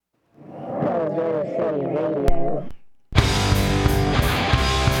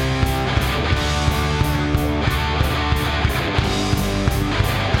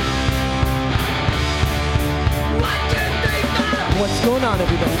What's going on,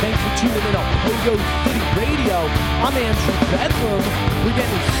 everybody? Thanks for tuning in on Pogo City Radio. I'm Andrew Bedlam. We're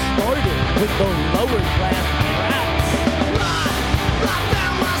getting started with the lower class raps. Rock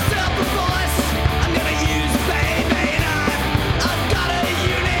down myself a voice. I'm gonna use baby knife. I've got a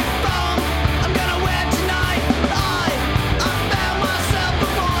uniform. I'm gonna wear tonight. I found myself a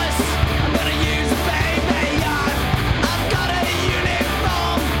voice. I'm gonna use baby knife. I've got a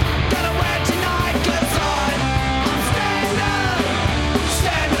uniform. Gonna wear tonight 'cause I'm standard.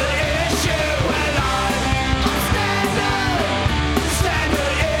 Standard issue and I'm standard.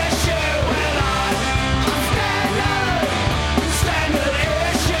 Standard issue and I'm standard. Standard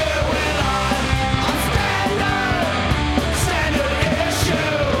issue and I'm standard. Standard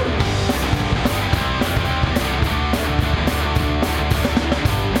issue.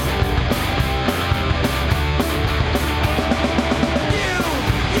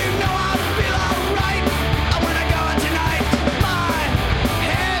 You know I feel alright. I wanna go out tonight. My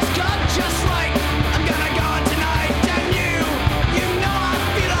hair's cut just right. I'm gonna go out tonight. And you know I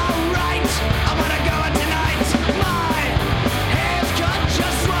feel alright. I wanna go out tonight. My hair's cut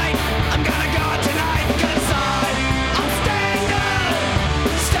just right. I'm gonna go out tonight 'cause I'm standard.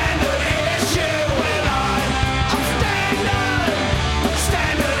 Standard issue and I'm standard.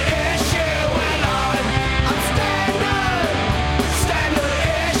 Standard issue and I'm standard. Standard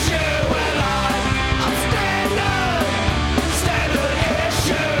issue and I'm standard. Standard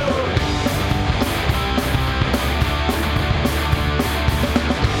issue.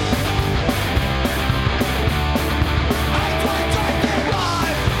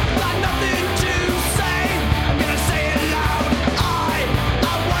 Got nothing to say. I'm gonna say it loud. I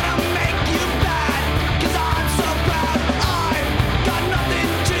wanna make you bad 'cause I'm so proud. I got nothing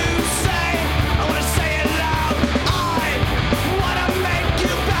to say. I wanna say it loud. I wanna make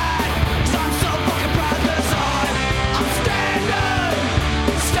you bad 'cause I'm so fucking proud. 'Cause I'm standard.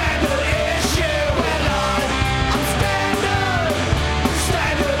 Standard issue and I'm standard.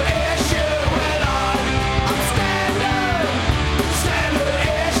 Standard issue and I'm standard. Standard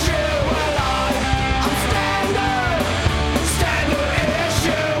issue and I'm standard. Standard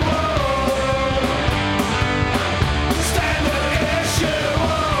issue. Standard issue.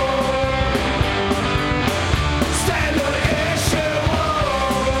 Standard issue.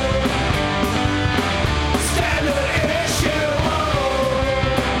 Standard issue.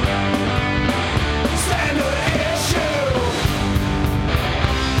 Standard issue.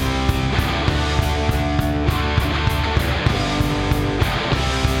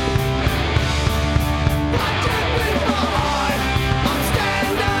 What did we find? I'm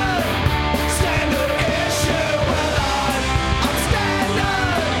standard. Standard issue and I'm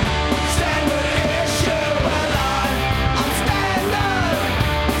standard. Standard issue and I'm standard.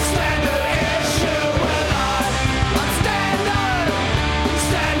 Standard issue and I'm standard.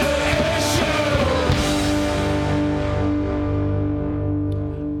 Standard issue.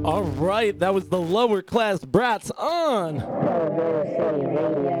 All right, that was the lower class brats on.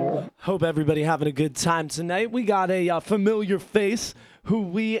 Hope everybody having a good time tonight. We got a familiar face who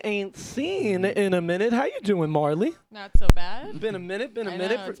we ain't seen in a minute. How you doing, Marley? Not so bad. Been a minute. I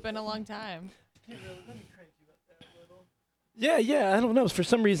know, it's been a long time. Yeah. I don't know. For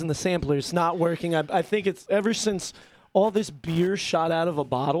some reason, the sampler's not working. I think it's ever since all this beer shot out of a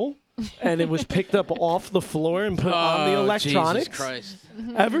bottle and it was picked up off the floor and put on the electronics. Jesus Christ.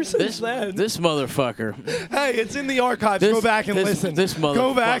 Ever since then. This motherfucker. Hey, it's in the archives. Go back and listen. This motherfucker.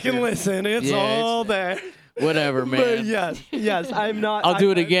 Go back and listen. It's all there. Whatever, man. But yes, I'm not. I'll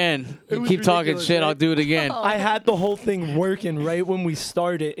do it again. It was Keep talking ridiculous, shit. right? I'll do it again. I had the whole thing working right when we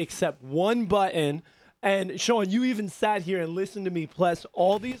started, except one button. And Sean, you even sat here and listened to me press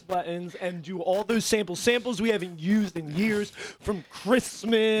all these buttons and do all those samples we haven't used in years, from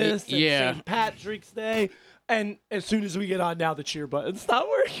Christmas and St. Patrick's Day. And as soon as we get on now, the cheer button's not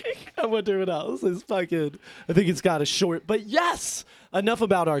working. I wonder what else is fucking. I think it's got a short. But yes, enough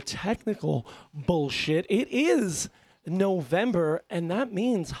about our technical bullshit. It is November, and that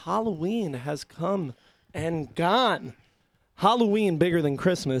means Halloween has come and gone. Halloween bigger than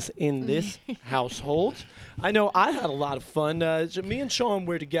Christmas in this household. I know I had a lot of fun. Me and Sean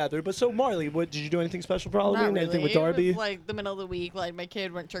were together, but so Marley, what did you do? Anything special for Halloween? Not really. Anything with Darby? It was like the middle of the week. Like my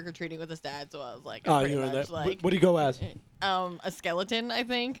kid went trick or treating with his dad, so I was like, Oh, pretty you were much there. like, What do you go as? a skeleton, I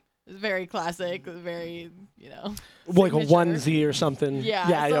think. It's very classic, very, Like a signature. onesie or something. Yeah,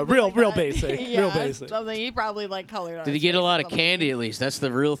 yeah, something real, like real that. basic, Yeah, real basic. Something he probably like colored on. Did he his get a face lot or of something. candy at least? That's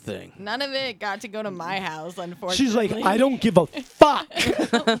the real thing. None of it got to go to my house, unfortunately. She's like, I don't give a fuck.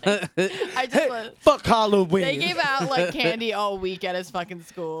 I just was, Fuck Halloween. they gave out like candy all week at his fucking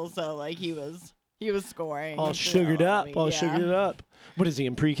school, so like he was scoring. all for sugared up, Halloween, all yeah. sugared up. What is he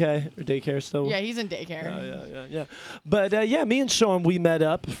in pre-K or daycare still? Yeah, he's in daycare. Yeah. But yeah, me and Sean, we met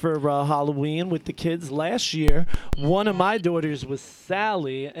up for Halloween with the kids last year. One of my daughters was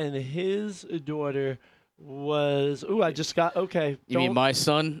Sally, and his daughter was. Ooh, I just got. Okay. You mean don't- my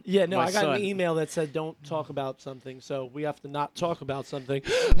son? Yeah, no, My I got son. an email that said don't talk about something, so we have to not talk about something.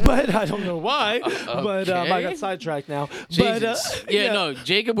 But I don't know why. But I Okay. got sidetracked now. Jesus. But yeah, no.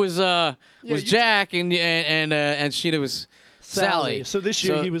 Jacob was you- Jack, and Sheena was Sally. So this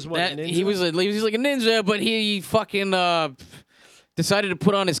year he was what? that- a ninja? He was like a ninja, but he fucking decided to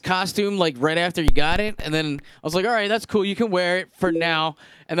put on his costume like right after he got it, and then I was like, all right, that's cool. You can wear it for now,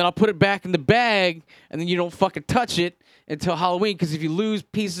 and then I'll put it back in the bag, and then you don't fucking touch it until Halloween. Because if you lose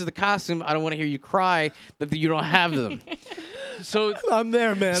pieces of the costume, I don't want to hear you cry that you don't have them. So. I'm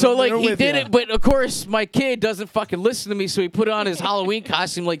there, man. So I'm like there he with did ya. it, but of course my kid doesn't fucking listen to me, so he put on his Halloween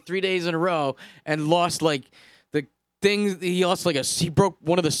costume like 3 days in a row and lost like the things. He lost like he broke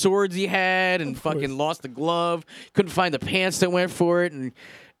one of the swords he had and fucking lost the glove. Couldn't find the pants that went for it, and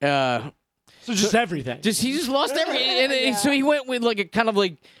So just everything. he just lost everything. And so he went with like a kind of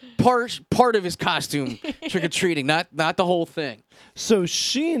like part of his costume trick or treating, not the whole thing. So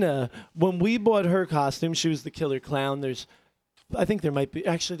Sheena, when we bought her costume, she was the killer clown. I think there might be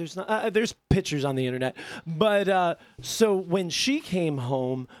actually. There's not. There's pictures on the internet. But so when she came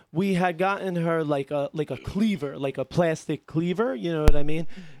home, we had gotten her like a cleaver, like a plastic cleaver. You know what I mean?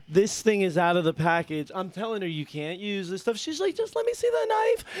 This thing is out of the package. I'm telling her you can't use this stuff. She's like, just let me see the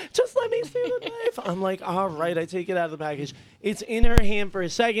knife. Just let me see the knife. I'm like, all right. I take it out of the package. It's in her hand for a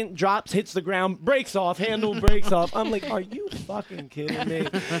second, drops, hits the ground, breaks off, handle breaks off. I'm like, are you fucking kidding me?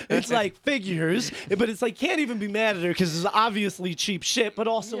 It's like figures, but it's like, can't even be mad at her because it's obviously cheap shit, but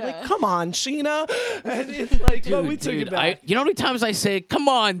also like, Yeah. come on, Sheena. And it's like, but we took it back. You know how many times I say, "Come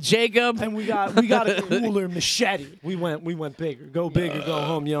on, Jacob." And we got a cooler machete. We went bigger. Go big or go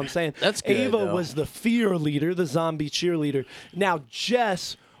home. You know what I'm saying? That's good, Ava though. was the fear leader, the zombie cheerleader. Now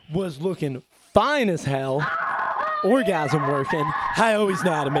Jess was looking fine as hell. Orgasm working. I always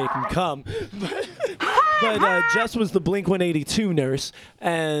know how to make him come. But Jess was the Blink 182 nurse,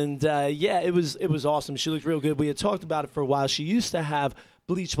 and yeah, it was awesome. She looked real good. We had talked about it for a while. She used to have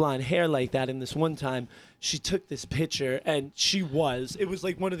bleach blonde hair like that, and this one time she took this picture, and it was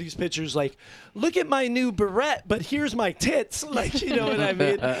like one of these pictures like, look at my new barrette, but here's my tits. Like, you know what I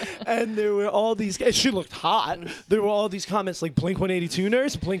mean? And there were all these, and she looked hot. There were all these comments like Blink 182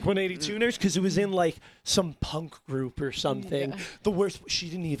 nurse, Blink 182 nurse, because it was in like some punk group or something. The worst, she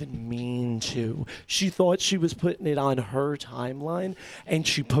didn't even mean to. She thought she was putting it on her timeline, and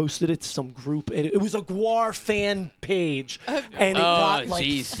she posted it to some group. And it was a Guar fan page, and it got like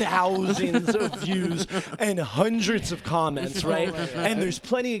jeez. thousands of views and hundreds of comments, right? And there's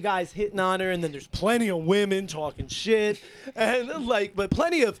plenty of guys hitting on her, and then there's plenty of women talking shit, and like, but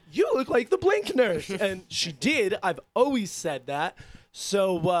plenty of, you look like the Blink nurse. And she did. I've always said that.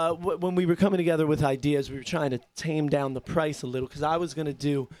 So when we were coming together with ideas, we were trying to tame down the price a little, because I was going to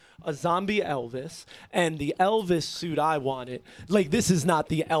do a zombie Elvis, and the Elvis suit I wanted, like, this is not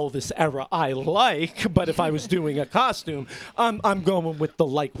the Elvis era I like, but if I was doing a costume, I'm going with the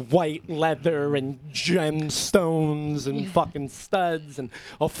like white leather and gemstones and fucking studs and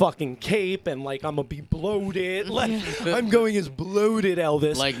a fucking cape, and like I'm gonna be bloated, like I'm going as bloated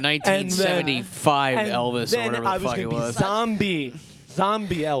Elvis, Like And 1975 then- Elvis or then whatever I the was fuck it gonna be was.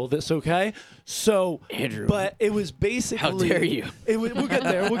 zombie Elvis, okay? So, Andrew. but it was basically. How dare you. We'll get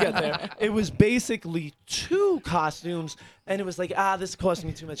there. We'll get there. It was basically two costumes, and it was like, this is costing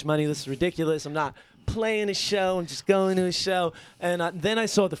me too much money. This is ridiculous. I'm not playing a show. I'm just going to a show. And then I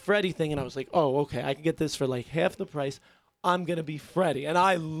saw the Freddy thing, and I was like, oh, okay, I can get this for like half the price. I'm going to be Freddie. And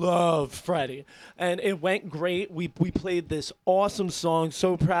I love Freddie. And it went great. We played this awesome song.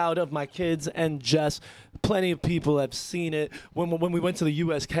 So proud of my kids and Jess. Plenty of people have seen it. When we went to the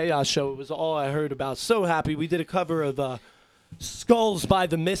US Chaos show, it was all I heard about. So happy. We did a cover of Skulls by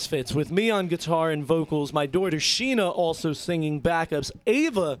the Misfits with me on guitar and vocals. My daughter Sheena also singing backups.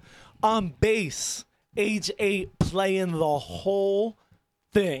 Ava on bass, age 8, playing the whole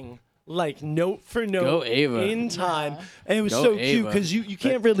thing. Like note for note, Go Ava. in time, and it was Go so cute Ava. because you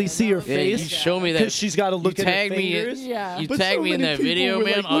can't really see her Yeah, you face show me that. because she's got to look you at her tagged me. fingers. Yeah. You But tagged so me in many that people video, were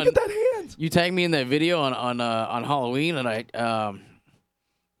man. like, look at that hand. You tagged me in that video on Halloween, and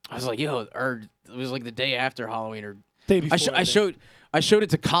I was like, yo, or it was like the day after Halloween, or Day before, I think. showed it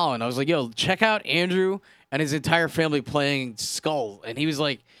to Colin. I was like, yo, check out Andrew and his entire family playing Skull, and he was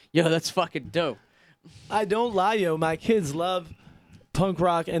like, yo, that's fucking dope. I don't lie, yo. My kids love punk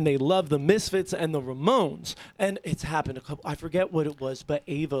rock and they love the Misfits and the Ramones. And it's happened a couple. I forget what it was, but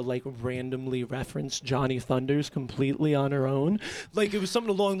Ava like randomly referenced Johnny Thunders completely on her own. Like it was something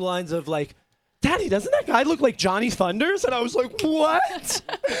along the lines of like, Daddy, doesn't that guy look like Johnny Thunders? And I was like, what?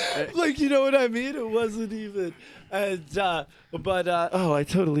 Like, you know what I mean? It wasn't even. And oh, I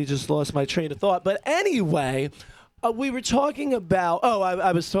totally just lost my train of thought. But anyway, we were talking about. Oh,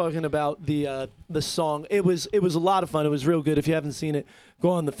 I was talking about the song. It was a lot of fun. It was real good. If you haven't seen it, go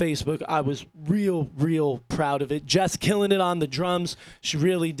on the Facebook. I was real proud of it. Jess killing it on the drums. She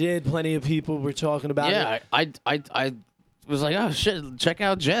really did. Plenty of people were talking about it. Yeah, I was like, oh shit, check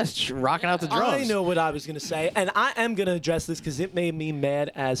out Jess She's rocking out the drums. I know what I was going to say, and I am going to address this because it made me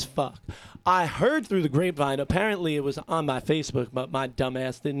mad as fuck. I heard through the grapevine, apparently it was on my Facebook, but my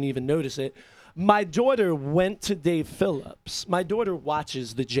dumbass didn't even notice it. My daughter went to Dave Phillips. My daughter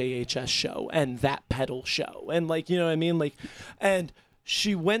watches the JHS show and That Pedal show. And like, you know what I mean? Like, and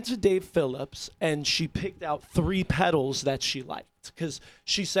she went to Dave Phillips and she picked out 3 pedals that she liked. Because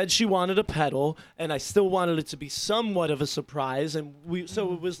she said she wanted a pedal, and I still wanted it to be somewhat of a surprise. And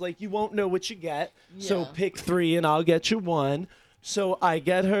so it was like, you won't know what you get. So Yeah. pick 3, and I'll get you 1. So I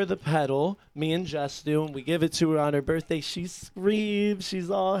get her the pedal, me and Jess do, and we give it to her on her birthday. She screams. She's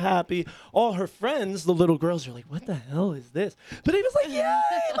all happy. All her friends, the little girls, are like, what the hell is this? But he was like, yay,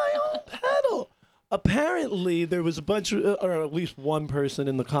 my own pedal. Apparently, there was a bunch of, or at least one person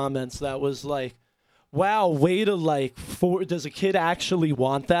in the comments that was like, wow, way to like, does a kid actually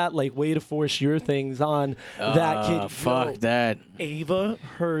want that? Like, way to force your things on that kid. Fuck Yo, that. Ava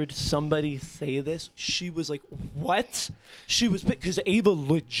heard somebody say this. She was like, what? She was, because Ava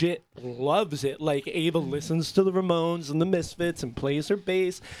legit loves it. Like, Ava listens to the Ramones and the Misfits and plays her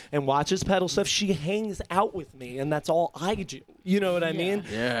bass and watches pedal stuff. She hangs out with me, and that's all I do. You know what I mean?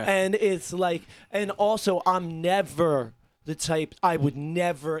 Yeah. And it's like, and also, I'm never the type, I would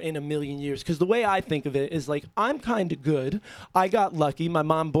never in a million years, because the way I think of it is like, I'm kind of good. I got lucky. My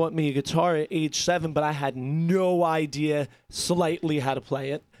mom bought me a guitar at age 7, but I had no idea slightly how to play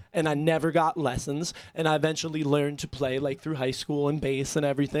it. And I never got lessons. And I eventually learned to play like through high school and bass and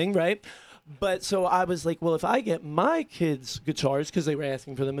everything, right? But so I was like, well, if I get my kids guitars, because they were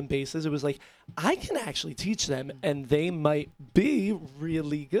asking for them and basses, it was like, I can actually teach them and they might be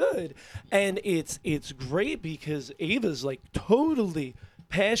really good. And it's great because Ava's like totally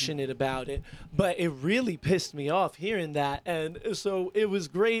passionate about it, but it really pissed me off hearing that. And so it was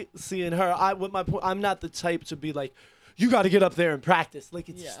great seeing her. I'm not the type to be like, you got to get up there and practice. Like,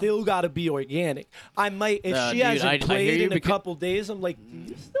 it's still got to be organic. I might, if she dude, hasn't I hear played you in a because- couple days, I'm like, do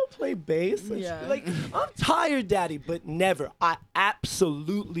you still play bass? And she's Yeah. like, I'm tired, Daddy, but never. I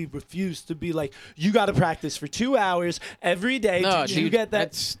absolutely refuse to be like, you got to practice for 2 hours every day. No, Did you dude, get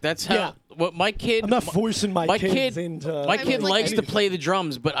that? that's how. Yeah. What my kid. I'm not forcing my kids kid. into. My I kid mean, like, likes to anything. play the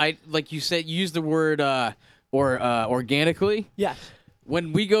drums, but I, like you said, use the word organically. Yeah.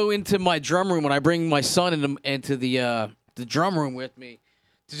 When we go into my drum room, when I bring my son into the drum room with me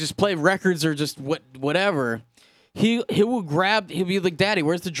to just play records or just whatever, he will grab. He'll be like, "Daddy,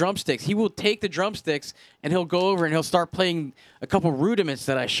 where's the drumsticks?" He will take the drumsticks and he'll go over and he'll start playing a couple rudiments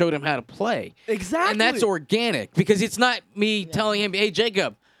that I showed him how to play. Exactly. And that's organic because it's not me telling him, "Hey,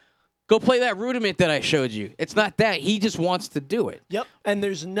 Jacob, go play that rudiment that I showed you." It's not that. He just wants to do it. Yep. And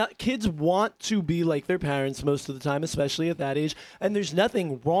there's not, kids want to be like their parents most of the time, especially at that age. And there's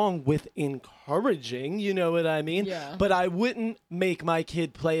nothing wrong with encouraging, you know what I mean? Yeah. But I wouldn't make my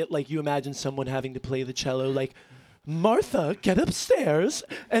kid play it like you imagine someone having to play the cello, like, Martha, get upstairs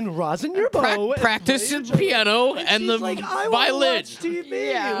and rosin your bow. and Practice play the cello." piano And and she's the like, I wanna violin. watch TV.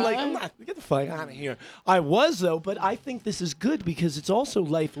 Yeah. Like, I'm not, get the fuck out of here. I was, though, but I think this is good because it's also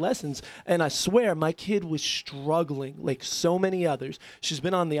life lessons. And I swear, my kid was struggling like so many others. She's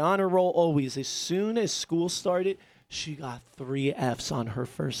been on the honor roll always. As soon as school started, she got 3 Fs on her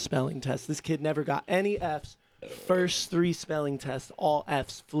first spelling test. This kid never got any Fs. First 3 spelling tests, all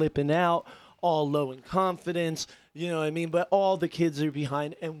Fs, flipping out, all low in confidence. You know what I mean? But all the kids are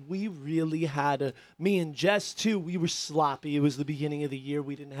behind. And we really had me and Jess, too, we were sloppy. It was the beginning of the year.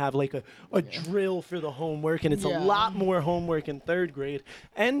 We didn't have like a drill for the homework. And it's a Yeah. lot more homework in 3rd grade.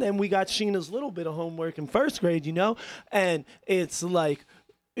 And then we got Sheena's little bit of homework in 1st grade, you know? And it's like,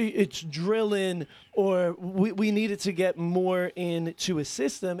 it's drilling, or we needed to get more into a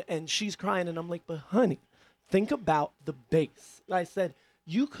system. And she's crying. And I'm like, but honey, think about the bass. I said,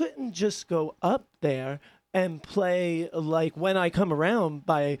 you couldn't just go up there and play like When I Come Around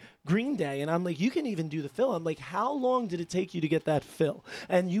by Green Day. And I'm like, you can even do the fill. I'm like, how long did it take you to get that fill?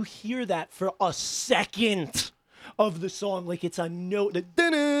 And you hear that for a second of the song, like it's a note,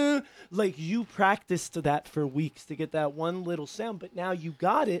 like you practiced to that for weeks to get that one little sound, but now you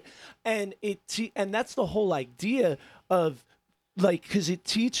got it. And and that's the whole idea of like, because it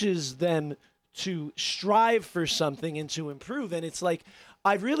teaches them to strive for something and to improve. And it's like,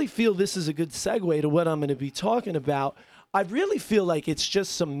 I really feel this is a good segue to what I'm going to be talking about. I really feel like it's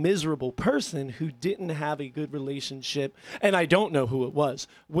just some miserable person who didn't have a good relationship, and I don't know who it was,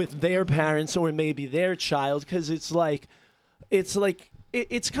 with their parents or maybe their child, because it's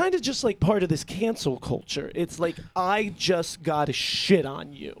kind of just like part of this cancel culture. It's like, I just got to shit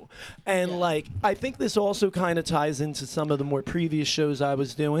on you. And like, I think this also kind of ties into some of the more previous shows I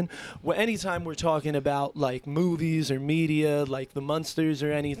was doing, where anytime we're talking about like movies or media, like the Munsters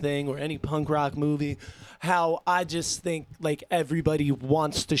or anything, or any punk rock movie, how I just think like everybody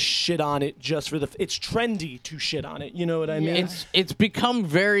wants to shit on it just for it's trendy to shit on it. You know what I mean? It's become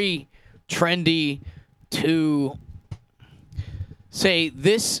very trendy to say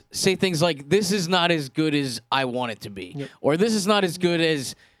things like, this is not as good as I want it to be, or this is not as good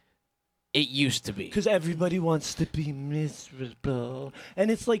as it used to be. Because everybody wants to be miserable.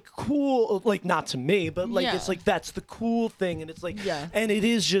 And it's like cool, like not to me, but like it's like that's the cool thing. And it's like, and it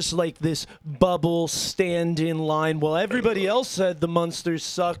is just like this bubble stand in line. Well, everybody else said the Munsters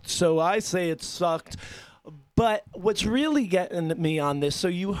sucked, so I say it sucked. But what's really getting me on this, so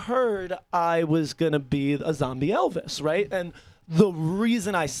you heard I was going to be a zombie Elvis, right? And the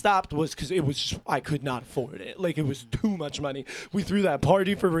reason I stopped was because it was just, I could not afford it. Like, it was too much money. We threw that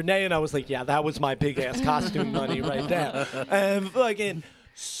party for Renee, and I was like, yeah, that was my big-ass costume money right there. And fucking,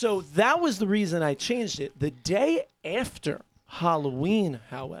 so that was the reason I changed it. The day after Halloween,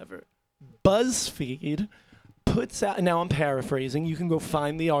 however, BuzzFeed puts out, now I'm paraphrasing, you can go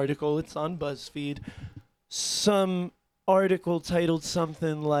find the article, it's on BuzzFeed, some article titled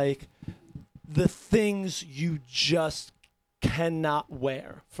something like, the things you just cannot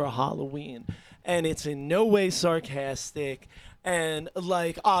wear for Halloween. And it's in no way sarcastic, and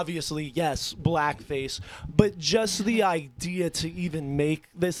like, obviously, yes, blackface, but just the idea to even make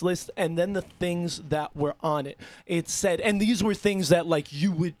this list, and then the things that were on it. It said, and these were things that like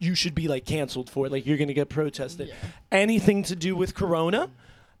you should be like canceled for, like you're gonna get protested. Anything to do with Corona,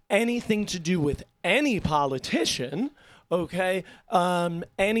 anything to do with any politician, okay?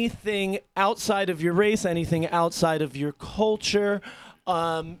 Anything outside of your race, anything outside of your culture.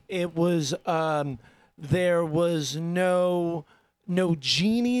 It was, there was no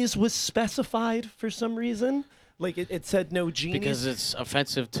genies was specified for some reason. Like it said no genies. Because it's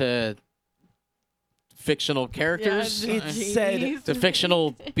offensive to fictional characters. It said to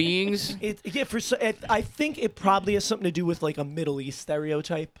fictional beings. I think it probably has something to do with like a Middle East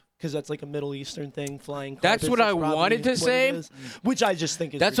stereotype. Because that's like a Middle Eastern thing, flying carpets. That's what I wanted to say. Which I just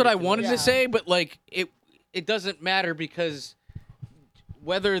think is That's what I ridiculous. wanted to say, but like it doesn't matter, because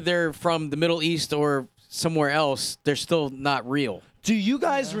whether they're from the Middle East or somewhere else, they're still not real. Do you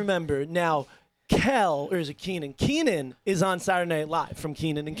guys remember now? Kel, or is it Keenan? Keenan is on Saturday Night Live from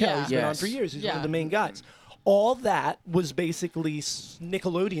Keenan and Kel. Yeah. He's been on for years. He's one of the main guys. All that was basically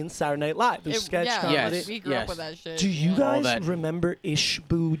Nickelodeon's Saturday Night Live. The sketch comedy. Yes. We grew up with that shit. Do you All guys that. remember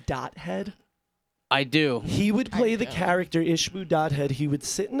Ishbu Dothead? I do. He would play the do. character Ishbu Dothead. He would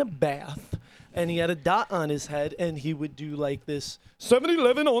sit in a bath, and he had a dot on his head, and he would do like this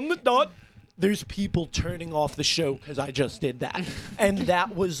 7-Eleven on the dot. There's people turning off the show because I just did that. And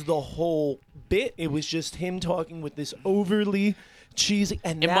that was the whole bit. It was just him talking with this overly cheesy,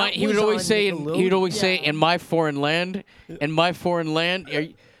 and He would always say, in my foreign land,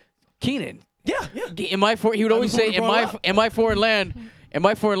 Keenan. Yeah. He would always say, in my foreign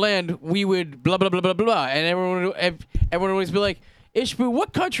land, we would blah blah blah blah blah, and everyone would always be like, Ishbu,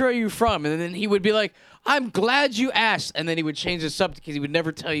 what country are you from? And then he would be like, I'm glad you asked, and then he would change the subject because he would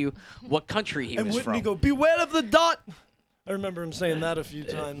never tell you what country he And was wouldn't from. he go, beware of the dot? I remember him saying that a few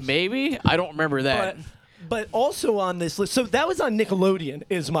times. Maybe I don't remember that. But also on this list, so that was on Nickelodeon,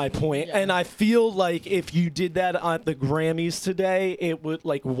 is my point. Yeah. And I feel like if you did that at the Grammys today, it would,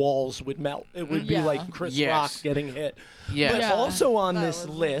 like, walls would melt. It would be like Chris Yes. Rock getting hit. Yes. But Yeah. also on That this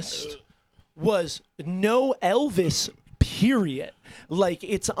was- list was no Elvis, period. Like,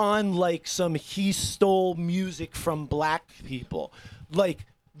 it's on, like, some he stole music from black people. Like,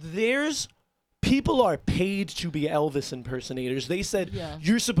 there's people are paid to be Elvis impersonators. They said Yeah.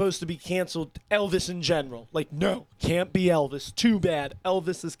 you're supposed to be canceled, Elvis in general. Like, no, can't be Elvis. Too bad.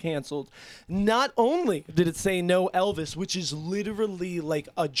 Elvis is canceled. Not only did it say no Elvis, which is literally like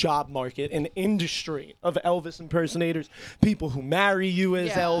a job market, an industry of Elvis impersonators, people who marry you as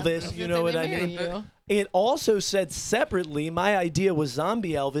Yeah. Elvis, you know what I They mean? marry you. It also said separately, my idea was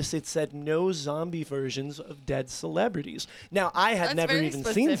zombie Elvis. It said no zombie versions of dead celebrities. Now, I had That's never very even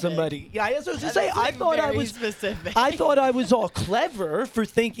seen specific. somebody. Yeah, I was going to That's, say, I like, thought I very was specific. I thought I was all clever for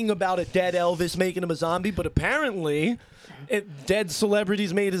thinking about a dead Elvis making him a zombie, but apparently dead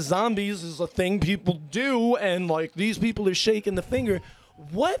celebrities made as zombies is a thing people do, and like these people are shaking the finger.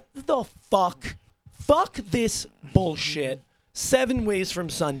 What the fuck? Fuck this bullshit. 7 Ways from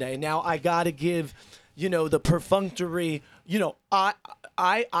Sunday. Now I gotta give, the perfunctory,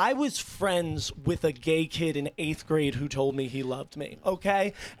 I was friends with a gay kid in 8th grade who told me he loved me,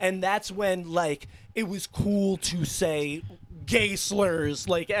 okay? And that's when, like, it was cool to say gay slurs,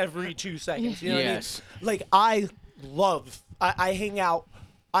 like, every 2 seconds, you know Yes. what I mean? Like, I hang out,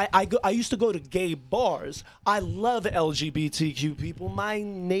 I used to go to gay bars. I love LGBTQ people. My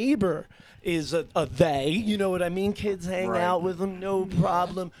neighbor is a they, you know what I mean? Kids hang Right. out with them, no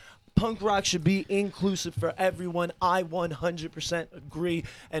problem. Punk rock should be inclusive for everyone. I 100% agree.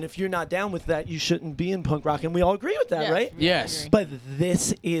 And if you're not down with that, you shouldn't be in punk rock. And we all agree with that, Yes, right? we Yes. agree. But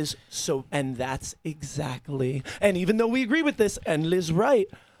this is so, and that's exactly, and even though we agree with this, and Liz right,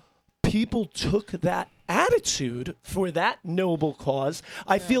 people took that attitude for that noble cause.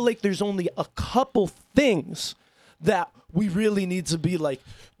 I feel like there's only a couple things that we really need to be like,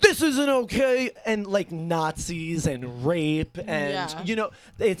 this isn't okay, and like Nazis and rape and Yeah.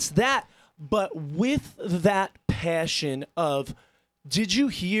 it's that, but with that passion of, did you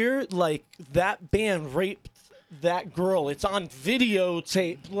hear like that band raped that girl? It's on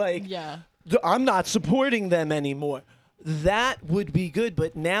videotape. Like, Yeah. I'm not supporting them anymore. That would be good,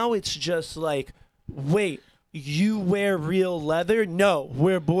 but now it's just like, wait, you wear real leather? No,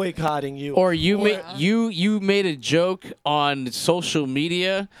 we're boycotting you. Or you made a joke on social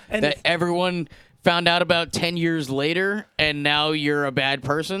media And that if- everyone found out about 10 years later, and now you're a bad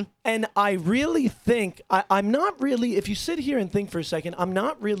person. And I really think, I'm not really, if you sit here and think for a second, I'm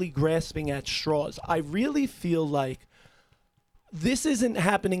not really grasping at straws. I really feel like this isn't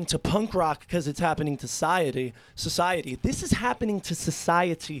happening to punk rock because it's happening to society. This is happening to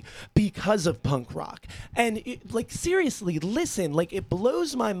society because of punk rock. And seriously, listen, like, it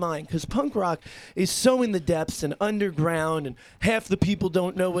blows my mind because punk rock is so in the depths and underground, and half the people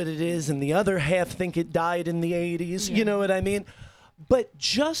don't know what it is, and the other half think it died in the 80s. You know what I mean? But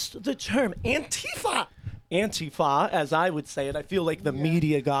just the term Antifa, as I would say it, I feel like the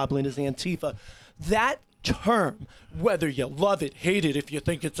media goblin is Antifa. That term, whether you love it, hate it, if you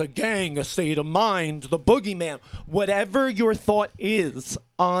think it's a gang, a state of mind, the boogeyman, whatever your thought is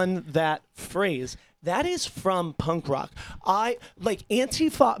on that phrase, that is from punk rock.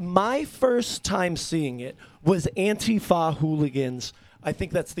 Antifa, my first time seeing it was Antifa Hooligans. I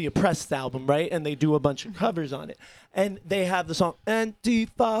think that's the Oppressed album, right? And they do a bunch of covers on it. And they have the song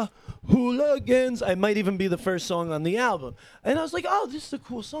Antifa Hooligans. I might even be the first song on the album. And I was like, oh, this is a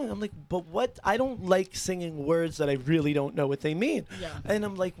cool song. I'm like, but what? I don't like singing words that I really don't know what they mean. Yeah. And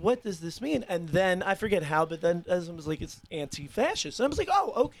I'm like, what does this mean? And then I forget how, but then as I was like, it's anti-fascist. And I was like,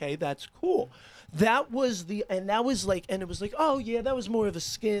 oh, okay, that's cool. That was and it was like, oh yeah, that was more of a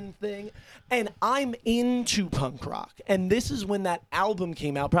skin thing. And I'm into punk rock. And this is when that album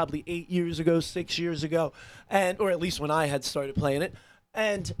came out, probably 8 years ago, 6 years ago, or at least when I had started playing it.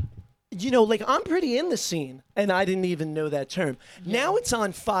 And I'm pretty in the scene, and I didn't even know that term. Now it's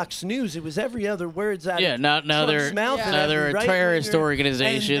on Fox News. It was every other words out Yeah, of now Trump's they're mouth. Yeah. and now they're every a terrorist right-winger.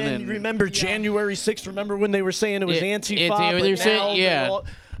 organization, And remember January 6th? Remember when they were saying it was Yeah, Antifa? they but were saying- now they're yeah. all-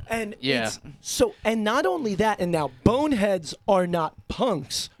 and Yeah. it's so, and not only that, and now boneheads are not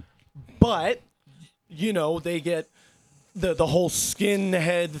punks, but they get the whole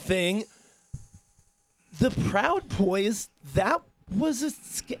skinhead thing. The Proud Boys, that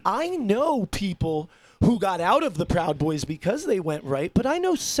was I know people who got out of the Proud Boys because they went right, but I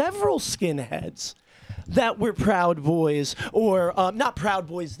know several skinheads that were Proud Boys, or not Proud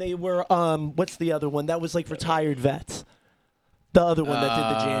Boys. They were what's the other one? That was like retired vets. The other one that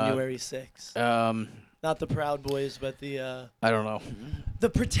did the January 6th. Not the Proud Boys, but the I don't know. the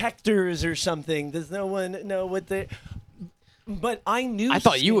Protectors or something. Does no one know what they? But I knew. I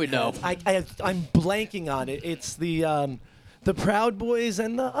thought you would know. I'm blanking on it. It's the Proud Boys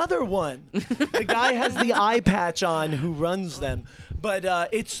and the other one. The guy has the eye patch on who runs them. But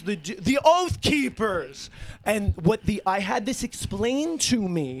it's the Oath Keepers. And I had this explained to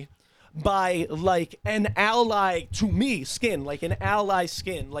me by like an ally to me skin, like an ally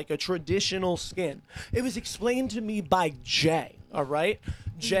skin, like a traditional skin. It was explained to me by Jay, all right?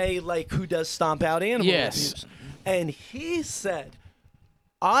 Jay, like, who does Stomp Out Animal Yes. reviews. And he said,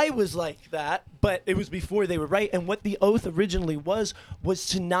 I was like that, but it was before they were right. And what the oath originally was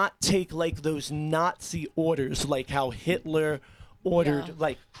to not take like those Nazi orders, like how Hitler ordered Yeah.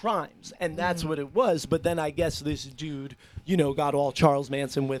 like crimes, and that's what it was. But then I guess this dude, you know, got all Charles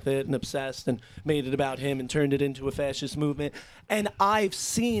Manson with it and obsessed and made it about him and turned it into a fascist movement. And I've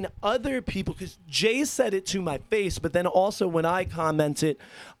seen other people, because Jay said it to my face, but then also when I commented,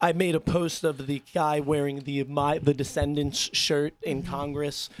 I made a post of the guy wearing the Descendants shirt in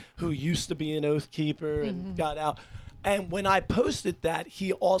Congress who used to be an oath keeper and got out. And when I posted that,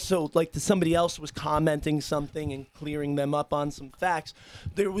 he also, like, somebody else was commenting something and clearing them up on some facts.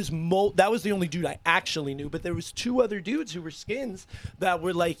 There was that was the only dude I actually knew, but there was 2 other dudes who were skins that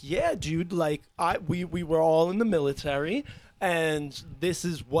were like, yeah, dude, like, we were all in the military, and this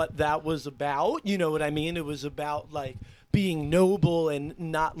is what that was about. You know what I mean? It was about, like, being noble and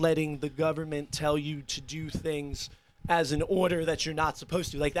not letting the government tell you to do things as an order that you're not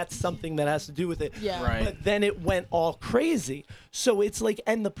supposed to. Like, that's something that has to do with it. Yeah. Right. But then it went all crazy. So it's like,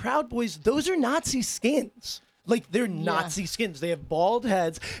 and the Proud Boys, those are Nazi skins. Like, they're Nazi skins. They have bald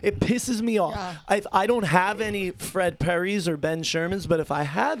heads. It pisses me off. Yeah. I don't have any Fred Perrys or Ben Shermans, but if I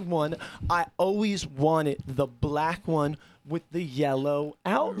had one, I always wanted the black one with the yellow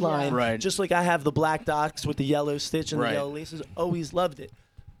outline. Right. Just like I have the black docs with the yellow stitch and Right. the yellow laces. Always loved it.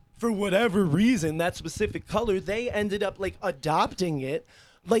 For whatever reason, that specific color, they ended up like adopting it.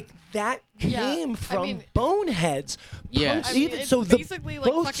 Like, that Yeah, came I from mean- Boneheads. Yes. I mean, Even- it's so the basically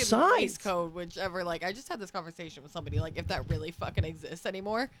like both fucking sides. race code, whichever. Like, I just had this conversation with somebody. Like, if that really fucking exists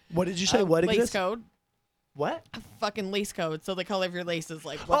anymore. What did you say? What lace exists? code? What? Fucking lace code. So the color of your laces,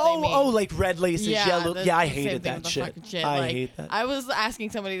 like what they mean. Oh, like red laces, yellow. that's Yeah, I the same hated thing that with the shit. fucking shit. I Like, hate that. I was asking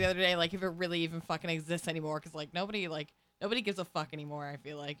somebody the other day, like, if it really even fucking exists anymore, because like nobody gives a fuck anymore. I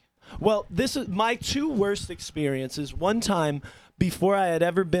feel like. Well, this is my 2 worst experiences. One time, before I had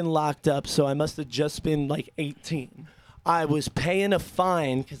ever been locked up, so I must have just been like 18. I was paying a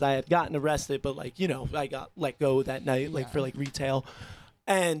fine because I had gotten arrested, but like, you know, I got let go that night, like for like retail.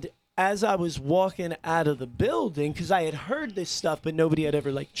 And as I was walking out of the building, because I had heard this stuff, but nobody had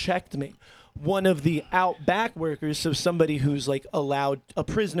ever like checked me. One of the out back workers, so somebody who's like a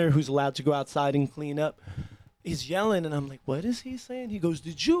prisoner who's allowed to go outside and clean up, he's yelling, and I'm like, what is he saying? He goes,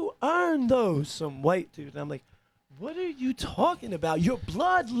 did you earn those? Some white dude. And I'm like, what are you talking about? Your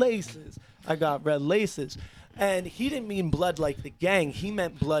blood laces. I got red laces. And he didn't mean blood like the gang. He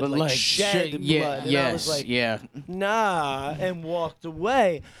meant blood But like shed shit, yeah, blood. And yes, I was like, yeah. nah, and walked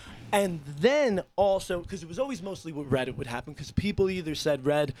away. And then also, because it was always mostly with red it would happen, because people either said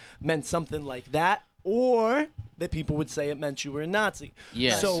red meant something like that, or that people would say it meant you were a Nazi.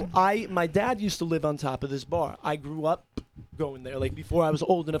 Yes. So my dad used to live on top of this bar. I grew up going there, like before I was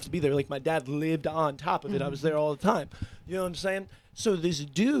old enough to be there. Like, my dad lived on top of it. I was there all the time. You know what I'm saying? So this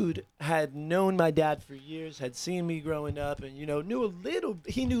dude had known my dad for years, had seen me growing up, and, you know,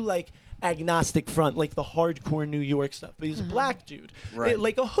 he knew like Agnostic Front, like the hardcore New York stuff. But he's a black dude. Right.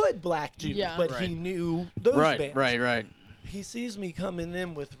 Like a hood black dude. Yeah. But Right. he knew those Right, bands. right. He sees me coming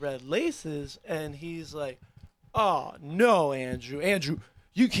in with red laces, and he's like, oh, no, Andrew,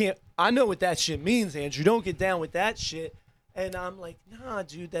 you can't. I know what that shit means, Andrew. Don't get down with that shit. And I'm like, nah,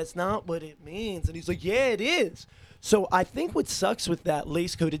 dude, that's not what it means. And he's like, yeah, it is. So I think what sucks with that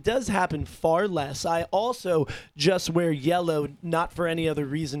lace code, it does happen far less. I also just wear yellow, not for any other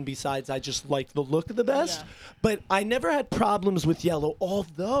reason besides I just like the look the best. Yeah. But I never had problems with yellow,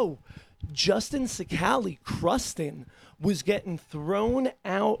 although Justin Sicali, Crustin, was getting thrown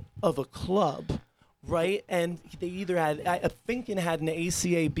out of a club, right? And they either had, Finken had an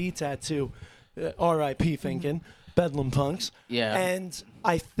ACAB tattoo, R.I.P. Finken, Bedlam Punks. Yeah. And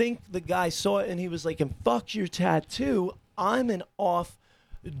I think the guy saw it and he was like, and fuck your tattoo, I'm an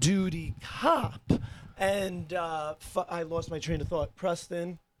off-duty cop. And I lost my train of thought.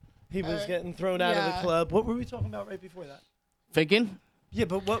 Preston, he was getting thrown out of the yeah. club. What were we talking about right before that? Thinking? Yeah,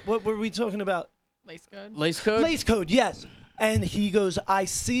 but what were we talking about? Lace code. Lace code? Lace code, yes. And he goes, I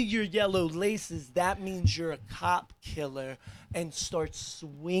see your yellow laces. That means you're a cop killer. And starts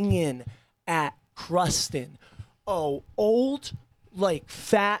swinging at Crustin. Oh, old, like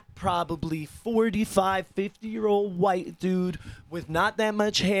fat, probably 45, 50-year-old white dude with not that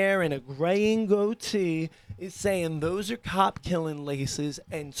much hair and a graying goatee is saying those are cop killing laces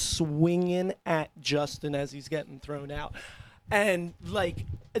and swinging at Justin as he's getting thrown out. and like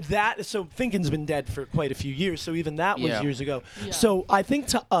that. So Finken's been dead for quite a few years. So even that was Yeah. years ago. Yeah. So I think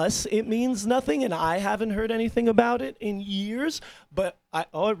to us it means nothing, and I haven't heard anything about it in years. But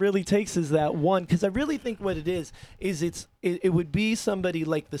all it really takes is that one, because I really think what it is it would be somebody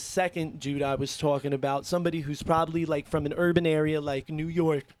like the second dude I was talking about, somebody who's probably like from an urban area like New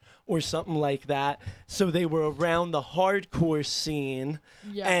York or something like that. So they were around the hardcore scene,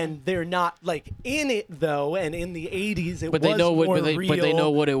 Yeah. and they're not like in it though. And in the '80s, it But was they know what. more But they real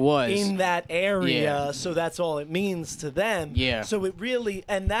know what it was. in that area. Yeah. So that's all it means to them. Yeah. So it really,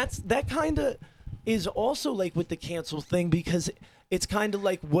 and that kind of is also like with the cancel thing, because it's kind of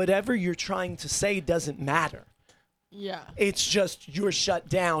like whatever you're trying to say doesn't matter. Yeah. It's just you're shut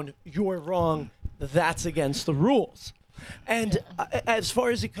down, you're wrong, that's against the rules. And as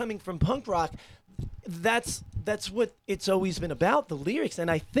far as it coming from punk rock, that's what it's always been about, the lyrics. And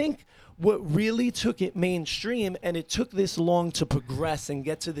I think what really took it mainstream, and it took this long to progress and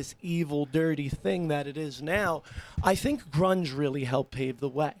get to this evil, dirty thing that it is now, I think grunge really helped pave the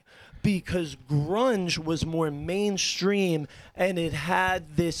way. Because grunge was more mainstream, and it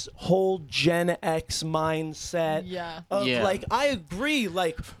had this whole Gen X mindset Yeah. of Yeah. like, I agree,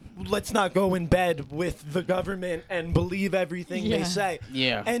 like, let's not go in bed with the government and believe everything they Yeah. say.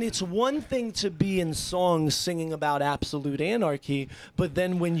 Yeah. And it's one thing to be in songs singing about absolute anarchy, but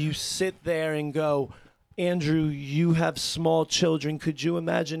then when you sit there and go, Andrew, you have small children. Could you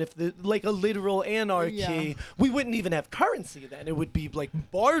imagine if like a literal anarchy? Yeah. We wouldn't even have currency then. It would be like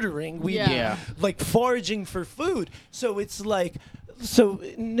bartering. We'd Yeah. be Yeah. like foraging for food. So it's like, so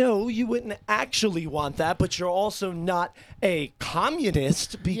no, you wouldn't actually want that, but you're also not a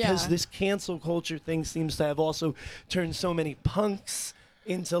communist, because Yeah. this cancel culture thing seems to have also turned so many punks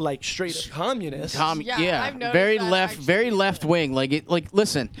into like straight up communists. Yeah, I've noticed very that left, actually, very yeah. left wing. Like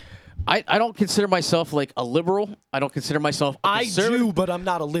listen, I don't consider myself like a liberal. I don't consider myself a I conservative. do, but I'm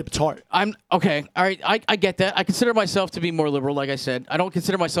not a libtard. I'm okay. All right, I get that. I consider myself to be more liberal. Like I said, I don't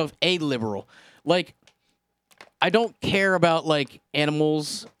consider myself a liberal. Like, I don't care about like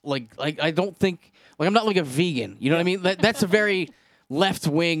animals. Like I don't think like I'm not like a vegan. You know what I mean? That's a very left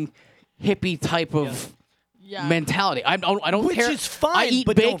wing, hippie type of Yeah. mentality. I don't Which care. is fine, I eat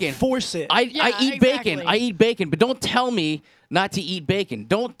but bacon. don't force it. I Yeah, eat bacon. exactly. I eat bacon, but don't tell me not to eat bacon.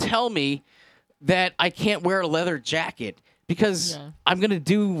 Don't tell me that I can't wear a leather jacket because Yeah. I'm gonna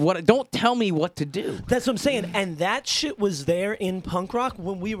do what. Don't tell me what to do. That's what I'm saying. And that shit was there in punk rock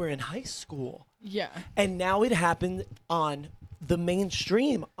when we were in high school. Yeah. And now it happened on the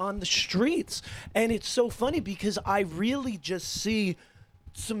mainstream, on the streets. And it's so funny because I really just see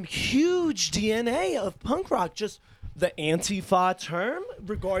some huge DNA of punk rock, just the Antifa term,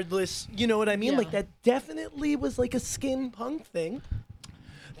 regardless, you know what I mean? Yeah. Like that definitely was like a skin punk thing.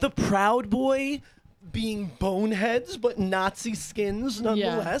 The Proud Boy being boneheads but Nazi skins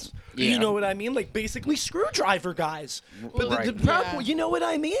nonetheless. Yeah. You know what I mean? Like basically screwdriver guys. But the Right. Proud Yeah. Boy, you know what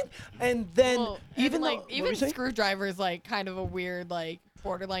I mean? And then Well, even and, like though, what were even you saying? Screwdriver's like kind of a weird like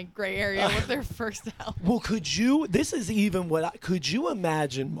borderline gray area with their first album. Well, could you? This is even could you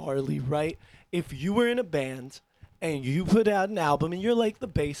imagine, Marley? Right? If you were in a band and you put out an album and you're like the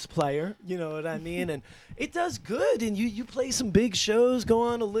bass player, you know what I mean? And it does good, and you play some big shows, go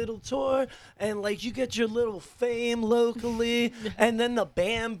on a little tour, and like you get your little fame locally, and then the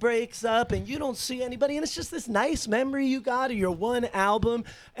band breaks up and you don't see anybody, and it's just this nice memory you got of your one album,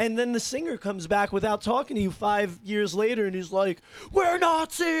 and then the singer comes back without talking to you 5 years later and he's like, "We're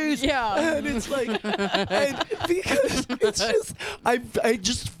Nazis!" Yeah. And it's like, and because it's just, I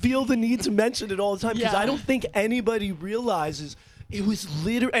just feel the need to mention it all the time because Yeah. I don't think anybody realizes it was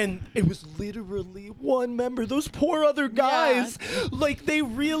literally one member. Those poor other guys, like they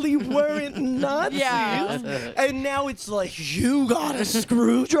really weren't Nazis. Yeah. And now it's like you got a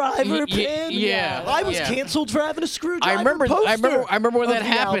screwdriver pin. yeah, I was yeah. canceled for having a screwdriver. I remember when of that the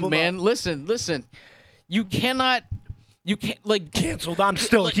happened, album. man. Listen. You can't like Canceled. I'm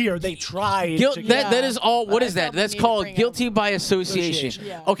still here. They tried. guilt. to That is all. What is That's that? That's something you need to called bring guilty by association. Association.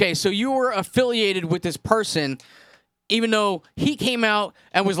 Yeah. Okay, so you were affiliated with this person. Even though he came out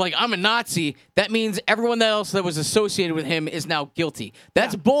and was like, "I'm a Nazi," that means everyone else that was associated with him is now guilty.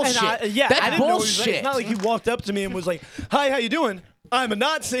 That's bullshit. And I That's didn't know he was bullshit. like- it's not like he walked up to me and was like, "Hi, how you doing? I'm a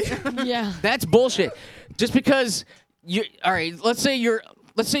Nazi." Yeah. That's bullshit. Just because you, all right, let's say your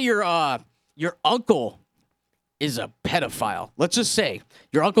uncle is a pedophile. Let's just say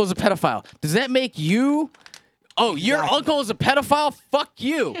your uncle is a pedophile. Does that make you? Oh, your Exactly. uncle is a pedophile? Fuck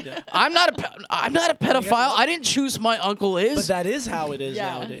you. I'm not a pedophile. I didn't choose my uncle But is. that is how it is Yeah.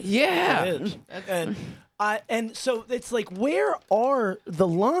 nowadays. Yeah. It is. And And so it's like, where are the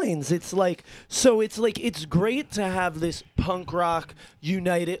lines? It's like, it's great to have this punk rock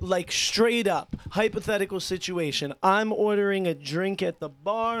united, like straight up hypothetical situation. I'm ordering a drink at the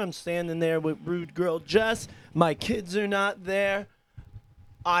bar. I'm standing there with rude girl Jess. My kids are not there.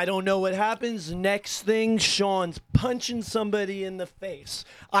 I don't know what happens. Next thing, Sean's punching somebody in the face.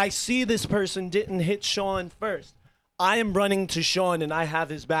 I see this person didn't hit Sean first. I am running to Sean and I have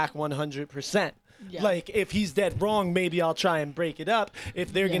his back 100%. Yeah. Like, if he's dead wrong, maybe I'll try and break it up.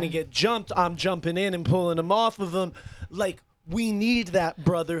 If they're going to get jumped, I'm jumping in and pulling them off of them. Like, we need that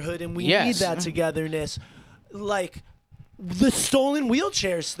brotherhood and we need that togetherness. Like, the stolen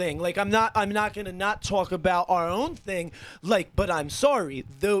wheelchairs thing. Like, I'm not going to not talk about our own thing. Like, but I'm sorry.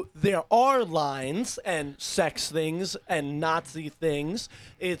 Though there are lines and sex things and Nazi things,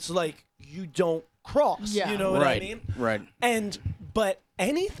 it's like you don't cross. Yeah. You know what I mean? Right. But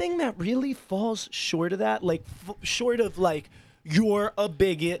anything that really falls short of that, like short of like you're a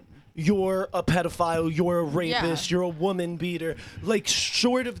bigot, you're a pedophile, you're a rapist, you're a woman beater, like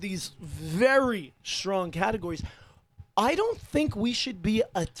short of these very strong categories, I don't think we should be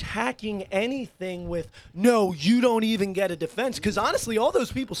attacking anything with, no, you don't even get a defense. Because honestly, all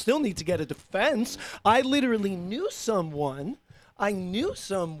those people still need to get a defense. I literally knew someone.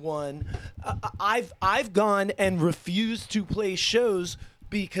 I've gone and refused to play shows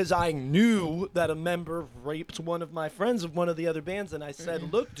because I knew that a member raped one of my friends of one of the other bands, and I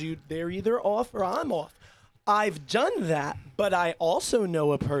said, look, dude, they're either off or I'm off. I've done that, but I also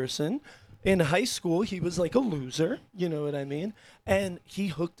know a person in high school. He was like a loser, you know what I mean? And he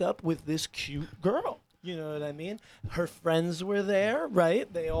hooked up with this cute girl. You know what I mean? Her friends were there,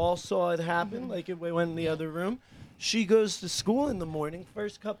 right? They all saw it happen, like it went in the other room. She goes to school in the morning.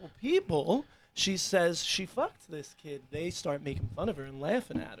 First couple people, she says she fucked this kid. They start making fun of her and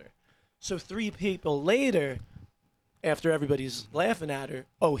laughing at her. So 3 people later, after everybody's laughing at her,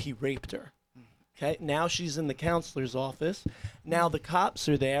 oh, he raped her. Okay, now she's in the counselor's office. Now the cops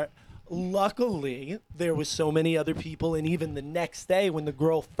are there. Luckily, there was so many other people, and even the next day when the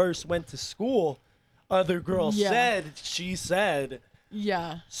girl first went to school, other girl she said.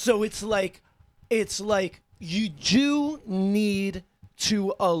 Yeah. So it's like you do need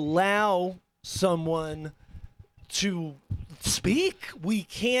to allow someone to speak. We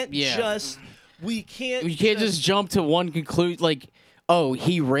can't just jump to one conclusion like, oh,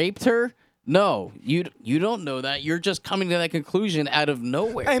 he raped her. No, you don't know that. You're just coming to that conclusion out of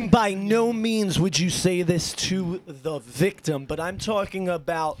nowhere. And by no means would you say this to the victim, but I'm talking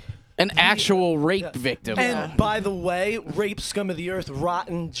about an actual rape victim. And by the way, rape scum of the earth rot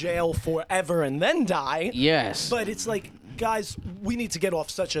in jail forever and then die. Yes. But it's like, guys, we need to get off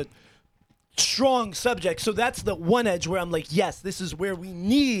such a strong subject. So that's the one edge where I'm like, yes, this is where we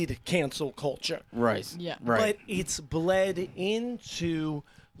need cancel culture. Right. Yeah. Right. But it's bled into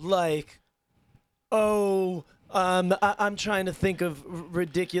like, I'm trying to think of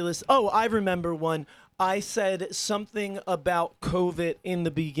ridiculous. Oh, I remember one. I said something about COVID in the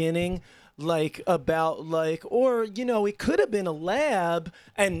beginning, or, you know, it could have been a lab,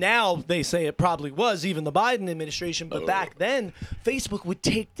 and now they say it probably was, even the Biden administration, but back then, Facebook would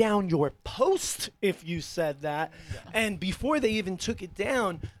take down your post if you said that, and before they even took it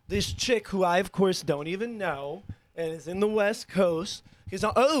down, this chick, who I, of course, don't even know, and is in the West Coast, he's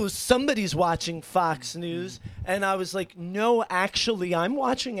like, oh, somebody's watching Fox News. And I was like, no, actually, I'm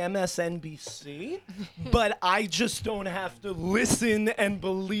watching MSNBC, but I just don't have to listen and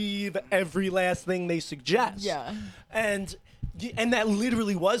believe every last thing they suggest. Yeah. And that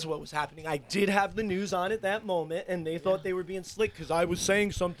literally was what was happening. I did have the news on at that moment, and they thought they were being slick because I was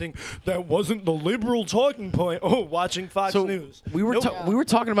saying something that wasn't the liberal talking point. Oh, watching Fox News. We were we were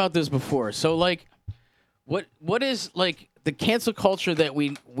talking about this before. So, like, what is, like, the cancel culture that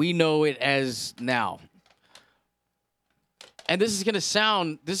we know it as now? And this is gonna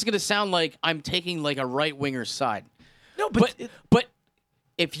sound like I'm taking like a right winger side. No, but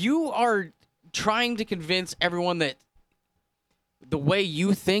if you are trying to convince everyone that the way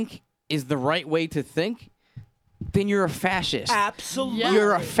you think is the right way to think, then you're a fascist. absolutely. Yeah.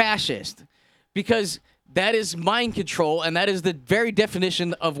 You're a fascist because that is mind control, and that is the very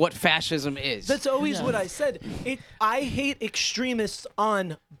definition of what fascism is. That's always what I said. I hate extremists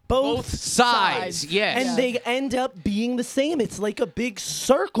on both sides. Yes. And they end up being the same. It's like a big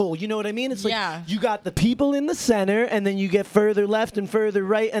circle. You know what I mean? It's like you got the people in the center, and then you get further left and further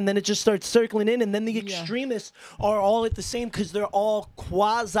right, and then it just starts circling in, and then the extremists are all at the same because they're all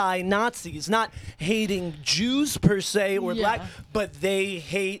quasi-Nazis, not hating Jews per se or black, but they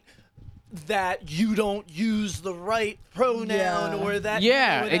hate that you don't use the right pronoun or that. Yeah,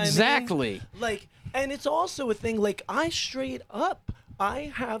 you know what I mean? exactly. Like, And it's also a thing, like, I straight up,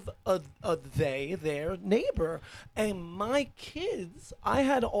 I have their neighbor, and my kids, I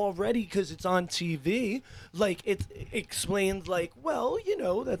had already, because it's on TV, like, it explains, like, well, you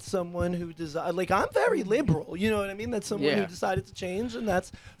know, that's someone who decided, like, I'm very liberal, you know what I mean? That's someone who Yeah. decided to change, and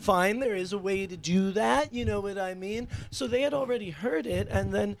that's fine. There is a way to do that, you know what I mean? So they had already heard it,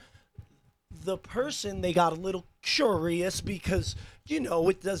 and then the person, they got a little curious because, you know,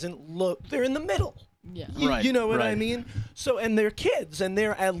 it doesn't look, they're in the middle. Yeah. Right, You know what I right. mean? So, and they're kids, and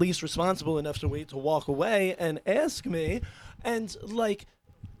they're at least responsible enough to wait to walk away and ask me. And, like,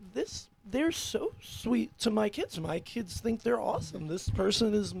 this, they're so sweet to my kids. My kids think they're awesome. This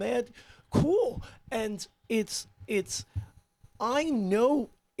person is mad cool. And it's, I know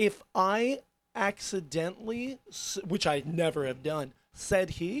if I accidentally, which I never have done,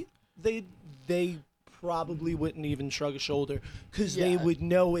 said they probably wouldn't even shrug a shoulder because they Yeah. would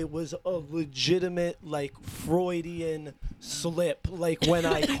know it was a legitimate, like, Freudian slip, like when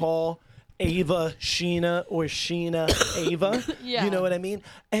I call Ava Sheena or Sheena Ava. Yeah. You know what I mean?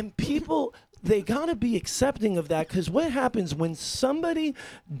 And people, they gotta be accepting of that, because what happens when somebody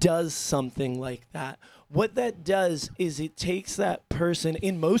does something like that? What that does is it takes that person,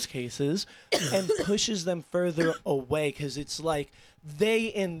 in most cases, and pushes them further away, because it's like they,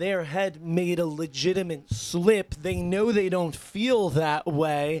 in their head, made a legitimate slip. They know they don't feel that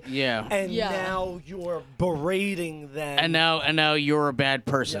way. Yeah. And Yeah. now you're berating them. And now you're a bad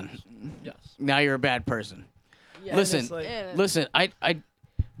person. Yes. Now you're a bad person. Yeah. Listen, it's like- Yeah. listen.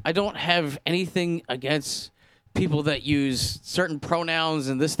 I don't have anything against people that use certain pronouns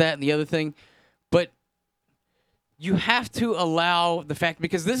and this, that, and the other thing, but you have to allow the fact,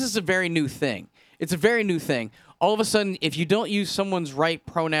 because this is a very new thing. It's a very new thing. All of a sudden, if you don't use someone's right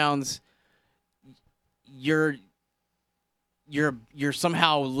pronouns, you're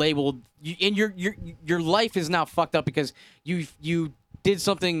somehow labeled, and your life is now fucked up because you did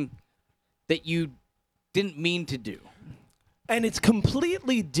something that you didn't mean to do. And it's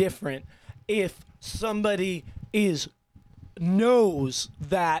completely different if somebody knows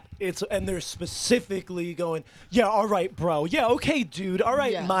that it's, and they're specifically going, yeah, all right, bro. Yeah, okay, dude. All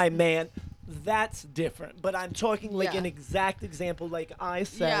right, Yeah. my man. That's different. But I'm talking like Yeah. an exact example, like I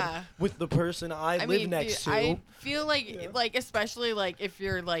said, Yeah. with the person I live mean, next dude, to. I feel like especially like if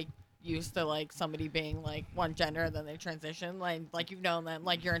you're like used to like somebody being like one gender and then they transition, like you've known them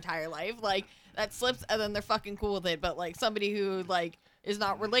like your entire life, like that slips and then they're fucking cool with it. But like somebody who like is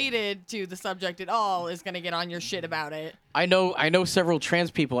not related to the subject at all is gonna get on your shit about it. I know several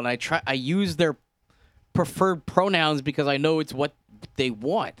trans people, and I use their preferred pronouns because I know it's what they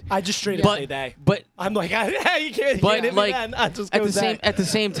want. I just straight up But say they. but I'm like, hey, you can't but hit me, like man. I just at go the same they. at the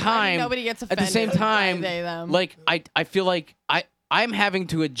same time, nobody gets at the same offended by time, they, them. like I feel like I'm having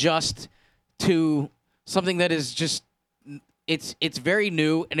to adjust to something that is just it's very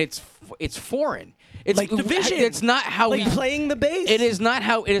new and it's foreign. It's Like division. It's not how like we playing the bass. It is not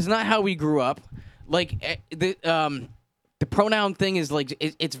how we grew up. Like the pronoun thing is like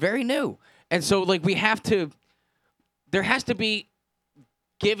it's very new, and so like there has to be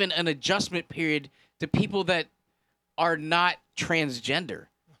given an adjustment period to people that are not transgender.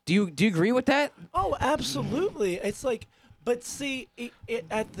 Do you agree with that? Oh, absolutely. It's like, but see,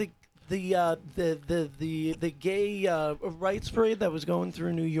 at the gay rights parade that was going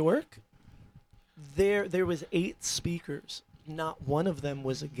through New York, there was 8 speakers. Not one of them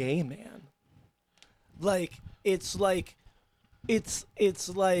was a gay man. Like it's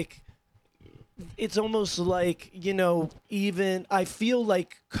almost like, you know, even I feel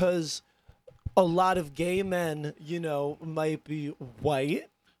like, because a lot of gay men, you know, might be white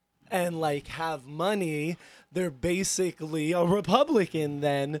and like have money, they're basically a Republican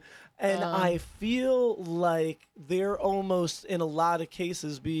then. And I feel like they're almost, in a lot of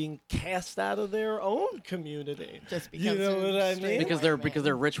cases, being cast out of their own community. Just because you know they're what I straight mean? Because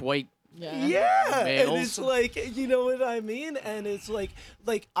they're rich white. yeah. Yeah, and Males. it's like, you know what I mean? And it's like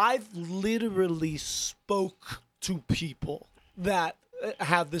I've literally spoke to people that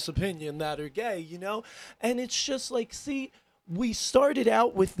have this opinion that are gay, you know? And it's just like, see, we started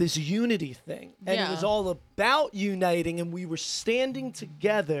out with this unity thing, and it was Yeah. all about uniting, and we were standing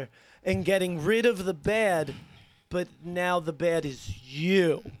together and getting rid of the bad, but now the bad is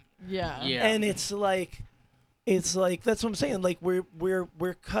you. Yeah. Yeah. And it's like that's what I'm saying. Like we're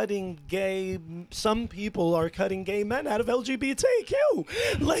cutting gay. Some people are cutting gay men out of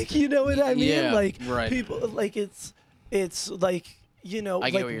LGBTQ. Like, you know what I mean? Yeah, Like right. people. Like it's like, you know. I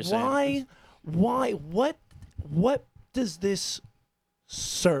get like what you're saying. why what does this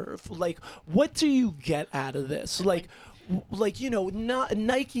serve? Like, what do you get out of this? Like like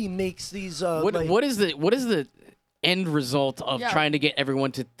Nike makes these. What is the end result of Yeah. trying to get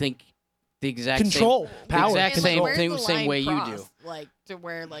everyone to think the exact Control, same, power, the exact And, same where's thing, the same line way you do? crossed? Like to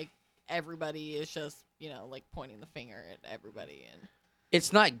where like everybody is just like pointing the finger at everybody and.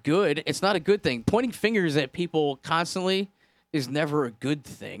 It's not good. It's not a good thing. Pointing fingers at people constantly is never a good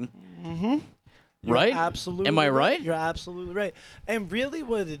thing. Mm-hmm. Right? Absolutely. Am I right? You're absolutely right. And really,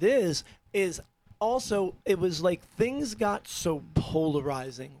 what it is also it was like things got so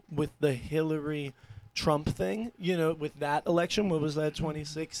polarizing with the Hillary Trump thing. With that election. What was that?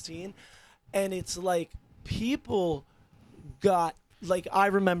 2016. And it's like people got. Like, I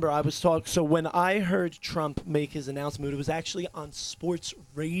remember I was talking, so when I heard Trump make his announcement, it was actually on sports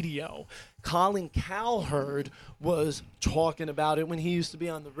radio. Colin Cowherd was talking about it when he used to be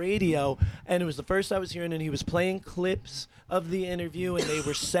on the radio, and it was the first I was hearing, and he was playing clips of the interview, and they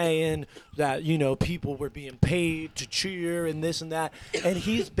were saying that, people were being paid to cheer and this and that, and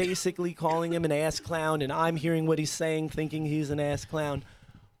he's basically calling him an ass clown, and I'm hearing what he's saying, thinking he's an ass clown.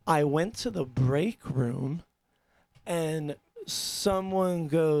 I went to the break room, and someone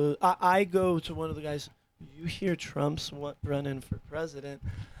goes, I go to one of the guys, you hear Trump's running for president?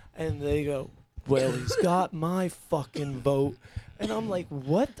 And they go, well, he's got my fucking vote. And I'm like,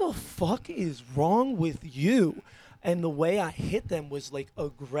 what the fuck is wrong with you? And the way I hit them was like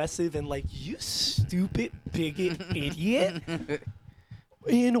aggressive and like, you stupid bigot idiot.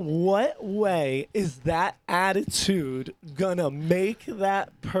 In what way is that attitude gonna make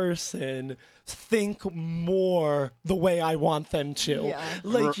that person think more the way I want them to? Yeah.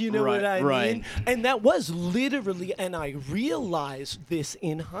 Like, you know what I right. mean? And that was literally, and I realized this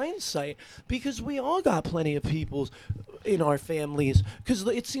in hindsight, because we all got plenty of people in our families, because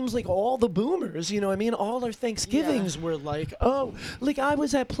it seems like all the boomers, all our Thanksgivings were like, oh, like I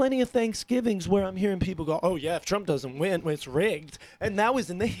was at plenty of Thanksgivings where I'm hearing people go, oh yeah, if Trump doesn't win, it's rigged. And that was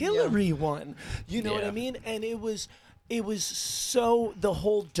in the Hillary one. You know what I Yeah. mean? And it was so the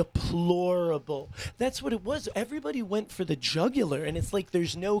whole deplorable. That's what it was. Everybody went for the jugular, and it's like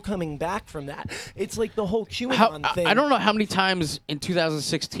there's no coming back from that. It's like the whole QAnon thing. I don't know how many times in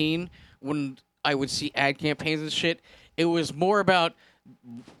 2016 when I would see ad campaigns and shit, it was more about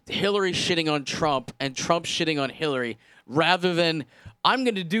Hillary shitting on Trump and Trump shitting on Hillary rather than I'm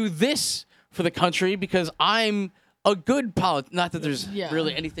going to do this for the country because I'm a good Not that there's Yeah.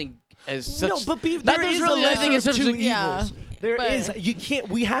 really anything as such. No, but not there there's is really a anything lesser as of such two as Yeah. evils. There But- is. You can't.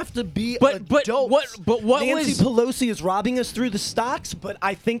 We have to be But adults. what Nancy was Pelosi is robbing us through the stocks, but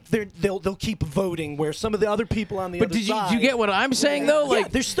I think they'll keep voting. Where some of the other people on the But other did side. you get what I'm saying though? Yeah,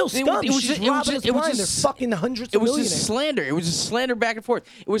 Like they're still scum. She's robbing us blind. They're fucking hundreds It of was millionaires. just slander. It was just slander back and forth.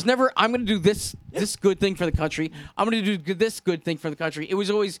 It was never I'm going to do this good thing for the country. I'm going to do this good thing for the country. It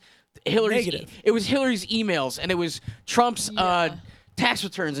was always Hillary's. Negative. It was Hillary's emails and it was Trump's tax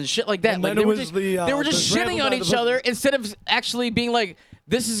returns and shit like that. And Like then they it were was just, the, they were just the shitting Ramble on by the each book. other instead of actually being like,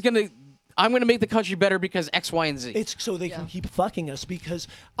 I'm going to make the country better because X, Y, and Z. It's so they can keep fucking us, because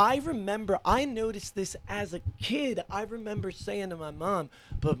I remember I noticed this as a kid. I remember saying to my mom,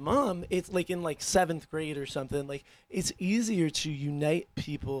 but Mom, it's like in like 7th grade or something, like it's easier to unite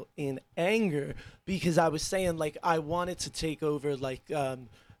people in anger, because I was saying like I wanted to take over like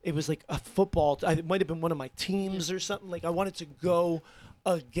it was like a football. It might have been one of my teams or something. Like I wanted to go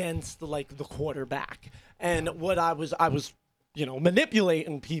against like the quarterback, and what I was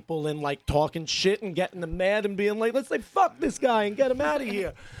manipulating people and like talking shit and getting them mad and being like, let's say fuck this guy and get him out of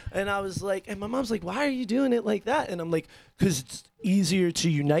here. And I was like, and my mom's like, why are you doing it like that? And I'm like, because it's easier to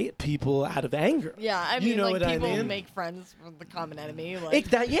unite people out of anger. Yeah, I mean, you know like what people I mean? make friends with the common enemy.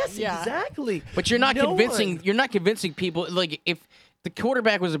 Like, Yes, yeah. exactly. But you're not No convincing. one- You're not convincing people. Like if the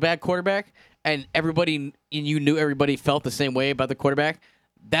quarterback was a bad quarterback and you knew everybody felt the same way about the quarterback,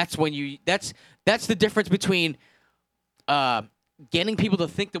 that's when you. That's the difference between getting people to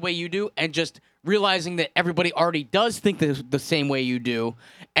think the way you do and just realizing that everybody already does think the same way you do,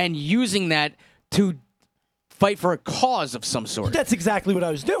 and using that to fight for a cause of some sort. That's exactly what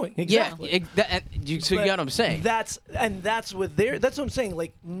I was doing. Exactly. Yeah. So you But got what I'm saying. That's what I'm saying.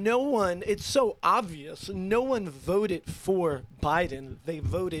 Like no one, it's so obvious. No one voted for Biden. They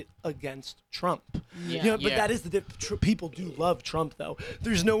voted against Trump. Yeah. But Yeah. that is the people do love Trump though.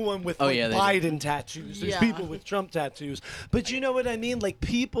 There's no one with like, yeah, they do. Biden tattoos. There's Yeah. people with Trump tattoos. But you know what I mean? Like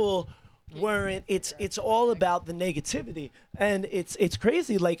people weren't. It's all about the negativity, and it's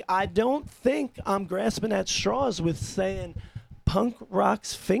crazy. Like I don't think I'm grasping at straws with saying punk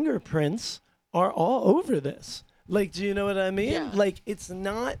rock's fingerprints are all over this. Like, do you know what I mean? Yeah. Like it's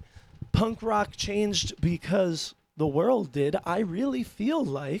not punk rock changed because the world did. I really feel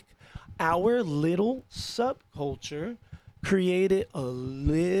like our little subculture created a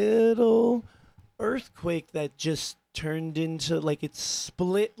little earthquake that just turned into like it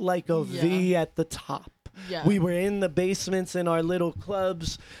split like a V at the top. Yeah. We were in the basements in our little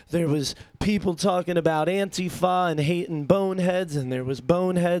clubs. There was people talking about Antifa and hating boneheads, and there was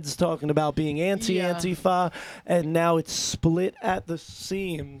boneheads talking about being anti-Antifa, and now it's split at the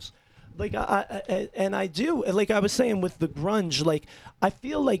seams. Like I do, like I was saying with the grunge, like I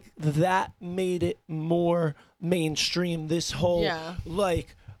feel like that made it more mainstream. This whole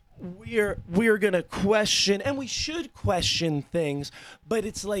like we're gonna question, and we should question things, but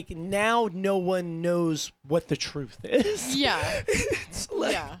it's like now no one knows what the truth is. Yeah. It's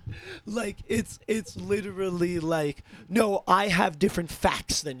like it's literally like, no, I have different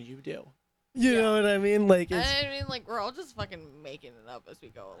facts than you do. You know what I mean? Like, it's, I mean, like, we're all just fucking making it up as we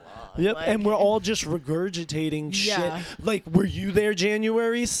go along. yep, Like, and we're all just regurgitating shit. Like, were you there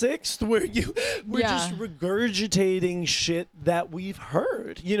January 6th? We're just regurgitating shit that we've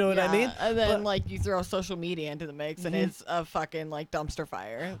heard. You know what I mean? And then, But like, you throw social media into the mix, and it's a fucking, like, dumpster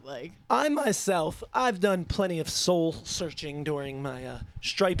fire. Like, I myself, I've done plenty of soul searching during my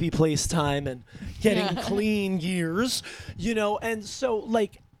stripey place time and getting clean years, you know, and so,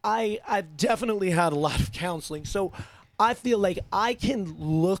 like, I've definitely had a lot of counseling. So I feel like I can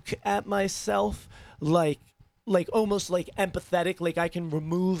look at myself like almost like empathetic, like I can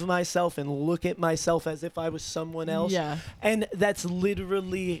remove myself and look at myself as if I was someone else. Yeah. And that's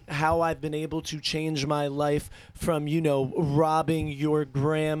literally how I've been able to change my life from, you know, robbing your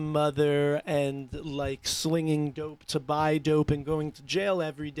grandmother and like slinging dope to buy dope and going to jail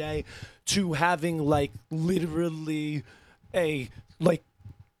every day to having like literally a like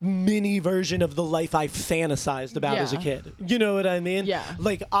mini version of the life I fantasized about as a kid. You know what I mean? Yeah.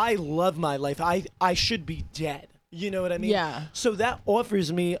 Like, I love my life. I should be dead. You know what I mean? Yeah. So that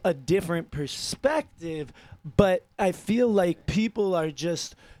offers me a different perspective, but I feel like people are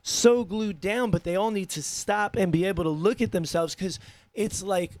just so glued down, but they all need to stop and be able to look at themselves, because it's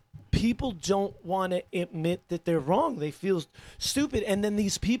like people don't want to admit that they're wrong. They feel stupid. And then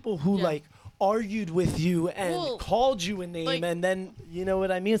these people who like argued with you and called you a name, like, and then, you know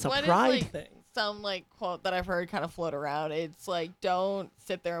what I mean? It's a what pride is, like, thing. some like quote that I've heard kind of float around. It's like, don't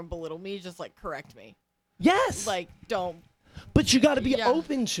sit there and belittle me, just like correct me. Yes. Like, don't. But you got to be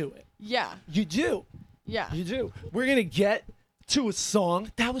open to it. Yeah. You do. Yeah. You do. We're going to get to a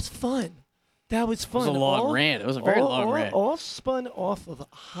song. That was fun. That was fun. It was a long rant. It was a very long rant. All spun off of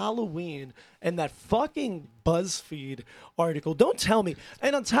Halloween and that fucking BuzzFeed article. Don't tell me.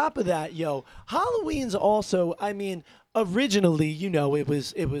 And on top of that, yo, Halloween's also, I mean, originally, you know, it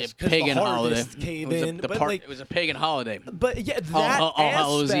was A 'cause pagan the holiday. harvest came It was in, but it was a pagan holiday. but yeah, that All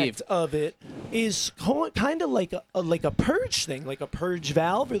Hallows aspect Eve. of it is kind of like a purge thing, like a purge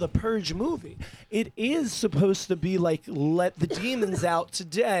valve or the purge movie. It is supposed to be like, let the demons out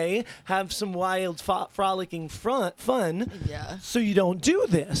today, have some wild frolicking fun. Yeah. So you don't do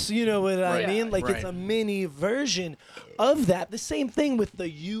this. You know what I Right. mean? Like, it's Right. a mini version of that. The same thing with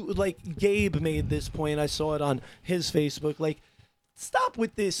like Gabe made this point. I saw it on his Facebook. Like, stop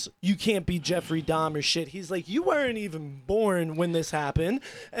with this, you can't be Jeffrey Dahmer shit. He's like, you weren't even born when this happened.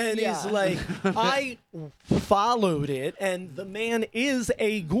 And he's like, I followed it, and the man is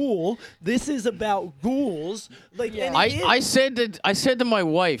a ghoul. This is about ghouls. Like, and I said to my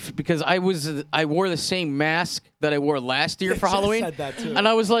wife, because I wore the same mask that I wore last year for Jess Halloween. said that too. And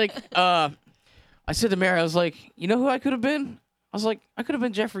I was like, I said to Mary, I was like, you know who I could have been? I was like, I could have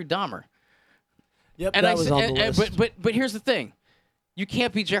been Jeffrey Dahmer. Yep, And that I was said, on the list. but here's the thing, you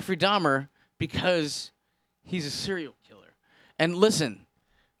can't be Jeffrey Dahmer because he's a serial killer. And listen,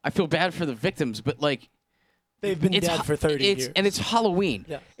 I feel bad for the victims, but like, They've been it's dead for 30 years. And it's Halloween.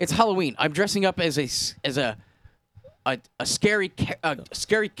 Yeah. It's Halloween. I'm dressing up as a scary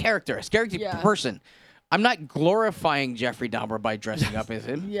character, a scary person. I'm not glorifying Jeffrey Dahmer by dressing up as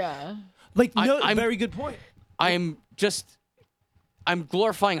him. Yeah. Like, no, I'm- very good point. I'm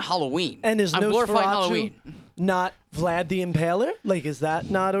glorifying Halloween. And is I'm glorifying Nosferatu Halloween. not Vlad the Impaler? Like, is that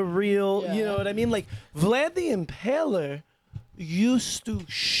not a real, you know what I mean? Like, Vlad the Impaler used to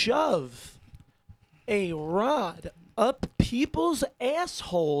shove a rod up people's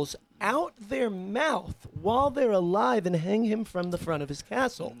assholes out their mouth while they're alive and hang him from the front of his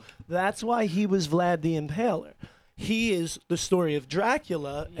castle. That's why he was Vlad the Impaler. He is the story of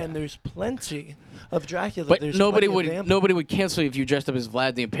Dracula, and there's plenty of Dracula. But There's nobody plenty of vampires. nobody would cancel you if you dressed up as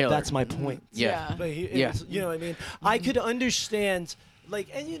Vlad the Impaler. That's my point. Yeah. But Yeah. it's, you know what I mean? I could understand, like,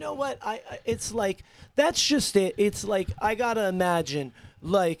 and you know what? It's like, that's just it. It's like, I gotta imagine,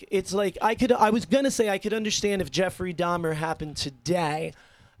 like, it's like, I was gonna say I could understand if Jeffrey Dahmer happened today,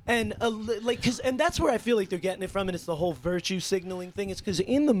 And and that's where I feel like they're getting it from, and it's the whole virtue signaling thing. It's because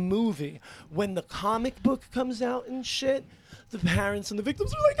in the movie, when the comic book comes out and shit, the parents and the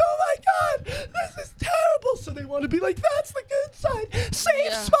victims are like, "Oh my God, this is terrible!" So they want to be like, "That's the good side,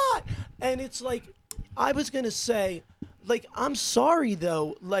 safe spot." And it's like, I was gonna say, like, I'm sorry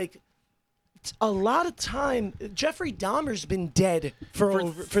though, like. A lot of time, Jeffrey Dahmer's been dead for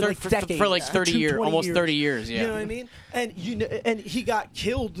decades, for like 30 years, almost 30 years. Yeah, you know what I mean. And and he got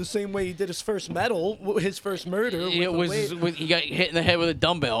killed the same way he did his first his first murder. He got hit in the head with a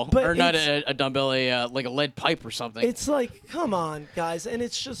dumbbell, But or not a dumbbell, like a lead pipe or something. It's like, come on, guys, and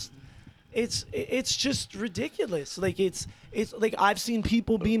it's just. It's just ridiculous. Like it's like I've seen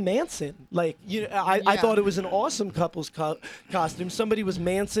people be Manson. Like I thought it was an awesome couple's costume. Somebody was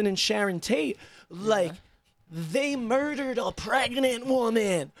Manson and Sharon Tate. Like they murdered a pregnant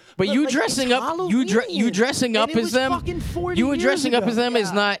woman. But you like, dressing it's up, Halloween, you dressing up and it as was them. fucking 40 You years dressing up ago. as them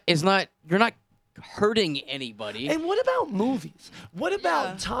is not. You're not hurting anybody. And what about movies? What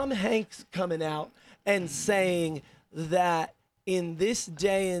about Tom Hanks coming out and saying that in this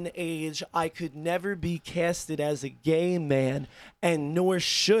day and age, I could never be casted as a gay man, and nor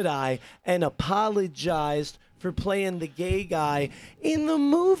should I, and apologized for playing the gay guy in the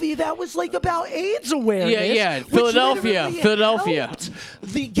movie that was like about AIDS awareness. Yeah. which Philadelphia. literally helped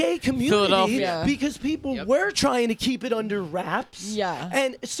the gay community Philadelphia. because people were trying to keep it under wraps. Yeah.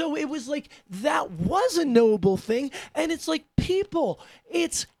 And so it was like, that was a noble thing. And it's like, people,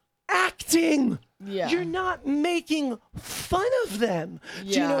 it's acting. Yeah. You're not making fun of them. Do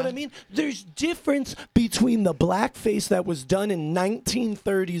you know Yeah. what I mean? There's difference between the blackface that was done in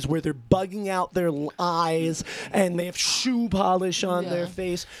 1930s where they're bugging out their eyes and they have shoe polish on their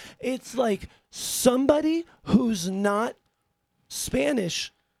face. It's like somebody who's not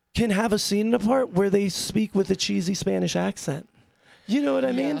Spanish can have a scene in a part where they speak with a cheesy Spanish accent. You know what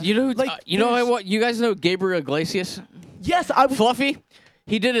I mean? You know, Like, what? You guys know Gabriel Iglesias? Yes, I was. Fluffy.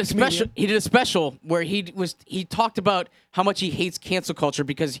 He did a special. Comedian. He did a special where he talked about how much he hates cancel culture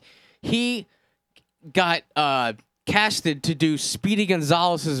because he got casted to do Speedy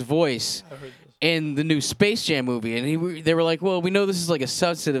Gonzalez's voice in the new Space Jam movie, and they were like, "Well, we know this is like a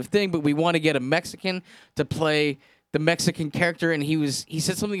sensitive thing, but we want to get a Mexican to play the Mexican character." And he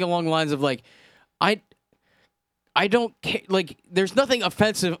said something along the lines of like, I don't care. Like, there's nothing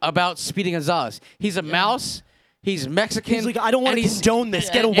offensive about Speedy Gonzalez. He's a mouse. He's Mexican. He's like, I don't want to condone this.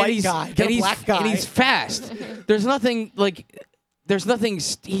 Get a and white he's- guy. Get and a he's- black guy. And he's fast. There's nothing like. There's nothing.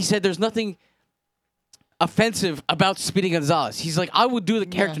 He said there's nothing offensive about Speedy Gonzalez. He's like, I will do the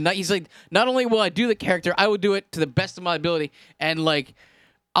character. He's like, not only will I do the character, I will do it to the best of my ability, and like,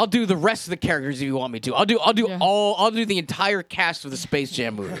 I'll do the rest of the characters if you want me to. I'll do the entire cast of the Space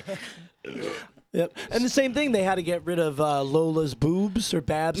Jam movie. Yep. And the same thing, they had to get rid of Lola's boobs or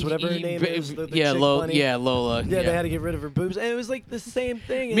Babs, whatever her name is. The chick bunny. Lola. Yeah, they had to get rid of her boobs. And it was like the same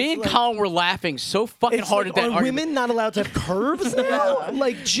thing. Me It's and like, Colin were laughing so fucking it's hard like, at that are argument. women not allowed to have curves now?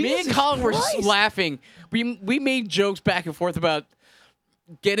 Like, Jesus Me and Colin were Christ. laughing. We made jokes back and forth about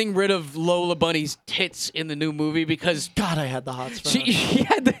getting rid of Lola Bunny's tits in the new movie because God, I had the hots for her.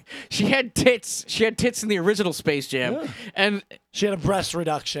 she had tits. She had tits in the original Space Jam, Yeah. and She had a breast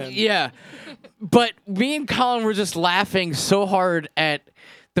reduction. yeah. But me and Colin were just laughing so hard at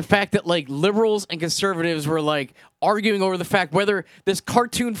the fact that like liberals and conservatives were like arguing over the fact whether this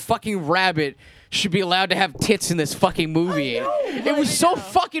cartoon fucking rabbit should be allowed to have tits in this fucking movie. It was so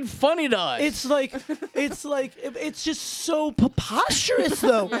fucking funny to us. It's just so preposterous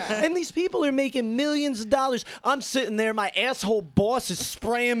though. And these people are making millions of dollars. I'm sitting there, my asshole boss is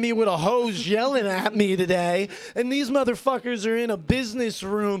spraying me with a hose, yelling at me today. And these motherfuckers are in a business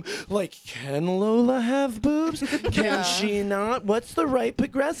room like, can Lola have boobs? Can she not? What's the right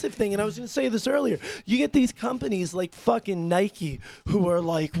progressive thing? And I was gonna say this earlier. You get these companies like fucking Nike who are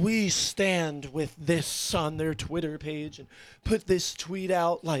like, we stand with this on their Twitter page and put this tweet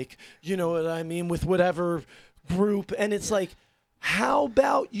out, like, you know what I mean, with whatever group. And it's like, how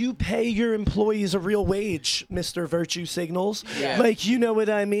about you pay your employees a real wage, Mr. Virtue Signals? Yeah. Like, you know what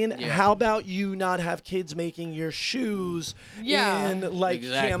I mean? Yeah. How about you not have kids making your shoes in like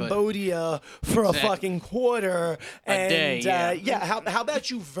Exactly. Cambodia for a fucking quarter? And day, yeah. how about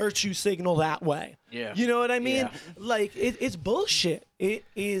you virtue signal that way? Yeah. You know what I mean? Yeah. Like, it's bullshit. It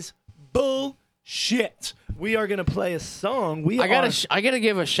is bullshit. We are gonna play a song. I gotta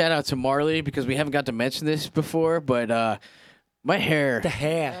give a shout out to Marley because we haven't got to mention this before, but my hair. the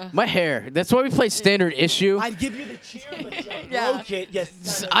hair. My hair. That's why we played standard issue. I'd give you the cheer, but you Yeah. broke it.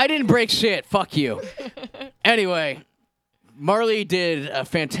 Yes. I didn't break shit. Fuck you. Anyway, Marley did a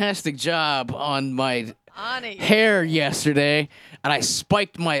fantastic job on my On it. hair yesterday. and I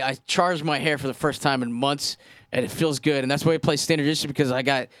charged my hair for the first time in months, and it feels good. And that's why I play standard issue, because I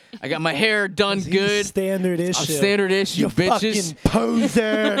got my hair done He's good. Standard issue. I'm standard issue, You bitches. fucking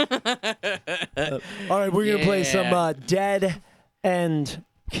poser. All right, we're gonna play some Dead End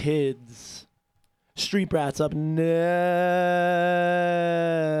Kids. Street Rats up next.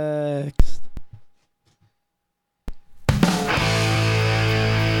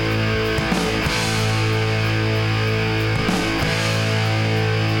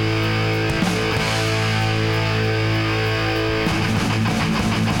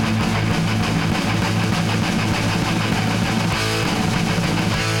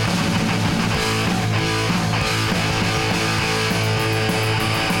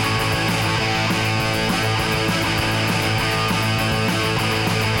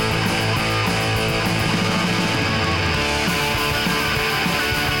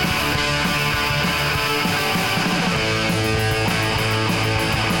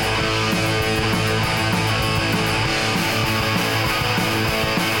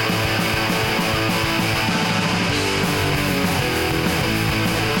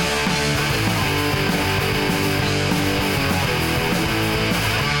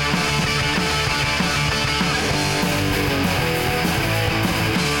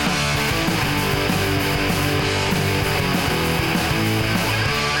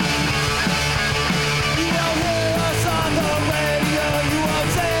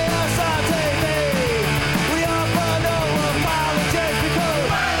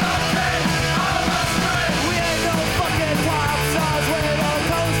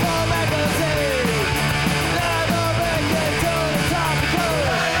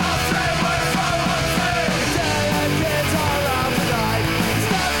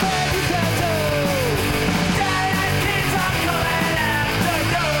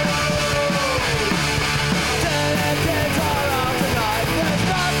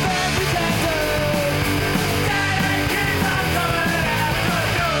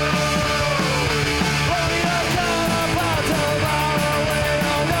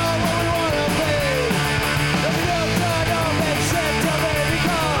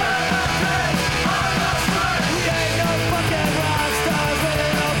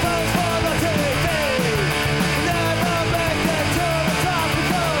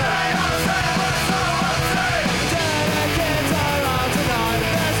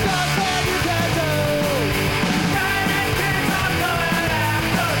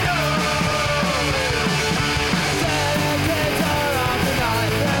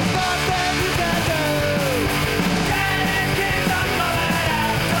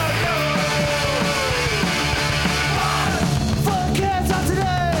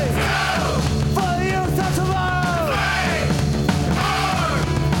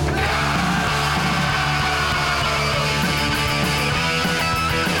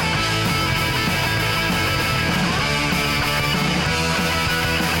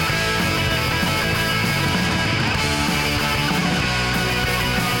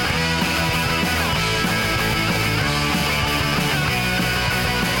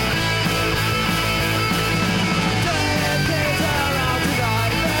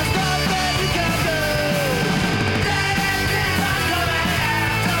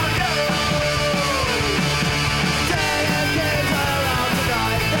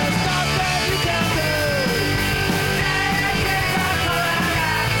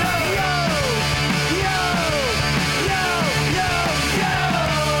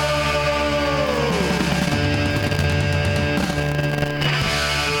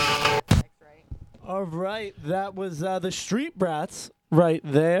 All right, that was the Street Brats right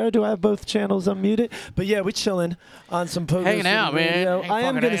there. Do I have both channels unmuted? But yeah, we're chilling on some Pogo Hanging City out, man. Radio. I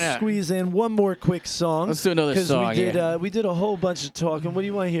am Fucking going hanging to out. squeeze in one more quick song. Let's do another song, We did a whole bunch of talking. What do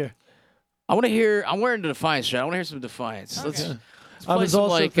you want to hear? I want to hear. I'm wearing the Defiance shirt. I want to hear some Defiance. Okay. Let's I play was some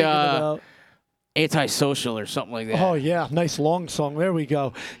also like thinking about. Antisocial or something like that. Oh yeah, nice long song. There we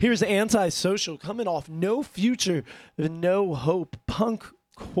go. Here's Antisocial coming off No Future, No Hope, punk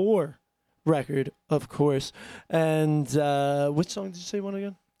core record, of course. And which song did you say one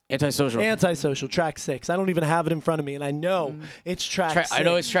again? Antisocial. Antisocial, track 6. I don't even have it in front of me, and I know it's track 6. I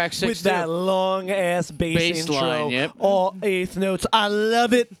know it's track 6 with too. that long ass bass intro, line, yep. all eighth notes. I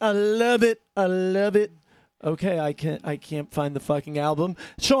love it. I love it. I love it. Okay, I can't find the fucking album.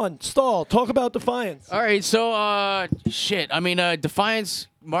 Sean, Stahl, talk about Defiance. All right, so shit. I mean, Defiance.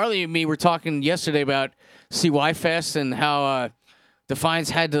 Marley and me were talking yesterday about CY Fest and how Defiance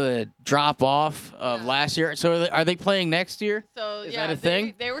had to drop off last year. So are they playing next year? So Is yeah, that a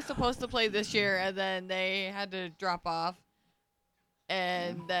thing? They were supposed to play this year, and then they had to drop off,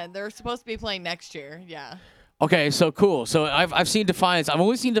 and then they're supposed to be playing next year. Yeah. Okay, so cool. So I've seen Defiance. I've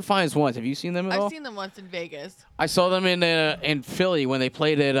only seen Defiance once. Have you seen them at all? I've seen them once in Vegas. I saw them in Philly when they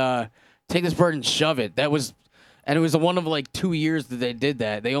played at Take This Bird and Shove It. That was, and it was one of like 2 years that they did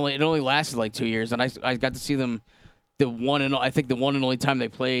that. It only lasted like 2 years, and I got to see them the one and only time they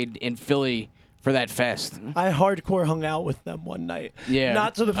played in Philly for that fest. I hardcore hung out with them one night. Yeah.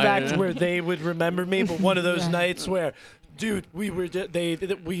 Not to the fact where they would remember me, but one of those nights where, dude, we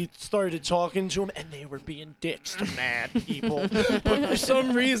started talking to them and they were being dicks to mad people. But for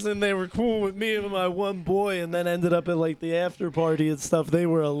some reason they were cool with me and my one boy, and then ended up at like the after party and stuff. They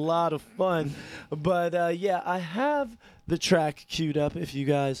were a lot of fun. But yeah, I have the track queued up if you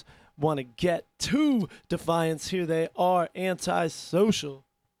guys want to get to Defiance. Here they are, Antisocial.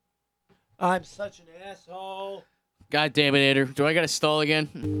 I'm such an asshole. God damn it, Ader. Do I got to stall again?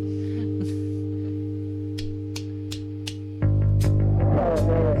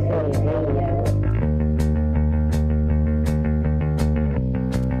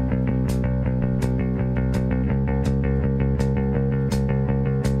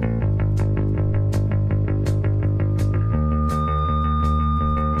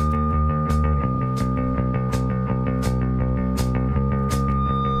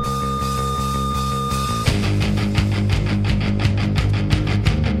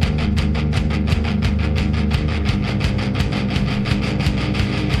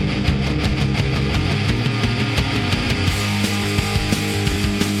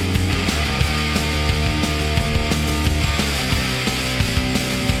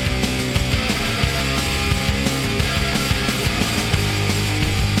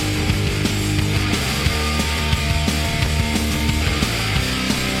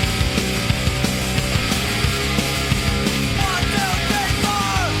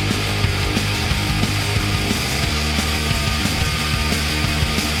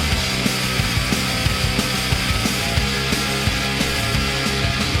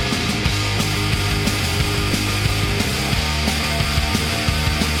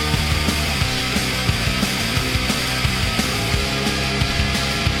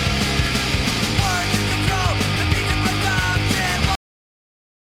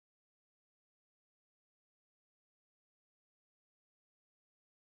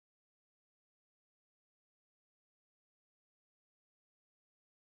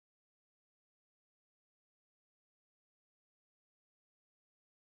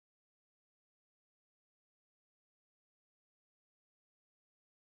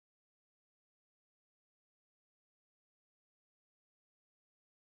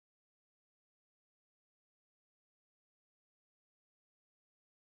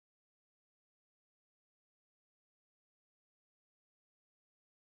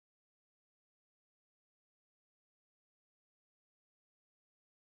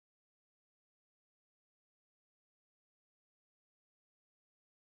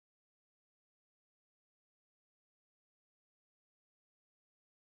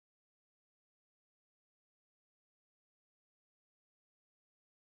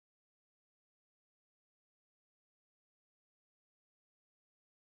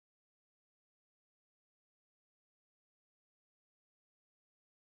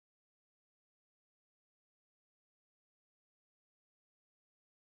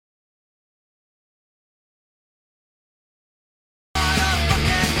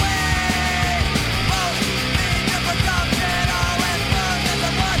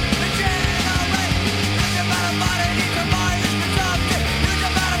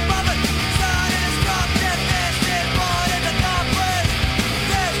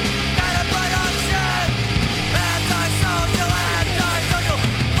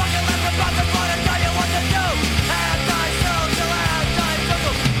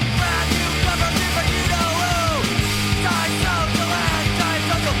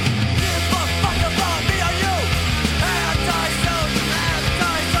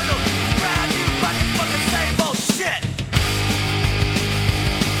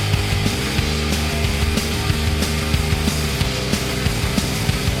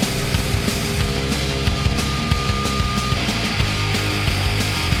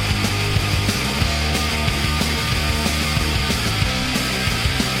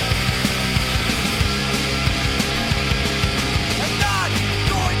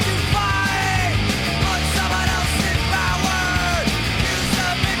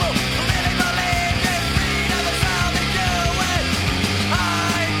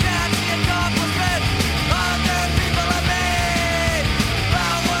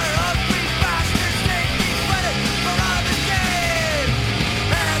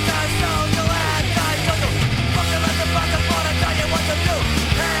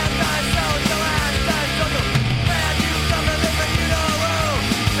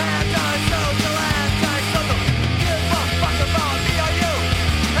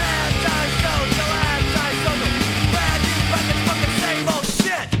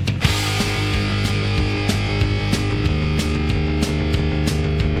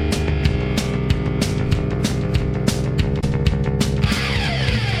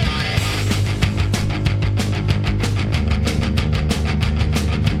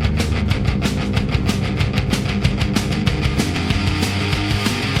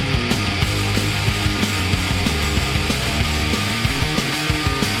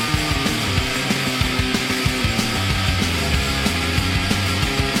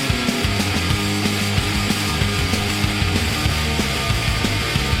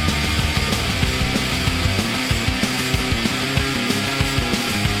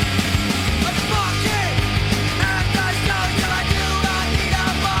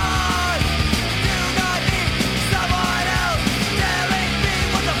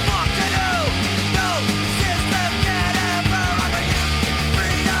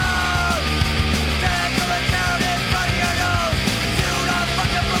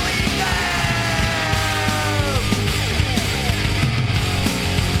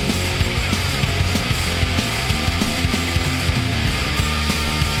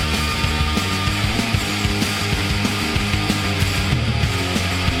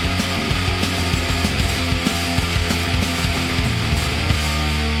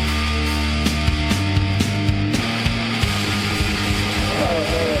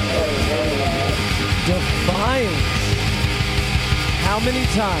 How many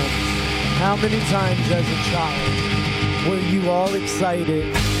times as a child were you all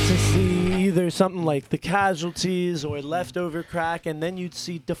excited to see either something like The Casualties or Leftover Crack, and then you'd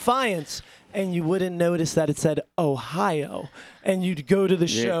see Defiance, and you wouldn't notice that it said Ohio, and you'd go to the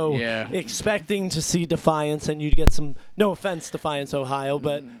show expecting to see Defiance, and you'd get some, no offense, Defiance, Ohio,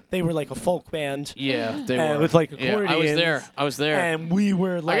 but they were like a folk band. Yeah, they were. With like Yeah, accordions. I was there. And we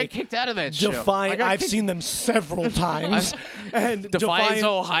were I like got kicked out of that show. Defiant. I've seen them several times. And Defiance,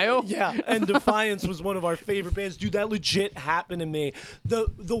 Ohio? Yeah, and Defiance was one of our favorite bands. Dude, that legit happened to me. The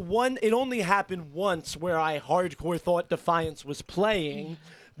one, it only happened once where I hardcore thought Defiance was playing.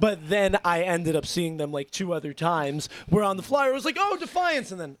 But then I ended up seeing them like 2 other times where on the flyer I was like, oh,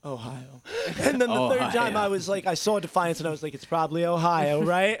 Defiance, and then Ohio. And then the third time I was like, I saw Defiance and I was like, it's probably Ohio,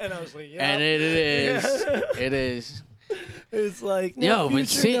 right? And I was like, yeah. And it is. It is. It's like, Yo, no but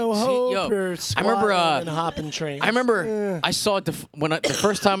future, no hope, yo, or I remember, and hopping trains. I remember I saw it the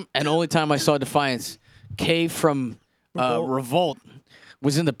first time and only time I saw Defiance, Kay from Revolt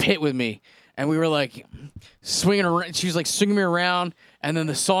was in the pit with me. And we were like swinging around. She was like swinging me around. And then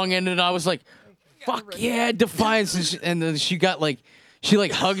the song ended. And I was like, fuck yeah, Defiance. And then she got like, she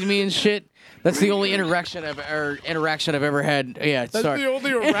like hugged me and shit. That's the only interaction I've ever had. Yeah, That's sorry. the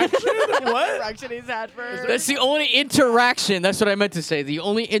only erection? What? Direction he's had for. That's the only interaction. That's what I meant to say. The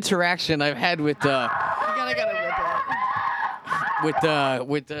only interaction I've had with You gotta rip it.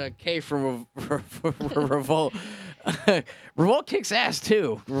 with Kay from Revolt. Revolt kicks ass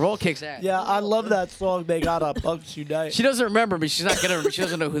too. Revolt kicks ass. Yeah, I love that song. They got a Bugs Unite. She doesn't remember me. She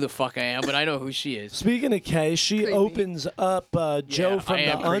doesn't know who the fuck I am, but I know who she is. Speaking of Kay, she opens up Joe from I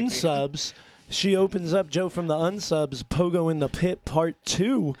the am creepy. Unsubs. She opens up Joe from the Unsubs, Pogo in the Pit Part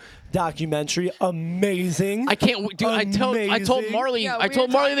 2 documentary. Amazing. I can't, dude. I told Amazing. Marley. Yeah, I we told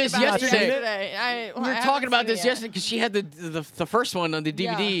were Marley talking this about it yesterday. We We were talking about this yesterday because she had the first one on the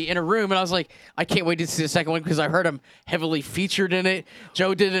DVD in her room, and I was like, I can't wait to see the second one because I heard him heavily featured in it.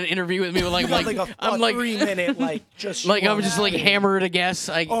 Joe did an interview with me with You got like a I'm like 3-minute, like, just like I'm just like showing. hammered, I guess.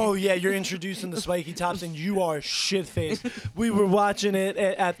 Oh yeah, you're introducing the spiky tops, and you are shit faced. We were watching it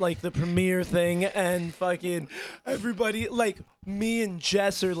at like the premiere thing, and fucking everybody, like me and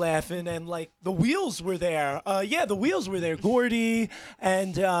Jess are laughing, and like the Wheels were there. Yeah, the Wheels were there. Gordy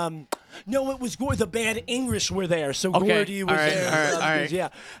and no, it was Gordy. The band English were there, so Okay. Gordy was All right, there. all right, and all others, right. Yeah,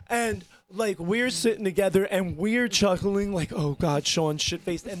 and. Like, we're sitting together and we're chuckling like, oh, God, Sean's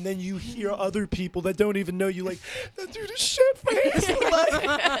shit-faced. And then you hear other people that don't even know you like, that dude is shit-faced. Like,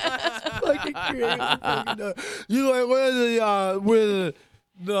 it's fucking crazy. Fucking, you like, where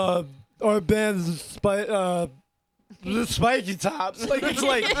the our band's the spiky tops. Like, it's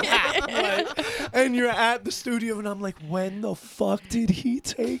like that. Like, and you're at the studio and I'm like, when the fuck did he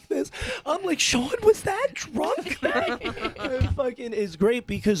take this? I'm like, Sean was that drunk? It fucking is great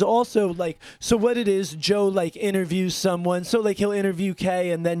because also, like, so what it is, Joe, like, interviews someone. So, like, he'll interview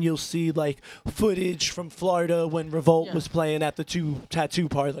Kay and then you'll see, like, footage from Florida when Revolt was playing at the tattoo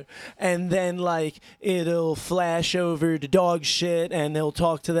parlor. And then, like, it'll flash over to Dog Shit and they'll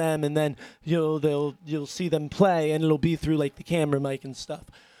talk to them and then you'll see them play and it'll be through, like, the camera mic and stuff.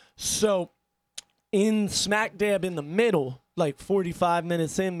 So, in smack dab in the middle, like 45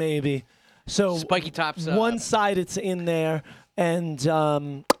 minutes in maybe. So Spiky Tops. one side it's in there, and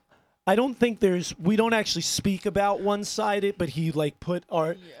I don't think we don't actually speak about one sided, but he like put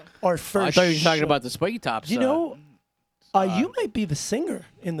our first. I thought you were talking show. about the Spiky Tops. You know, you might be the singer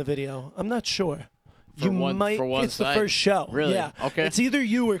in the video. I'm not sure. You might. for one it's the side? first show. Really? Yeah. Okay. It's either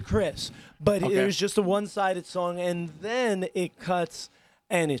you or Chris, but Okay. it was just a one-sided song, and then it cuts,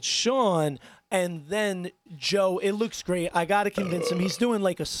 and it's Sean. And then Joe, it looks great. I got to convince him. He's doing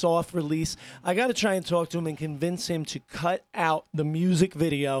like a soft release. I got to try and talk to him and convince him to cut out the music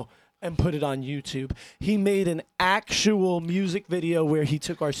video and put it on YouTube. He made an actual music video where he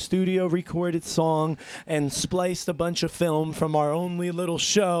took our studio recorded song and spliced a bunch of film from our only little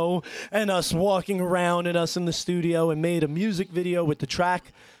show and us walking around and us in the studio and made a music video with the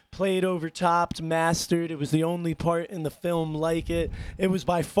track played over topped, mastered. It was the only part in the film like it. It was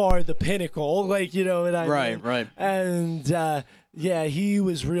by far the pinnacle, like, you know what I mean? Right. And yeah, he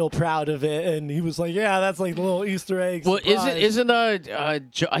was real proud of it, and he was like, "Yeah, that's like the little Easter egg." Well, isn't I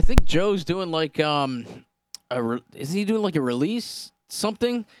think Joe's doing like isn't he doing like a release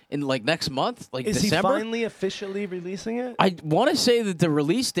something in like next month, like Is December? he finally officially releasing it? I want to say that the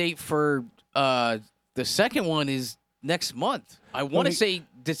release date for the second one is next month. I want to say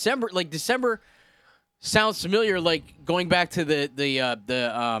December. Like December sounds familiar. Like going back to the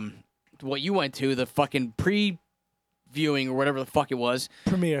what you went to, the fucking viewing or whatever the fuck it was.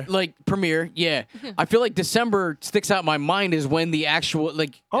 Premiere. Like premiere, yeah. I feel like December sticks out in my mind as when the actual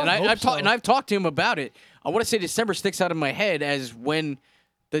like, Oh, and I hope I've so. talked to him about it. I want to say December sticks out in my head as when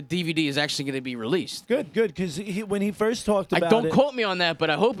the DVD is actually going to be released. Good, because when he first talked about Don't it, quote me on that, but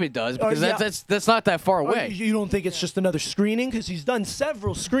I hope it does because yeah. that's not that far Oh, away. you don't think it's just another screening? Because he's done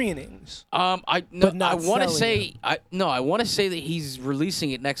several screenings. I But not want to selling say I want to say that he's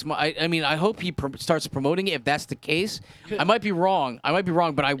releasing it next month. I mean I hope he starts promoting it if that's the case. I might be wrong,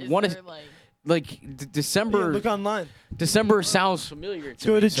 but I Is want there, to like, December. Yeah, look online. December sounds familiar to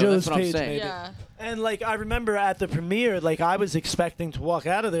Go me. to so Joe's that's what I'm page, saying. maybe. yeah. And like I remember at the premiere, like I was expecting to walk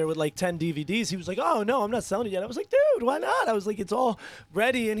out of there with like 10 DVDs. He was like, "Oh no, I'm not selling it yet." I was like, "Dude, why not?" I was like, "It's all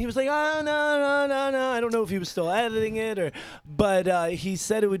ready." And he was like, "Oh no." I don't know if he was still editing it but he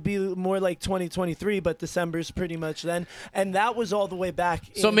said it would be more like 2023, but December's pretty much then. And that was all the way back.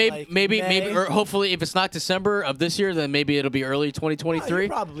 So in, maybe like, maybe May. or hopefully if it's not December of this year, then maybe it'll be early 2023. Oh, you're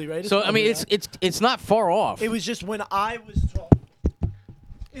probably right. It's So I mean probably it's not far off. It was just when I was talking.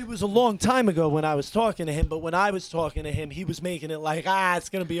 It was a long time ago when I was talking to him, but when I was talking to him, he was making it like, it's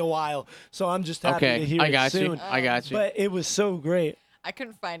going to be a while. So I'm just happy to Okay, hear I it got soon. you. I got you. But it was so great. I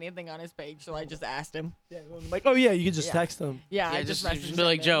couldn't find anything on his page, so I just asked him. Yeah, I'm like, oh yeah, you can just Yeah. text him. Yeah, Yeah, I just messaged be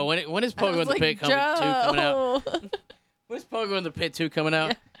like him. Joe. When is I Pogo was in the like, Pit coming, 2 coming out? Joe, When's Pogo in the Pit 2 coming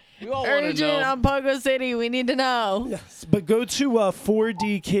out? We all want to urgent know. on Pogo City. We need to know. Yes, but go to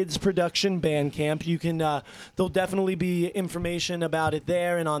 4D Kids Production Bandcamp. You can. There'll definitely be information about it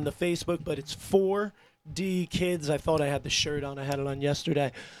there and on the Facebook. But it's 4D Kids. I thought I had the shirt on. I had it on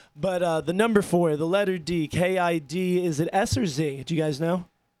yesterday. But the number 4, the letter D, KID. Is it S or Z? Do you guys know?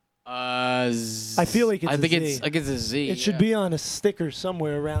 I feel like it's I a think Z. it's like it's a Z. It should be on a sticker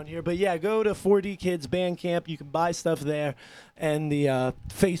somewhere around here. But yeah, go to 4D Kids Bandcamp. You can buy stuff there. And the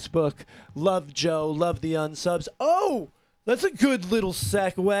Facebook. Love Joe. Love the unsubs. Oh, that's a good little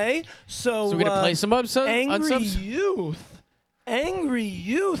segue. So So we're gonna play some Angry unsubs? Youth. Angry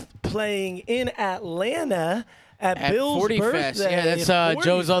Youth playing in Atlanta at Bill's 40 birthday. Fest. Yeah, that's 40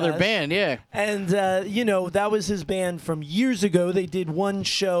 Joe's other Fest. band. Yeah. And, that was his band from years ago. They did one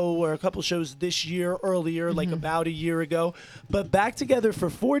show or a couple shows this year earlier, like about a year ago. But back together for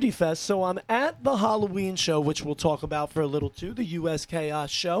 40 Fest. So I'm at the Halloween show, which we'll talk about for a little too, the US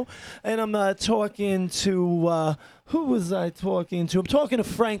Chaos show. And I'm talking to... who was I talking to? I'm talking to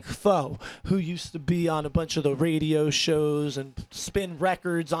Frank Foe, who used to be on a bunch of the radio shows and spin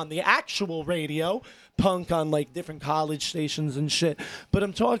records on the actual radio, punk on like different college stations and shit. But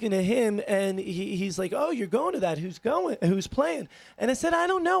I'm talking to him, and he's like, "Oh, you're going to that? Who's going? Who's playing?" And I said, "I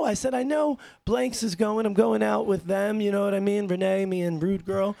don't know." I said, "I know Blanks is going. I'm going out with them. You know what I mean? Renee, me, and Rude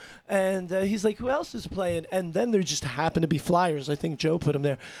Girl." And he's like, "Who else is playing?" And then there just happened to be flyers. I think Joe put them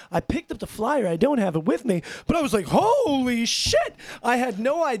there. I picked up the flyer. I don't have it with me, but I was like, holy shit! I had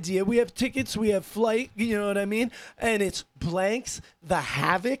no idea. We have tickets. We have flight. You know what I mean? And it's Blanks, The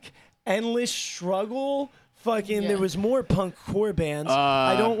Havoc, Endless Struggle. Fucking, Yeah. there was more punk core bands.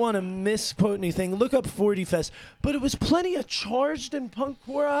 I don't want to misquote anything. Look up 40 Fest. But it was plenty of charged and punk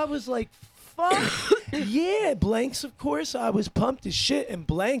core. I was like, fuck. Yeah, Blanks, of course. I was pumped as shit. And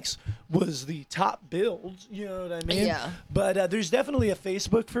Blanks was the top build. You know what I mean? Yeah. But there's definitely a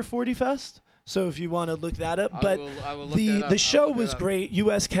Facebook for 40 Fest. So if you want to look that up, but I will look the that up. the I'll show look was that up. great.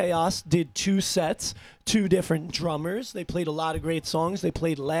 US Chaos did 2 sets, 2 different drummers. They played a lot of great songs. They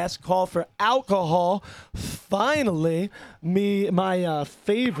played Last Call for Alcohol. Finally, my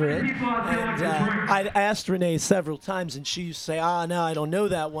favorite. And I'd asked Renee several times, and she used to say, no, I don't know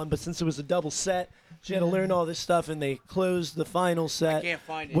that one. But since it was a double set, she had to learn all this stuff, and they closed the final set can't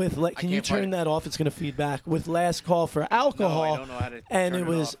find it. with. I Can you can't find turn it. that off? It's going to feed back with Last Call for Alcohol. don't know how to and turn it it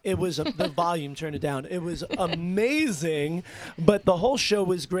was off. it was the volume. Turn it down. It was amazing, but the whole show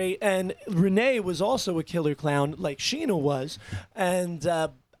was great. And Renee was also a killer clown, like Sheena was, and.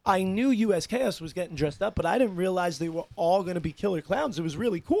 I knew US Chaos was getting dressed up, but I didn't realize they were all going to be killer clowns. It was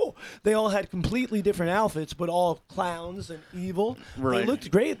really cool. They all had completely different outfits, but all clowns and evil. They Right. looked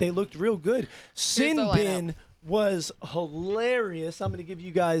great. They looked real good. Sin the lineup. Bin was hilarious. I'm going to give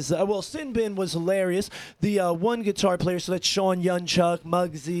you guys. Sin Bin was hilarious. The one guitar player, so that's Sean Yunchuk,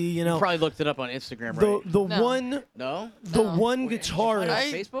 Muggsy. You know, Probably looked it up on Instagram, the right? the No. one No. the No. one Wait, guitarist.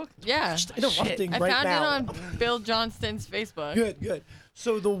 I- Facebook? Yeah. Interrupting I right found now. it on Bill Johnston's Facebook. Good.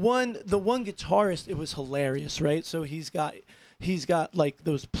 So the one guitarist, it was hilarious, right? So he's got like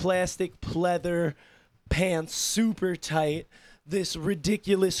those plastic pleather pants, super tight, this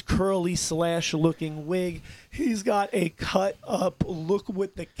ridiculous curly slash looking wig. He's got a cut up look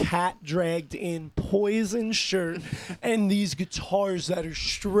with the cat dragged in Poison shirt and these guitars that are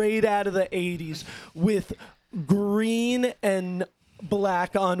straight out of the 80s with green and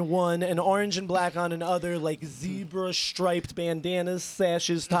black on one and orange and black on another, like zebra striped bandanas,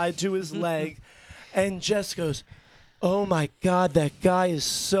 sashes tied to his leg. And Jess goes, "Oh my God, that guy is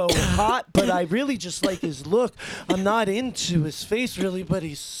so hot, but I really just like his look. I'm not into his face really, but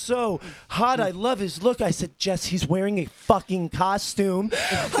he's so hot. I love his look." I said, "Jess, he's wearing a fucking costume."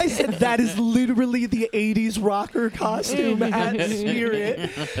 I said, "That is literally the 80s rocker costume at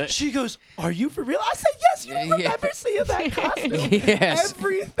Spirit." She goes, "Are you for real?" I said, "Yes, you don't remember seeing that costume." Yes.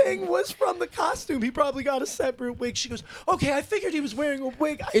 Everything was from the costume. He probably got a separate wig. She goes, "Okay, I figured he was wearing a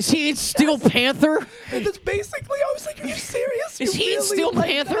wig." Is he in Steel Panther? And that's basically, I was like, "Are you serious? Is You he in really Steel like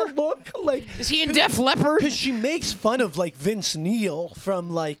Panther? that look?" Like, Is he in Def Leppard? because she makes fun of like Vince Neil from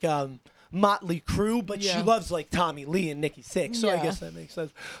like Motley Crue, but she Yeah. loves like Tommy Lee and Nikki Sixx, so I Yeah. guess that makes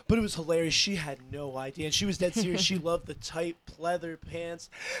sense. But it was hilarious. She had no idea, and she was dead serious. She loved the tight pleather pants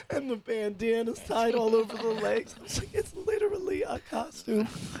and the bandanas tied all over the legs. I was like, it's literally a costume.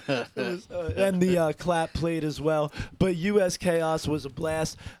 It was, and the clap played as well. But U.S. Chaos was a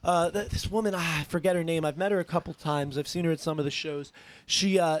blast. This woman, I forget her name. I've met her a couple times. I've seen her at some of the shows.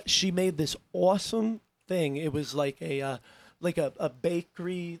 She made this awesome thing. It was like a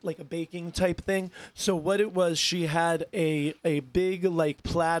bakery, like a baking type thing. So what it was, she had a big like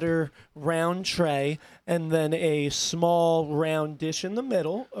platter round tray and then a small round dish in the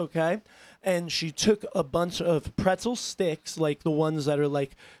middle, okay? And she took a bunch of pretzel sticks, like the ones that are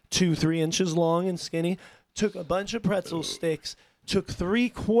like 2-3 inches long and skinny, took a bunch of pretzel sticks, took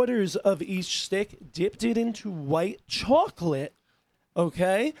 3/4 of each stick, dipped it into white chocolate,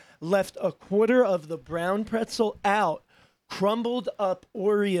 okay? Left a quarter of the brown pretzel out, crumbled up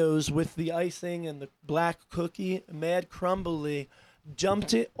Oreos with the icing and the black cookie, mad crumbly,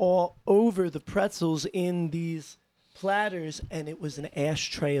 dumped it all over the pretzels in these platters, and it was an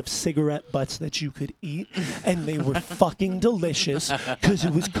ashtray of cigarette butts that you could eat, and they were fucking delicious because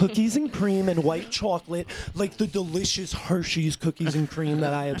it was cookies and cream and white chocolate, like the delicious Hershey's cookies and cream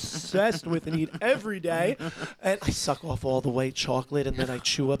that I obsessed with and eat every day. And I suck off all the white chocolate and then I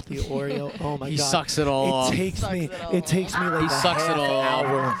chew up the Oreo. Oh my He god, sucks it all off. It takes me like He a sucks it half all off.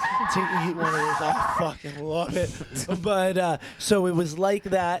 hour to eat one of those. I fucking love it. But so it was like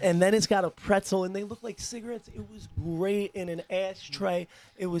that, and then it's got a pretzel, and they look like cigarettes. It was great in an ashtray.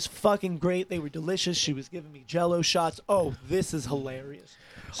 It was fucking great. They were delicious. She was giving me Jello shots. Oh, this is hilarious.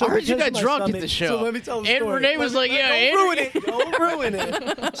 So I heard you because got my drunk at stomach- the show. So let me tell the And story. Renee was like, "Yeah, don't ruin Andrew- it. Don't ruin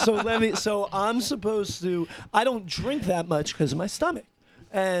it." So I'm supposed to. I don't drink that much because of my stomach.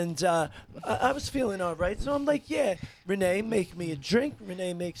 And I was feeling all right. So I'm like, "Yeah, Renee, make me a drink."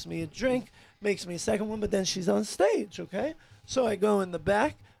 Renee makes me a drink, makes me a second one, but then she's on stage, okay? So I go in the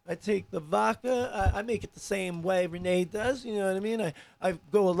back. I take the vodka. I make it the same way Renee does. You know what I mean? I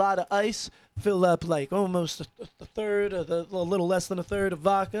go a lot of ice, fill up like almost a third, or a little less than a third of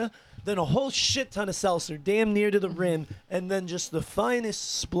vodka, then a whole shit ton of seltzer, damn near to the rim, and then just the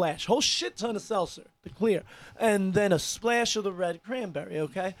finest splash, whole shit ton of seltzer, the clear, and then a splash of the red cranberry,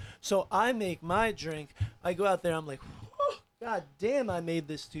 okay? So I make my drink. I go out there, I'm like, "Whew, God damn, I made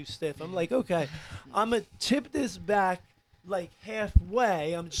this too stiff." I'm like, okay, I'm going to tip this back like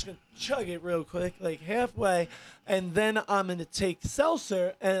halfway. I'm just going to chug it real quick, like halfway, and then I'm going to take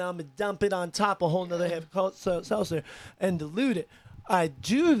seltzer, and I'm going to dump it on top, a whole nother half seltzer, and dilute it. I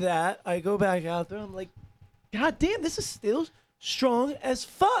do that. I go back out there. I'm like, God damn, this is still strong as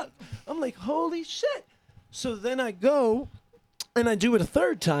fuck. I'm like, holy shit. So then I go and I do it a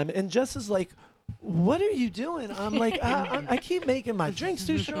third time, and Jess is like, "What are you doing?" I'm like, I keep making my drinks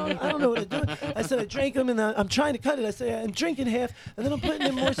too strong. I don't know what I'm doing. I said, I drank them, and I'm trying to cut it. I said, I'm drinking half, and then I'm putting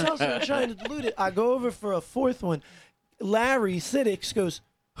in more seltzer. I'm trying to dilute it. I go over for a fourth one. Larry Siddix goes,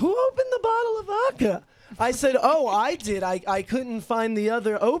 "Who opened the bottle of vodka?" I said, "Oh, I did. I couldn't find the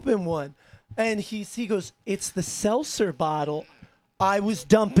other open one." And he goes, "It's the seltzer bottle." I was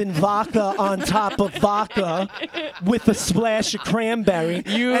dumping vodka on top of vodka with a splash of cranberry.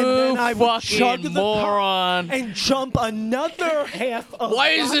 You and then I would chug fucking the moron. cup and jump another half of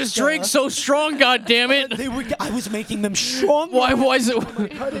Why is this vodka. drink so strong, goddammit? I was making them stronger. Why was it?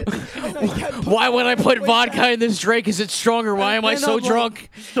 Cut it, and I kept Why when I put Wait, vodka in this drink is it stronger? Why am I and so I'm like, drunk?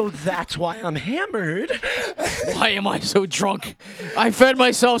 So that's why I'm hammered. Why am I so drunk? I fed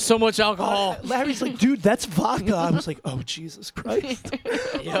myself so much alcohol. Larry's like, "Dude, that's vodka." I was like, "Oh, Jesus Christ."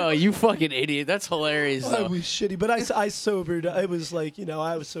 Yo, you fucking idiot. That's hilarious, I though. was shitty, but I sobered. It was like,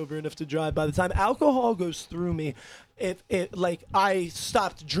 I was sober enough to drive by the time alcohol goes through me. if it like I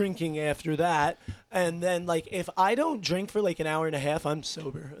stopped drinking after that, and then like if I don't drink for like an hour and a half, I'm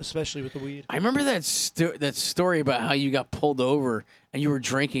sober, especially with the weed. I remember that that story about how you got pulled over and you were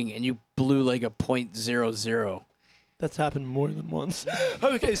drinking and you blew like a .00. That's happened more than once.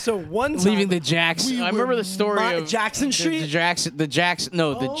 Okay, so one time Leaving the Jacks. I remember the story of Jackson Street. The Jacks.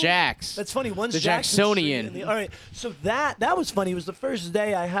 No, the Oh, Jacks. That's funny. One's The Jackson Street Jacksonian. and all right, so that was funny. It was the first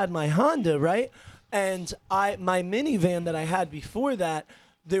day I had my Honda, right? And my minivan that I had before that,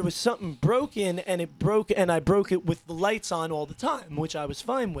 there was something broken, and it broke, and I broke it with the lights on all the time, which I was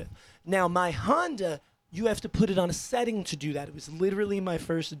fine with. Now my Honda, you have to put it on a setting to do that. It was literally my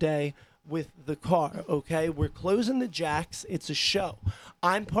first day with the car. Okay, we're closing the Jacks. It's a show.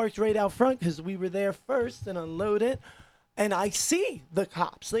 I'm parked right out front because we were there first and unload it. And I see the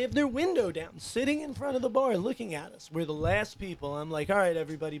cops. They have their window down, sitting in front of the bar, looking at us. We're the last people. I'm like, all right,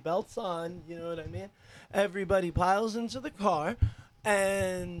 everybody, belts on. You know what I mean? Everybody piles into the car,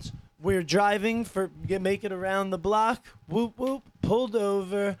 and we're driving make it around the block. Whoop, whoop, pulled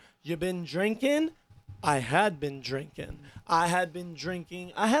over. You been drinking? I had been drinking. I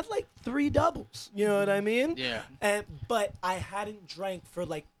had like 3 doubles. You know what I mean? Yeah. But I hadn't drank for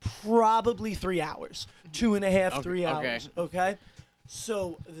like probably 3 hours, 2.5, 3 hours. Okay.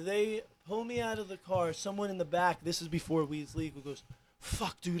 So they pull me out of the car. Someone in the back. This is before weed's legal. Goes,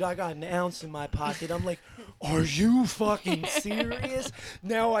 fuck, dude, I got an ounce in my pocket. I'm like, are you fucking serious?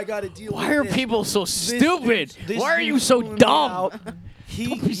 Now I got to deal with Why are this. people so This stupid? dude's Why are you dude's so pulling me dumb? out. He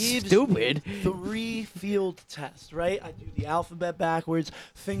Don't be gives stupid. me 3 field tests, right? I do the alphabet backwards,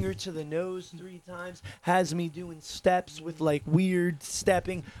 finger to the nose 3 times, has me doing steps with like weird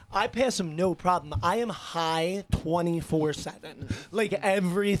stepping. I pass him no problem. I am high 24/7. Like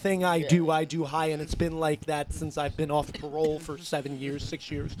everything I do high, and it's been like that since I've been off parole for 7 years, 6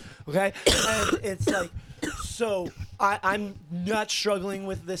 years. Okay? And it's like, so I'm not struggling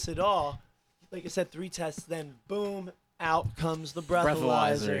with this at all. Like I said, 3 tests, then boom, out comes the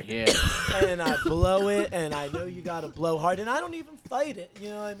breathalyzer. Yeah. And I blow it, and I know you gotta blow hard, and I don't even fight it. You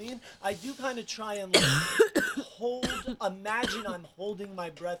know what I mean? I do kind of try and like imagine I'm holding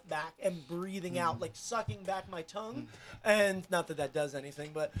my breath back and breathing out, like sucking back my tongue, and not that does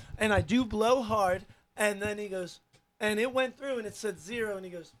anything, and I do blow hard, and then he goes, and it went through, and it said 0, and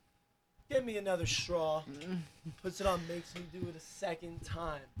he goes, give me another straw, puts it on, makes me do it a second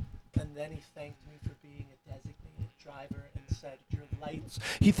time, and then he thanked me for being a designated driver and said, your lights.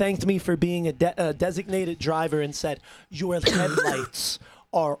 He thanked me for being a designated driver and said, your headlights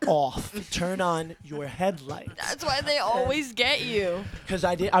are off. Turn on your headlights. That's why they always get you. Because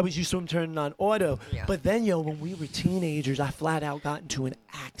I was used to him turning on auto. Yeah. But then, when we were teenagers, I flat out got into an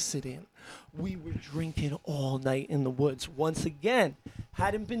accident. We were drinking all night in the woods. Once again,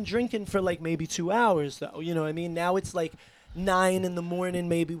 hadn't been drinking for like maybe 2 hours, though. You know what I mean? Now it's like 9 in the morning.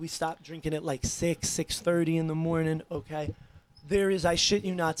 Maybe we stopped drinking at like 6:30 in the morning. Okay. There is, I shit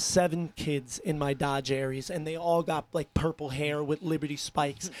you not, 7 kids in my Dodge Aries, and they all got like purple hair with Liberty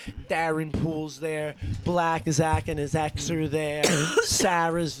spikes. Darren Poole's there, Black Zach and his ex are there,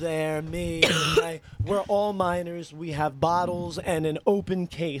 Sarah's there, me. Okay? We're all minors. We have bottles and an open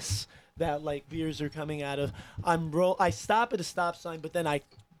case that like beers are coming out of. I stop at a stop sign, but then I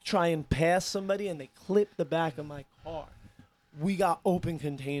try and pass somebody, and they clip the back of my car. We got open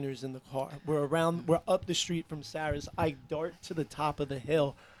containers in the car. We're up the street from Sarah's. I dart to the top of the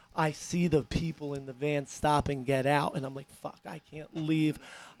hill. I see the people in the van stop and get out, and I'm like, fuck, I can't leave.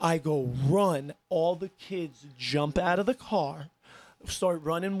 I go run. All the kids jump out of the car, start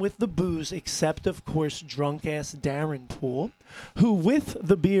running with the booze, except, of course, drunk-ass Darren Poole, who, with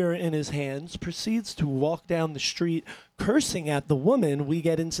the beer in his hands, proceeds to walk down the street cursing at the woman we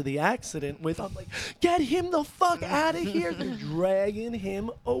get into the accident with. I'm like, get him the fuck out of here. They're dragging him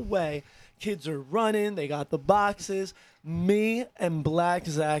away. Kids are running. They got the boxes. Me and Black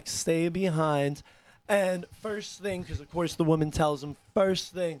Zach stay behind. And first thing, because, of course, the woman tells him,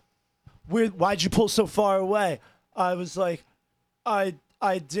 first thing, why'd you pull so far away? I was like, I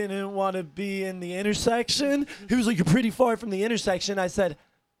didn't want to be in the intersection. He was like, you're pretty far from the intersection. I said,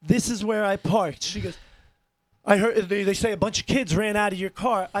 this is where I parked. She goes, I heard they say a bunch of kids ran out of your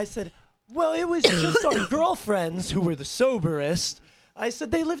car. I said, well, it was just our girlfriends who were the soberest. I said,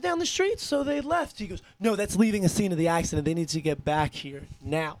 they live down the street, so they left. He goes, no, that's leaving a scene of the accident. They need to get back here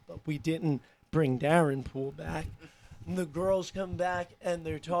now. But we didn't bring Darren Poole back. And the girls come back, and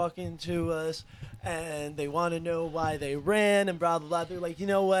they're talking to us, and they want to know why they ran, and blah, blah, blah. They're like, you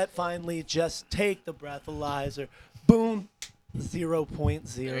know what? Finally, just take the breathalyzer. Boom,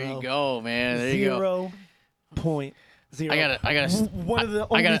 0.0. There you go, man. There you go. 0.0. Zero. I got a, One of the I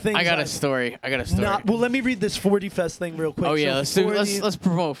only got a, things I got a I've story. I got a story. Well, let me read this 40 Fest thing real quick. oh yeah, So let's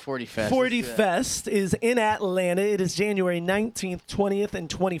promote 40 Fest. 40 Let's do that. Fest is in Atlanta. It is January 19th, 20th, and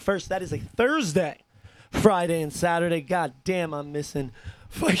 21st. That is a Thursday, Friday, and Saturday. God damn, I'm missing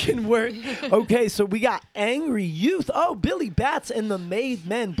fucking work. Okay, so we got Angry Youth. Oh, Billy Bats and the Made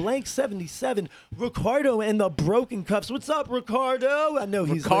Men. Blank 77. Ricardo and the Broken Cuffs. What's up, Ricardo? I know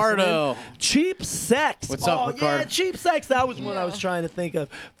he's Ricardo. listening. Cheap Sex. What's up, Ricardo? Yeah, Cheap Sex. That was what I was trying to think of.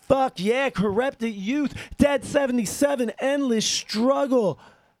 Fuck yeah, Corrupted Youth. Dead 77. Endless Struggle.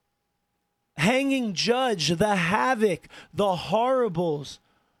 Hanging Judge, The Havoc, The Horribles,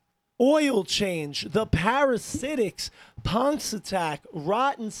 Oil Change, The Parasitics, Punks Attack,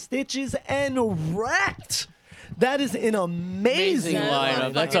 Rotten Stitches, and Wrecked. That is an amazing Amazing That's lineup.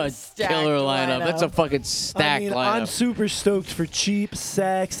 a That's fucking a stacked killer lineup. That's a lineup. fucking I stacked mean, lineup. I'm super stoked for Cheap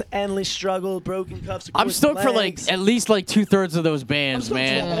Sex, Endless Struggle, Broken Cuffs. of I'm course, stoked for Legs. at least like 2/3 of those I'm bands, stoked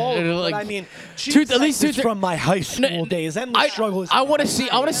man. for all of them, Like, but I mean, Cheap two- at Sex least is two- from my high school days. Endless Struggle is. I want to see.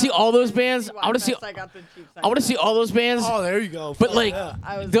 I want to see all those bands. I want to see. I got the cheap I want to see all those bands. Oh, there you go. But Fuck like, yeah.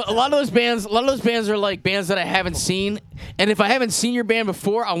 a lot of those bands are like bands that I haven't seen. And if I haven't seen your band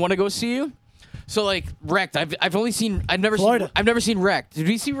before, I want to go see you. So like Wrecked, I've only seen. Florida. I've never seen Wrecked. Did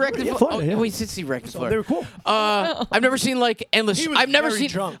we see Wrecked? in Yeah, Flo- Florida, yeah. we did see Wrecked in So Florida. they were cool. I've never seen like Endless. He was I've never very seen.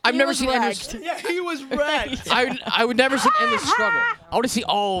 drunk. I've He never was seen Endless. wrecked. Yeah, he was wrecked. I would never see Endless Struggle. I want to see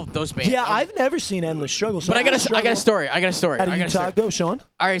all of those bands. Yeah, I've never seen Endless Struggle. So But I got a story. I got a story. Out of I got a Utah. story. Go, Sean.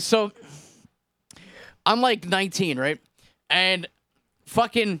 All right, so I'm like 19, right? And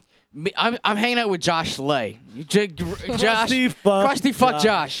fucking, I'm hanging out with Josh Lay. Josh, crusty fuck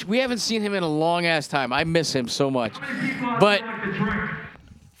Josh. We haven't seen him in a long ass time. I miss him so much. But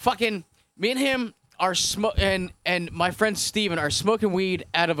fucking, me and him are and my friend Steven are smoking weed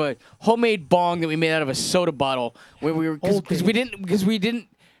out of a homemade bong that we made out of a soda bottle when we were because we didn't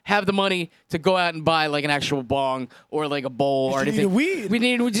have the money to go out and buy like an actual bong or like a bowl or You anything. needed weed.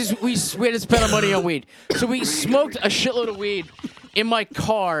 We had to spend our money on weed. So we smoked a shitload of weed in my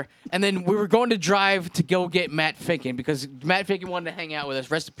car, and then we were going to drive to go get Matt Ficken because Matt Ficken wanted to hang out with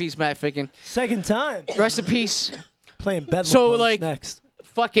us. Rest in peace, Matt Ficken. Second time. Rest in peace. Playing Bedlam So, Bugs like- next.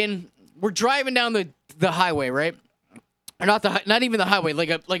 Fucking, we're driving down the highway, right? Or not even the highway, like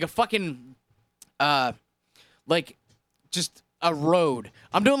a fucking, like just a road.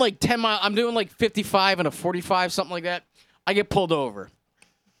 I'm doing like 10 miles. I'm doing like 55 and a 45, something like that. I get pulled over.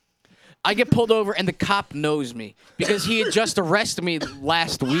 And the cop knows me because he had just arrested me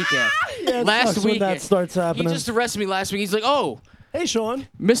last weekend. Yeah, it last sucks when weekend. that starts happening. He just arrested me last week. He's like, "Oh, Hey, Sean.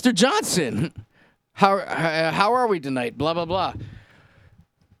 Mr. Johnson, how are we tonight? Blah blah blah."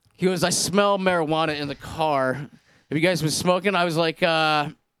 He goes, "I smell marijuana in the car. Have you guys been smoking?" I was like,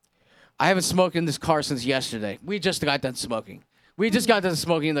 "I haven't smoked in this car since yesterday. We just got done smoking.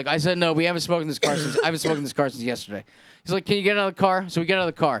 Like I said, no, we haven't smoked in this car since I haven't smoked in this car since yesterday." He's like, "Can you get out of the car?" So we get out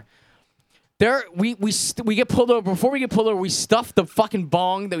of the car. There, we get pulled over. Before we get pulled over, we stuff the fucking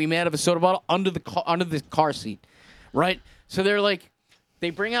bong that we made out of a soda bottle under the car seat, right? So they're like,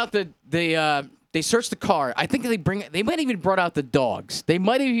 they bring out they search the car. I think they might have even brought out the dogs.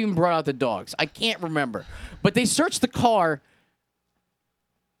 I can't remember, but they search the car,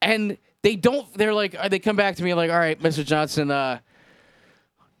 and they're like, they come back to me like, "All right, Mr. Johnson,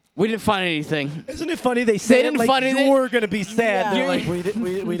 we didn't find anything." Isn't it funny? They say didn't it like find anything. you're going to be sad. They're Yeah. like,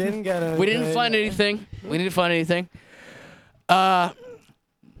 we didn't get it. We didn't find anything.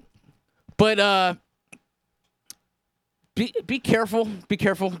 But be careful. Be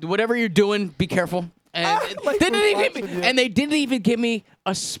careful. Whatever you're doing, be careful. And Like they we're didn't watching even, you. and they didn't even give me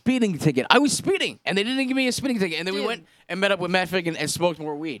a speeding ticket. I was speeding, and they didn't give me a speeding ticket. And then we Dude. went and met up with Matt Ficken and smoked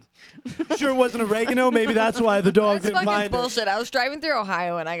more weed. Sure it wasn't oregano. Maybe that's why the dog That's didn't fucking mind it. bullshit. I was driving through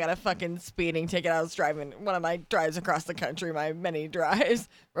Ohio and I got a fucking speeding ticket. I was driving one of my drives across the country, my many drives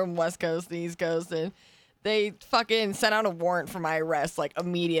from West Coast to East Coast, and they fucking sent out a warrant for my arrest like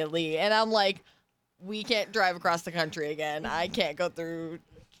immediately. And I'm like, we can't drive across the country again. I can't go through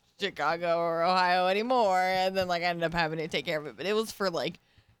Chicago or Ohio anymore. And then like I ended up having to take care of it, but it was for like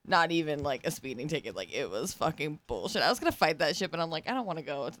not even like a speeding ticket. Like it was fucking bullshit. I was gonna fight that shit, but I'm like, I don't want to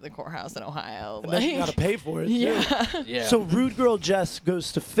go to the courthouse in Ohio. And then you Like- got to pay for it. too. yeah. Yeah. So Rude Girl Jess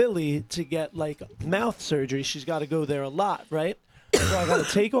goes to Philly to get like mouth surgery. She's got to go there a lot, right? So I got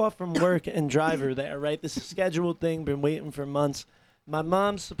to take off from work and drive her there, right? This is a scheduled thing. Been waiting for months. My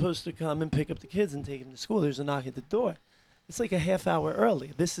mom's supposed to come and pick up the kids and take them to school. There's a knock at the door. It's like a half hour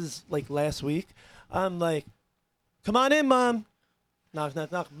early. This is like last week. I'm like, "Come on in, Mom." Knock,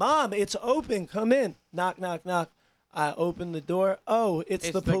 knock, knock. "Mom, it's open. Come in." Knock, knock, knock. I open the door. Oh, it's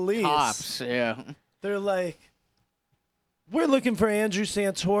the police. Cops. Yeah. They're like, we're looking for Andrew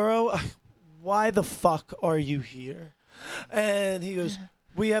Santoro. Why the fuck are you here? And he goes,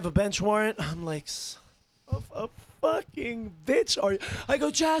 we have a bench warrant. I'm like, son of a fucking bitch are you? I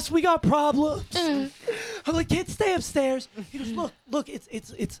go, Jess, we got problems. I'm like, kid, stay upstairs. He goes, look,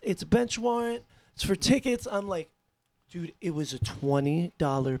 it's a bench warrant. It's for tickets. I'm like, dude, it was a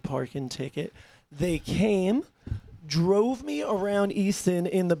 $20 parking ticket. They came, drove me around Easton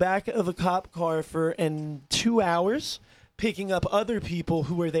in the back of a cop car for 2 hours, picking up other people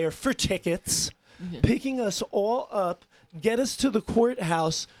who were there for tickets, picking us all up, get us to the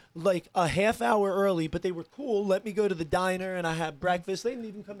courthouse like a half hour early, but they were cool. Let me go to the diner and I had breakfast. They didn't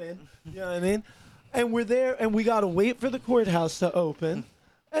even come in. You know what I mean? And we're there and we got to wait for the courthouse to open.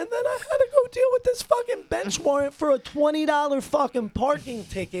 And then I had to go deal with this fucking bench warrant for a $20 fucking parking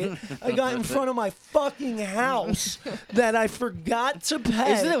ticket I got in front of my fucking house that I forgot to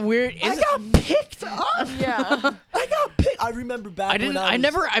pay. Isn't it weird? I got picked up. Yeah. I got picked. I remember back when I've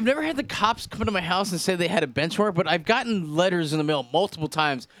never had the cops come to my house and say they had a bench warrant, but I've gotten letters in the mail multiple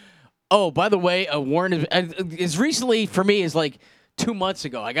times. Oh, by the way, a warrant is recently for me is like 2 months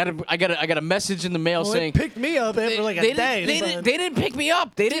ago. I got a message in the mail saying it picked me up after like a day. They didn't pick me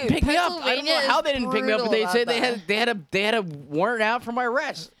up. They didn't pick me up. I don't know how they didn't pick me up, but they said they had a warrant out for my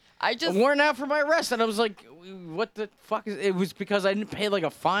arrest. A warrant out for my arrest, and I was like, what the fuck is it? Was because I didn't pay like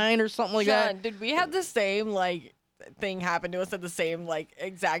a fine or something like that. Did we have the same like thing happen to us at the same like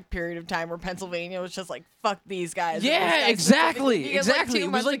exact period of time where Pennsylvania was just like, fuck these guys? Yeah, exactly. Because, exactly.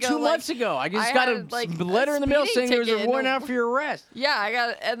 It was like 2 months ago. I just I got had, a letter in the mail saying there was a ticket warrant out for your arrest. Yeah, I got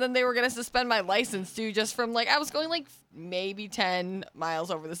it. And then they were going to suspend my license too, just from like, I was going like maybe 10 miles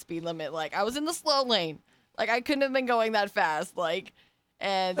over the speed limit. Like I was in the slow lane. Like I couldn't have been going that fast. Like,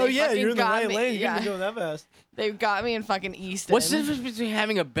 and they you're in the right me. lane. You Yeah. couldn't be going that fast. They got me in fucking Easton. What's the difference between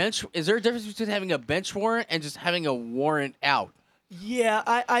having a bench? Is there a difference between having a bench warrant and just having a warrant out? Yeah,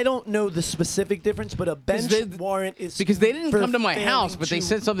 I don't know the specific difference, but a bench warrant is because they didn't for come to my failing house, but they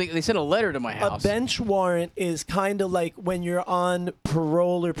sent something. They sent a letter to my house. A bench warrant is kind of like when you're on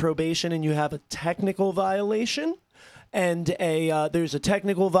parole or probation and you have a technical violation. And there's a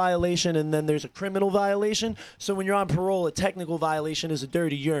technical violation and then there's a criminal violation. So when you're on parole, a technical violation is a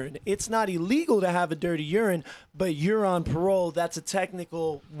dirty urine. It's not illegal to have a dirty urine, but you're on parole. That's a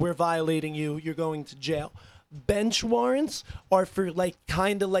technical. We're violating you. You're going to jail. Bench warrants are for like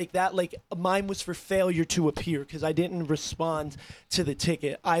kind of like that. Like mine was for failure to appear because I didn't respond to the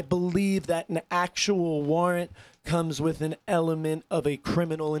ticket. I believe that an actual warrant comes with an element of a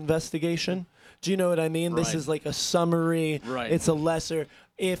criminal investigation. Do you know what I mean? This Right. is like a summary. Right. It's a lesser.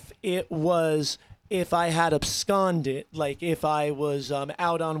 If I had absconded, like if I was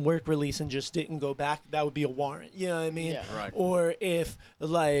out on work release and just didn't go back, that would be a warrant. You know what I mean? Yeah. Right. Or if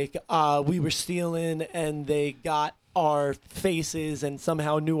like we were stealing and they got our faces and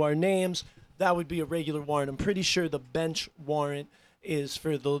somehow knew our names, that would be a regular warrant. I'm pretty sure the bench warrant is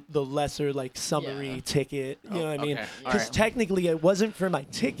for the lesser like summary Yeah. ticket. You know what I mean? okay. Because Alright. technically it wasn't for my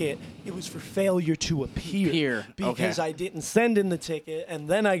ticket, it was for failure to appear. Because Okay. I didn't send in the ticket and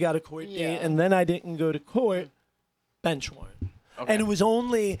then I got a court date Yeah. and then I didn't go to court. Bench warrant. Okay. And it was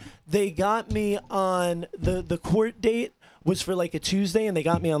only they got me on the court date was for like a Tuesday and they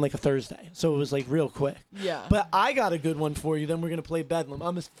got me on like a Thursday. So it was like real quick. Yeah. But I got a good one for you. Then we're gonna play Bedlam.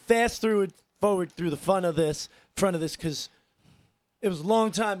 I'm as fast forward through the front of this because it was a long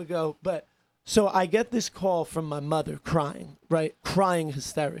time ago. But so I get this call from my mother crying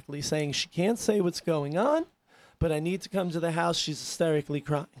hysterically, saying she can't say what's going on, but I need to come to the house. She's hysterically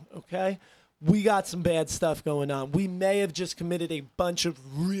crying. Okay. We got some bad stuff going on. We may have just committed a bunch of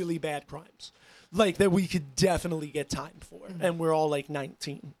really bad crimes, like that we could definitely get time for. And we're all like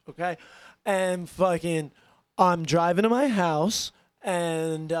 19, okay? And fucking, I'm driving to my house,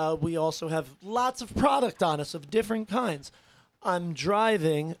 and we also have lots of product on us of different kinds. I'm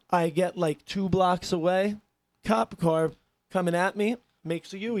driving. I get like 2 blocks away. Cop car coming at me.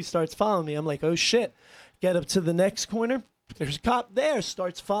 Makes a U. He starts following me. I'm like, oh shit. Get up to the next corner. There's a cop there.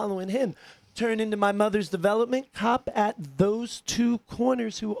 Starts following him. Turn into my mother's development. Cop at those 2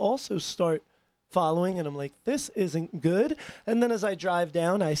 corners who also start following. And I'm like, this isn't good. And then as I drive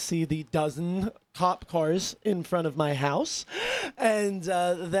down, I see the dozen cop cars in front of my house. And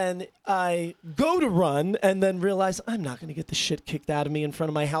then I go to run and then realize I'm not going to get the shit kicked out of me in front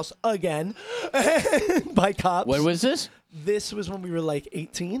of my house again by cops. What was this? This was when we were like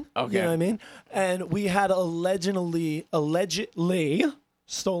 18. Okay. You know what I mean? And we had allegedly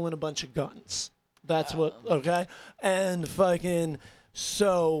stolen a bunch of guns. That's what, okay? And fucking,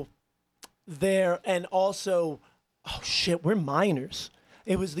 so there, and also, oh shit, we're minors.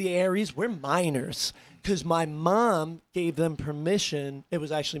 It was the Aries, we're minors. because my mom gave them permission. It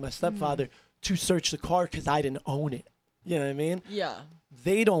was actually my stepfather to search the car because I didn't own it. You know what I mean? Yeah.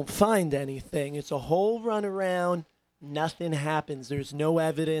 They don't find anything. It's a whole run around. Nothing happens. There's no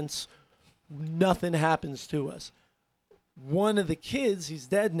evidence. Nothing happens to us. One of the kids, he's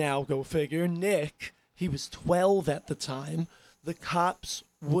dead now, go figure, Nick, he was 12 at the time. The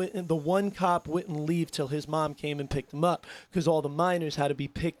one cop wouldn't leave till his mom came and picked him up because all the minors had to be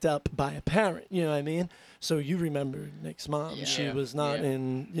picked up by a parent. You know what I mean? So you remember Nick's mom. Yeah. She was not Yeah.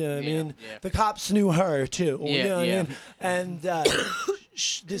 in, you know what I Yeah. mean? Yeah. The cops knew her too. You Yeah, know what I yeah. mean? And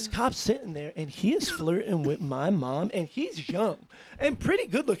this cop's sitting there and he is flirting with my mom and he's young and pretty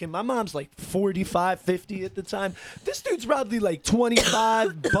good looking. My mom's like 45, 50 at the time. This dude's probably like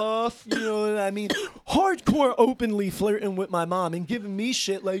 25, buff, you know what I mean? Hardcore openly flirting with my mom and giving me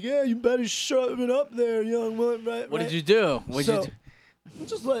shit like, yeah, you better shove it up there, young one, right? What right? did you do? What So- did you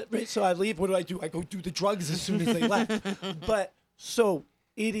do? So I leave. What do? I go do the drugs as soon as they left. But so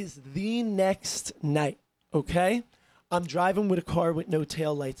it is the next night, okay? I'm driving with a car with no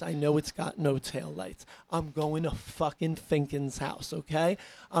tail lights. I know it's got no tail lights. I'm going to fucking Finken's house, okay?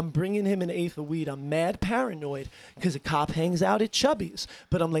 I'm bringing him an eighth of weed. I'm mad paranoid because a cop hangs out at Chubby's.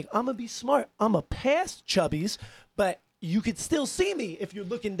 But I'm like, I'm going to be smart. I'm going to pass Chubby's, but you could still see me if you're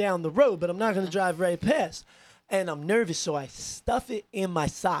looking down the road, but I'm not going to drive right past. And I'm nervous, so I stuff it in my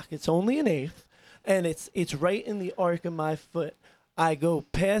sock. It's only an eighth, and it's right in the arc of my foot. I go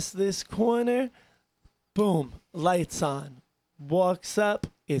past this corner, boom, lights on. Walks up,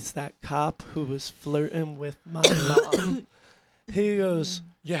 it's that cop who was flirting with my mom. He goes,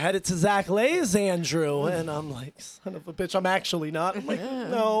 "You headed to Zach Lay's, Andrew?" And I'm like, son of a bitch, I'm actually not. I'm like,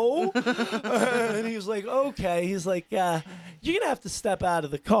 no. And he's like, okay. He's like, you're going to have to step out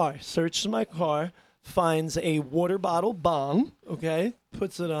of the car. Searches my car. Finds a water bottle bong, okay,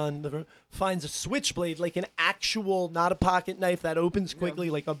 puts it on the, finds a switchblade, like an actual, not a pocket knife that opens quickly,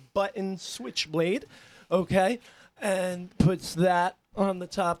 like a button switchblade, okay, and puts that on the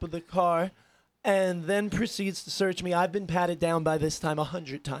top of the car, and then proceeds to search me. I've been patted down by this time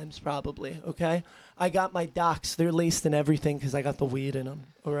 100 times probably, okay? I got my docs, they're laced and everything because I got the weed in them,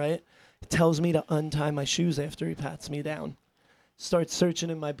 all right? He tells me to untie my shoes after he pats me down. Starts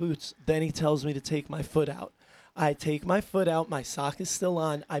searching in my boots. Then he tells me to take my foot out. I take my foot out. My sock is still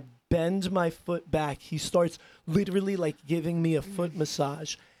on. I bend my foot back. He starts literally like giving me a foot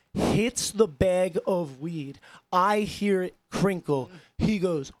massage. Hits the bag of weed. I hear it crinkle. He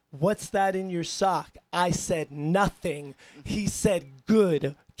goes, "What's that in your sock?" I said, "Nothing." He said,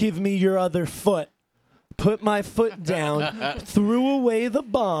 "Good. Give me your other foot." Put my foot down. Threw away the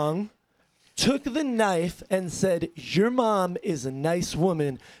bong. Took the knife and said, "Your mom is a nice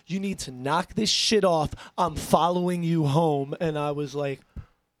woman. You need to knock this shit off. I'm following you home." And I was like,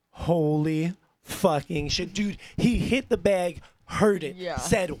 holy fucking shit. Dude, he hit the bag, heard it, Yeah.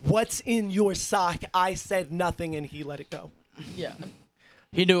 said, "What's in your sock?" I said nothing, and he let it go. Yeah.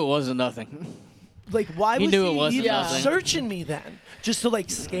 He knew it wasn't nothing. Like, why He was knew he it wasn't even nothing. searching me then? Just to, like,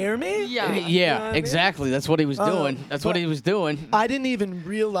 scare me? Yeah. You know Yeah, what I mean? exactly. That's what he was doing. That's what but- he was doing. I didn't even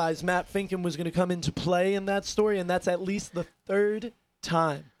realize Matt Finken was going to come into play in that story, and that's at least the third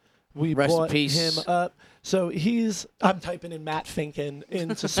time we Rest in brought peace. him up. So I'm typing in Matt Finken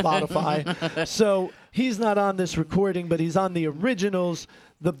into Spotify. So he's not on this recording, but he's on the originals,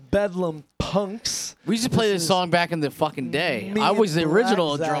 the Bedlam Punks. We used to play this is song back in the fucking day. Me I was the and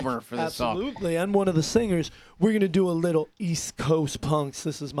original Black Zach. drummer for this song. Absolutely, and one of the singers. We're going to do a little East Coast Punks.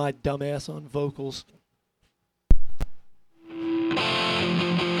 This is my dumbass on vocals.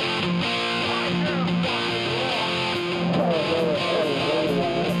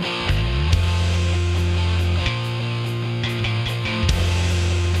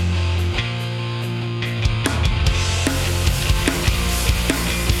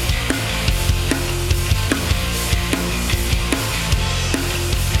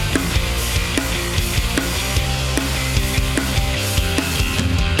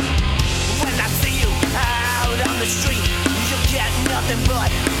 When I see you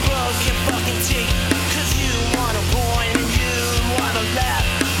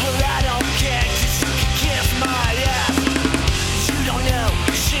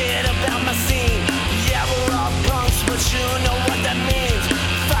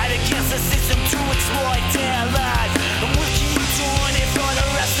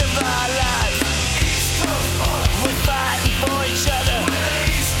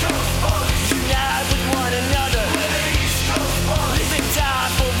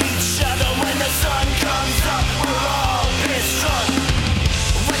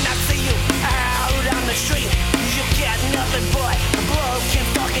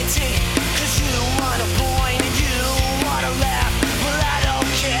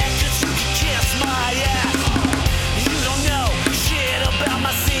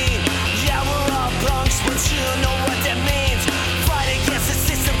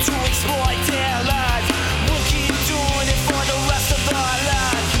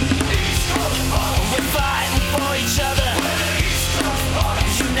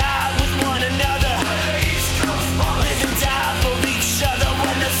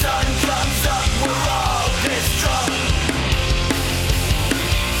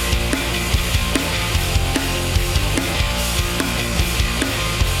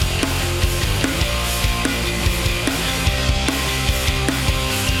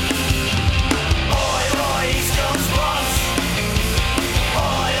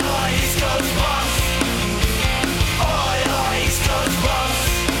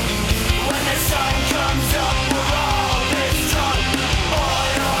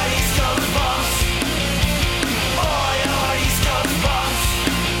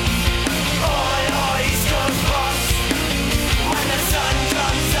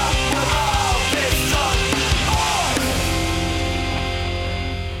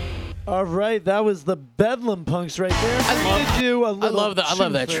right, that was the Bedlam Punks right there. I love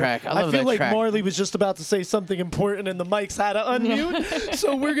that track. I love feel that like track. Marley was just about to say something important and the mics had to unmute.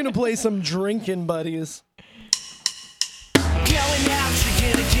 So we're gonna play some Drinking Buddies. Going out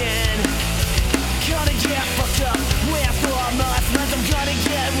drinking again. Gonna get fucked up with all my friends. I'm gonna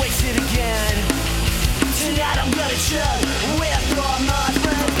get wasted again. Tonight I'm gonna chug with all my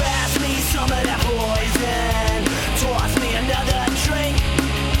friends. Pass me some of that poison. Toss me another drink.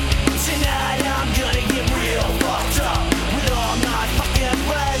 Tonight I'm gonna get real fucked up with all my fucking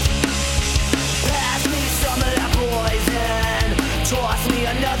friends. Pass me some of that poison. Toss me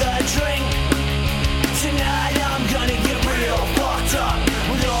another drink. Tonight I'm gonna get real fucked up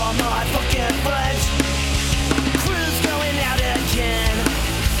with all my fucking friends. Crew's going out again.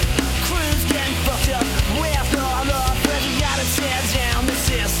 Crew's getting fucked up with all our friends. We gotta tear down the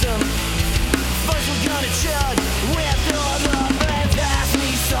system. First we're gonna chug with all our friends. Pass me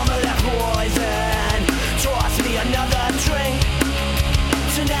some of that poison. Toss me another drink.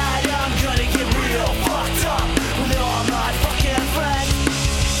 Tonight I'm gonna get real fucked up with all my fucking friends.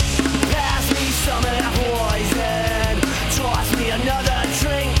 Pass me some of that poison. Toss me another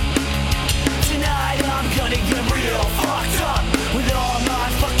drink. Tonight I'm gonna get real fucked up with all my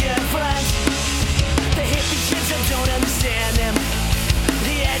fucking friends. The hippie kids, I don't understand them.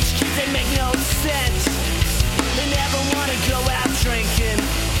 The edge kids, they make no sense. They never wanna go out drinking.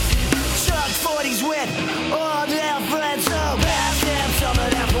 Chug 40s with all their friends. So pass them some of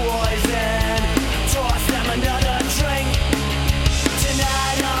that poison. Toss them another drink.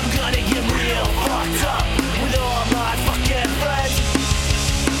 Tonight I'm gonna get real fucked up with all my fucking friends.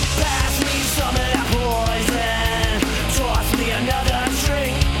 Pass me some of that poison. Toss me another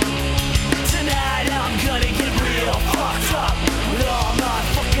drink. Tonight I'm gonna get real fucked up with all my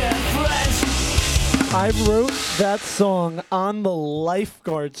fucking friends. I wrote that song on the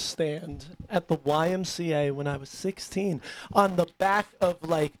lifeguard stand at the YMCA when I was 16 on the back of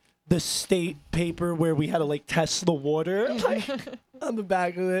like the state paper where we had to like test the water. Like, on the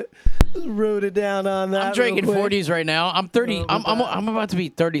back of it. Just wrote it down on that. I'm drinking real quick. 40s right now. I'm 30. I'm about to be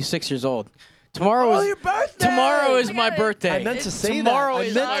 36 years old. Tomorrow Oh, is your birthday! Tomorrow is I my got it. birthday. I meant to say Tomorrow that.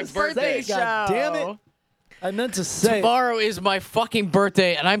 is I my meant to birthday. say, God damn it. I meant to say. Tomorrow is my fucking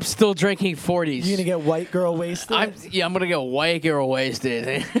birthday, and I'm still drinking 40s. You gonna get white girl wasted? I'm gonna get white girl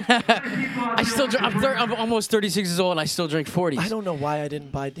wasted. I'm almost 36 years old, and I still drink 40s. I don't know why I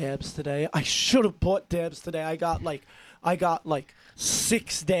didn't buy dabs today. I should have bought dabs today. I got like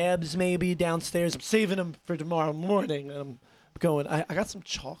 6 dabs maybe downstairs. I'm saving them for tomorrow morning. And I'm going. I got some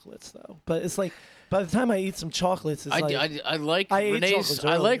chocolates though, but it's like by the time I eat some chocolates, it's I like I ate Renee's. chocolates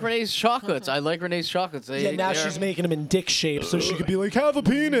I like earlier. Renee's chocolates. I like Renee's chocolates. yeah. Now she's making them in dick shape, so she could be like, have a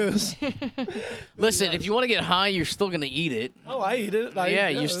penis. Listen, if you want to get high, you're still gonna eat it. Oh, I eat it. Yeah,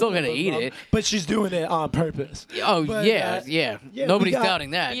 you're still gonna eat it. But she's doing it on purpose. Oh But, yeah. yeah, Nobody's we got-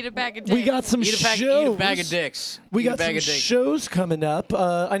 doubting that. Eat a bag of dicks. We got some Eat a shows. bag of dicks. We Eat a got bag some of dicks. shows coming up.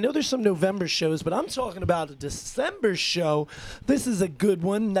 I know there's some November shows, but I'm talking about a December show. This is a good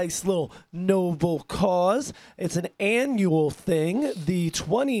one. Nice little noble cause. It's an annual thing. The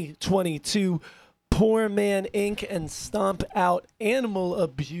 2022 Poor Man Inc. and Stomp Out Animal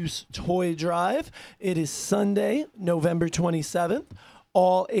Abuse Toy Drive. It is Sunday, November 27th.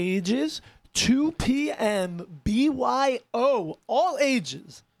 All ages, 2 p.m. BYO. All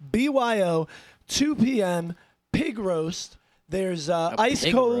ages, BYO, 2 p.m. Pig roast. There's Ice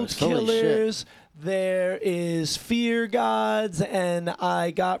pig Cold roast, holy shit. Killers. There is Fear Gods, and I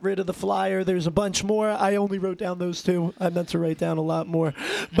got rid of the flyer. There's a bunch more. I only wrote down those 2. I meant to write down a lot more.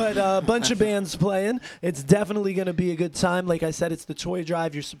 But a bunch of bands playing. It's definitely going to be a good time. Like I said, it's the toy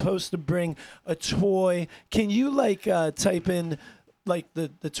drive. You're supposed to bring a toy. Can you, like, type in, like, the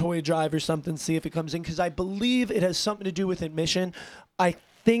toy drive or something, see if it comes in? Because I believe it has something to do with admission. I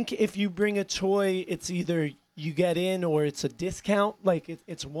think if you bring a toy, it's either you get in or it's a discount. Like,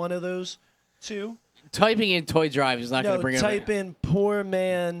 it's one of those 2. Typing in toy drive is not going to bring it up. Type in Poor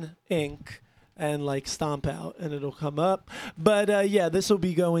Man Inc. and like Stomp Out and it'll come up. But yeah, this will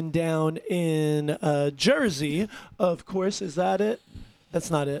be going down in Jersey, of course. Is that it? That's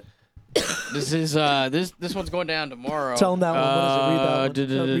not it. This is this one's going down tomorrow. Tell them that one. What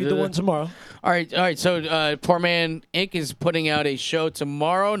is it? Read that one. No, read the one tomorrow. All right. So Poor Man Inc. is putting out a show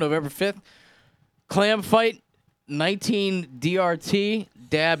tomorrow, November 5th. Clam Fight, 19 DRT,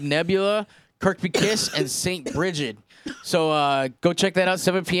 Dab Nebula, Kirkby Kiss, and St. Bridget. So go check that out.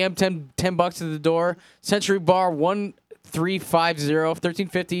 7 p.m. $10 to the door. Century Bar, 1350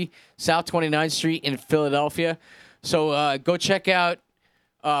 1350 South 29th Street in Philadelphia. So go check out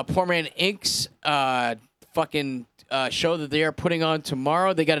Poor Man Inc.'s fucking show that they are putting on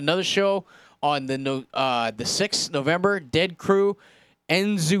tomorrow. They got another show on the 6th November. Dead Crew,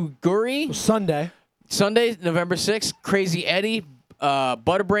 Enzuguri. Sunday, November 6th. Crazy Eddie,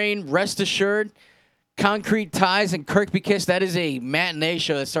 Butterbrain, Rest Assured, Concrete Ties, and Kirkby Kiss. That is a matinee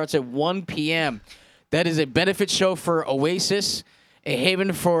show that starts at 1 p.m. That is a benefit show for Oasis, a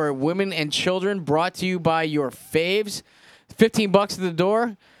haven for women and children, brought to you by your faves. $15 at the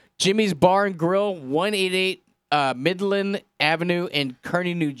door. Jimmy's Bar and Grill, 188 Midland Avenue in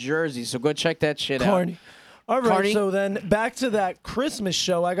Kearney, New Jersey. So go check that shit out. All right, Carney. so then back to that Christmas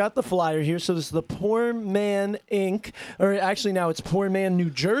show. I got the flyer here. So this is the Poor Man Inc., or actually now it's Poor Man New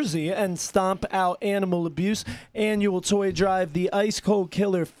Jersey, and Stomp Out Animal Abuse annual toy drive. The Ice Cold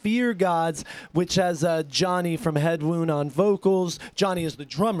Killer Fear Gods, which has Johnny from Head Wound on vocals. Johnny is the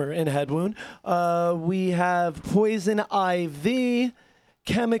drummer in Head Wound. We have Poison Ivy,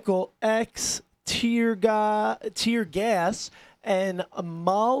 Chemical X, Tear Gas, and a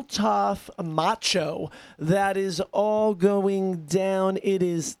Molotov Macho. That is all going down. It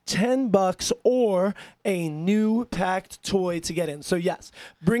is $10 or a new packed toy to get in. So yes,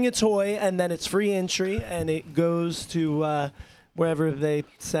 bring a toy and then it's free entry and it goes to wherever they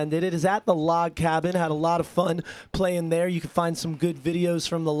send it. It is at the Log Cabin. Had a lot of fun playing there. You can find some good videos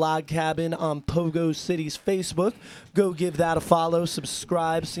from the Log Cabin on Pogo City's Facebook. Go give that a follow,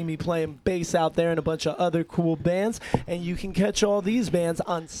 subscribe, see me playing bass out there and a bunch of other cool bands. And you can catch all these bands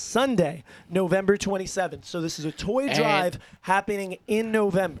on Sunday, November 27th. So this is a toy drive happening in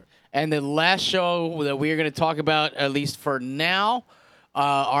November. And the last show that we are going to talk about, at least for now,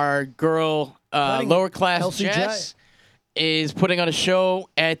 our girl Lower Class LCJ. Jess is putting on a show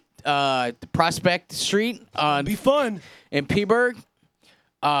at Prospect Street Be fun. in Peaburg.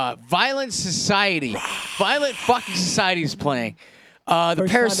 Violent Society. Violent fucking Society is playing. The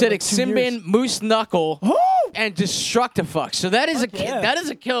First Parasitic, time in like 2 years. Simbin, Moose Knuckle, Woo! and Destructifuck. So that is yeah. that is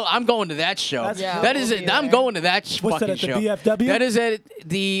a kill. I'm going to that show. That's Yeah, that we'll is be I'm there. going to that What's fucking that, at show. the VFW? That is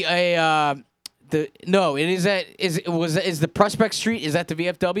at is the Prospect Street? Is that the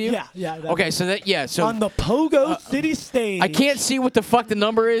VFW? Yeah. Okay, so on the Pogo City stage. I can't see what the fuck the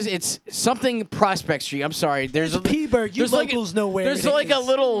number is. It's something Prospect Street. I'm sorry. There's It's Peaburg. You there's like- locals know where There's it like a is.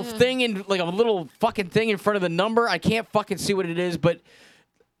 little thing in like a little fucking thing in front of the number. I can't fucking see what it is, but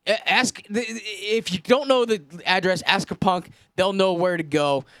if you don't know the address, ask a punk. They'll know where to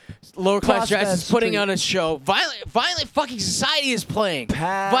go. Lower Class Prospect Jazz is putting Street. on a show. Violent fucking Society is playing.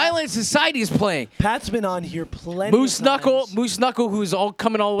 Pat- Violent Society is playing. Pat's been on here plenty Moose of Knuckle, times. who's all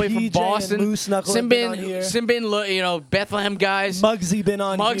coming all the way from PJ and Boston. Moose Knuckle have been on here. Simbin, Bethlehem guys. Muggsy been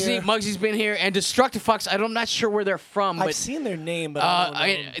on here. Muggsy's been here, and Destructifucks. I'm not sure where they're from, I've but seen their name, but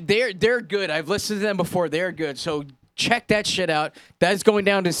I don't know. they're good. I've listened to them before. They're good. So check that shit out. That is going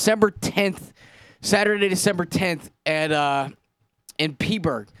down December 10th, Saturday, December 10th at in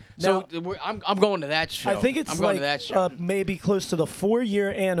Peaburg. So I'm going to that show. I think it's I'm going like to that show. maybe close to the 4-year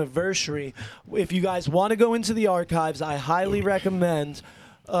anniversary. If you guys want to go into the archives, I highly recommend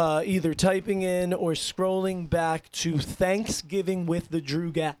either typing in or scrolling back to Thanksgiving with the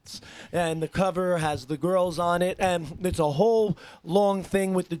Drugettes. And the cover has the girls on it, and it's a whole long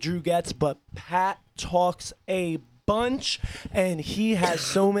thing with the Drugettes, but Pat talks a bunch, and he has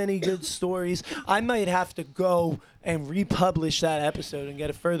so many good stories. I might have to go and republish that episode and get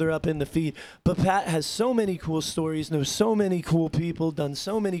it further up in the feed. But Pat has so many cool stories, knows so many cool people, done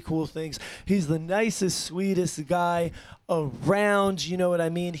so many cool things. He's the nicest, sweetest guy around, you know what I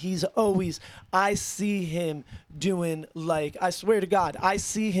mean? He's always, I see him doing, like, I swear to God, I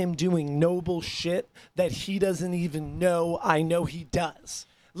see him doing noble shit that he doesn't even know I know he does.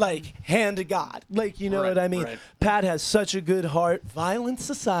 Like, hand to God. Like, you know what I mean? Right. Pat has such a good heart. Violent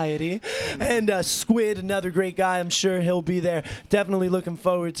Society. And Squid, another great guy. I'm sure he'll be there. Definitely looking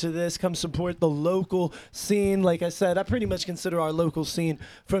forward to this. Come support the local scene. Like I said, I pretty much consider our local scene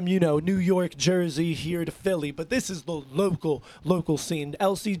from, New York, Jersey, here to Philly. But this is the local scene.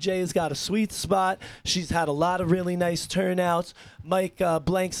 LCJ's got a sweet spot. She's had a lot of really nice turnouts. Mike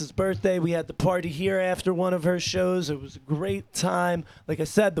Blanks' birthday, we had the party here after one of her shows. It was a great time. Like I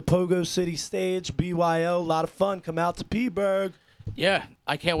said, the Pogo City stage, BYO, a lot of fun. Come out to Peaburg. Yeah,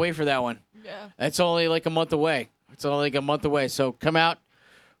 I can't wait for that one. Yeah. It's only like a month away. So come out,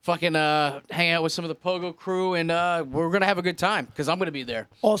 fucking hang out with some of the Pogo crew, and we're going to have a good time because I'm going to be there.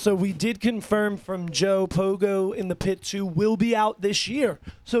 Also, we did confirm from Joe, Pogo in the Pit 2 will be out this year.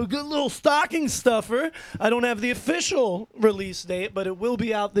 So a good little stocking stuffer. I don't have the official release date, but it will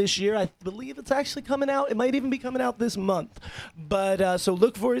be out this year. I believe it's actually coming out. It might even be coming out this month. But so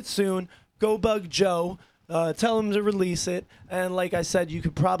look for it soon. Go bug Joe. Tell them to release it. And like I said, you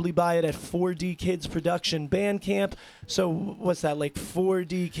could probably buy it at 4D Kids Production Bandcamp. So what's that, like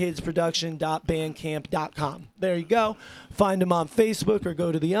 4dkidsproduction.bandcamp.com. There you go. Find them on Facebook or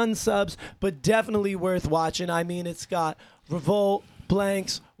go to the unsubs, but definitely worth watching. I mean, it's got Revolt,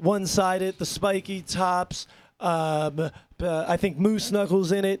 Blanks, One Sided, the Spiky Tops, I think Moose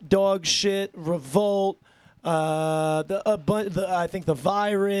Knuckles in it, Dog Shit, Revolt, I think the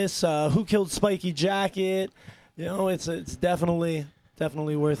Virus, Who Killed Spiky Jacket. You know, it's definitely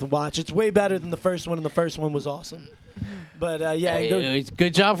worth a watch. It's way better than the first one, and the first one was awesome. But yeah, It's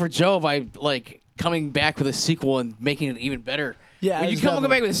good job for Joe by like coming back with a sequel and making it even better. Yeah, when you it's come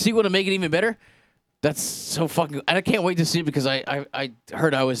definitely- back with a sequel to make it even better, that's so fucking. And I can't wait to see it because I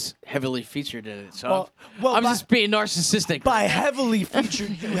heard I was heavily featured in it. So I'm by- just being narcissistic. by heavily featured,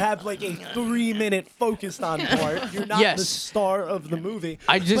 you have like a 3-minute focused on part. You're not Yes. the star of the movie.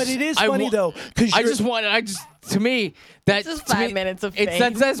 but it is funny though, because to me that It's just to me, 5 minutes of it's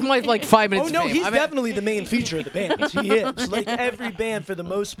fame. that's my like 5 Oh minutes. no, of fame. he's I mean, definitely the main feature of the band. He is. Like every band, for the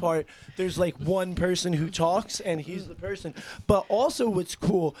most part, there's like one person who talks, and he's the person. But also, what's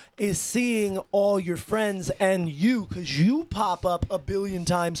cool is seeing all your friends and you, because you pop up a billion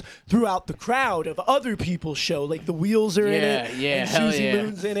times throughout the crowd of other people's show. Like the Wheels are in it, Yeah, and hell Susie yeah.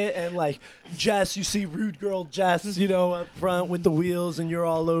 Moon's in it, and like Jess, you see Rude Girl Jess, you know, up front with the Wheels, and you're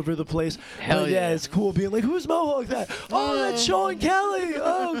all over the place. Hell But yeah, yeah. it's cool being like, who's Mohawk that? Oh, that's Sean Kelly.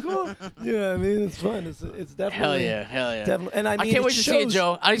 Oh, cool. Yeah, I mean, it's fun. It's definitely hell yeah. Definitely, and I mean, can't wait it to see it, shows-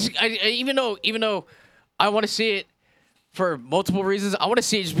 Joe. Even though I want to see it for multiple reasons, I want to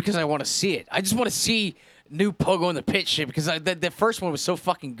see it just because I want to see it. I just want to see new Pogo in the Pit shit because the first one was so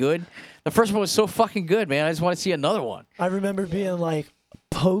fucking good. The first one was so fucking good, man. I just want to see another one. I remember being like,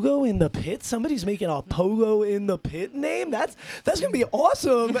 Pogo in the Pit? Somebody's making a Pogo in the Pit name? That's gonna be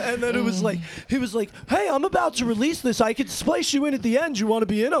awesome. And then it was like, he was like, hey, I'm about to release this. I could splice you in at the end. You want to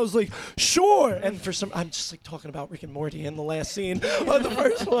be in? I was like, sure. And for some, I'm just like talking about Rick and Morty in the last scene of the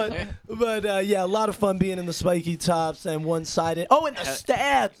first one. But yeah, a lot of fun being in the Spiky Tops and One Sided. Oh, and the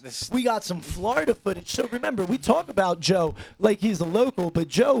Stabs. We got some Florida footage. So remember, we talk about Joe like he's a local, but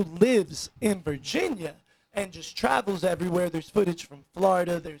Joe lives in Virginia and just travels everywhere. There's footage from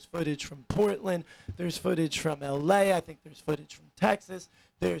Florida. There's footage from Portland. There's footage from LA. I think there's footage from Texas.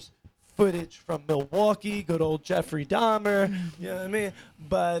 There's footage from Milwaukee. Good old Jeffrey Dahmer. You know what I mean?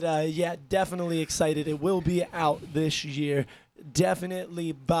 But yeah, definitely excited. It will be out this year.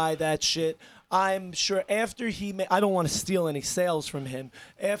 Definitely buy that shit. I'm sure after I don't want to steal any sales from him.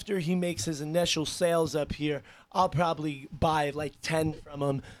 After he makes his initial sales up here, I'll probably buy like 10 from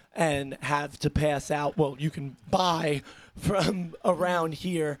him and have to pass out. Well, you can buy from around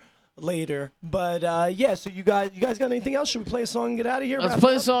here later. But yeah, so you guys got anything else? Should we play a song and get out of here? Let's Wrap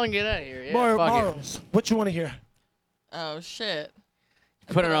play it the up? song and get out of here. Yeah, fuck it. Morals, what you want to hear? Oh shit.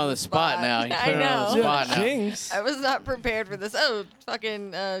 Put her on the spot now. You I put her on the know. spot now. Jinx. I was not prepared for this. Oh,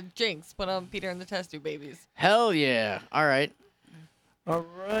 fucking Jinx. Put on Peter and the Test Tube Babies. Hell yeah. All right. All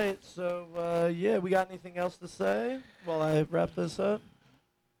right, so yeah, we got anything else to say while I wrap this up?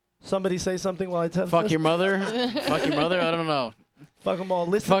 Somebody say something while I test Fuck this? your mother. Fuck your mother. I don't know. Fuck them all.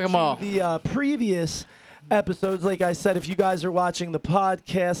 Listen Fuck 'em to all. the previous episodes. Like I said, if you guys are watching the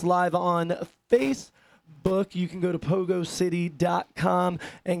podcast live on Facebook, you can go to pogocity.com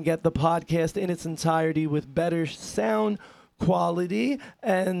and get the podcast in its entirety with better sound quality.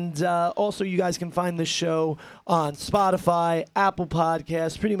 And also, you guys can find the show on Spotify, Apple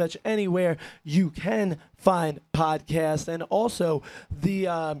Podcasts, pretty much anywhere you can find podcasts. And also,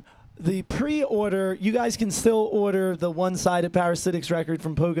 the pre-order, you guys can still order the one-sided Parasitics record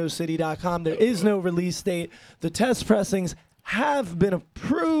from pogocity.com. There is no release date. The test pressings have been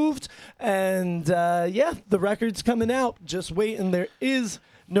approved. And yeah, the record's coming out. Just waiting. There is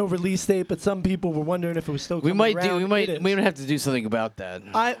no release date, but some people were wondering if it was still We coming might around. do. We It might is. have to do something about that.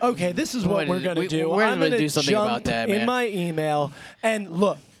 Okay, this is what We're we're gonna do. we're I'm gonna gonna do something jump about that, in man. my email. And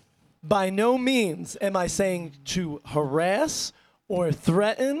look, by no means am I saying to harass or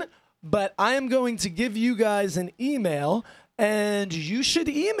threaten, but I am going to give you guys an email, and you should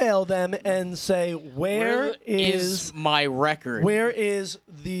email them and say Where is my record? where is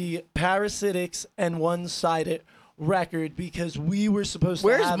the Parasitics and One-Sided record, because we were supposed to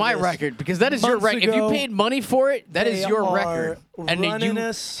Where's have my this record? Because that is your months record. If you ago. paid money for it, that is They your are record, and running you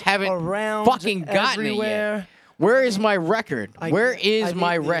us haven't around fucking gotten everywhere. it yet. Where is my record? Where is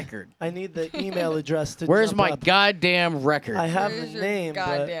my need record? I need the email address to Where's jump my up. goddamn record? I have Where's the your name, but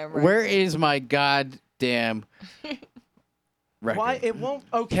goddamn record? Where is my goddamn record? why it won't?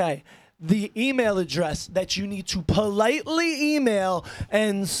 Okay, the email address that you need to politely email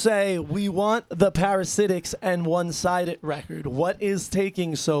and say, we want the Parasitics and One-Sided record. What is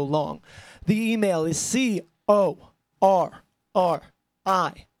taking so long? The email is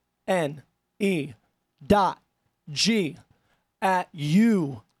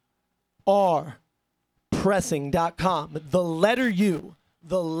The letter U,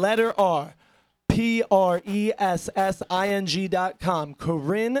 the letter R, pressing.com.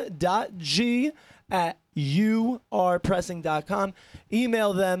 Corinne.g@urpressing.com.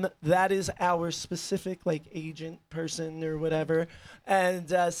 Email them. That is our specific agent person or whatever, and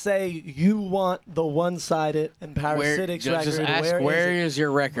say you want the One-Sided and Parasitics record. Just ask Where where is is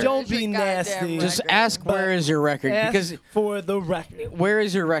your record. Don't Where's be your goddamn nasty. record? Just ask But where is your record Ask because for the record. where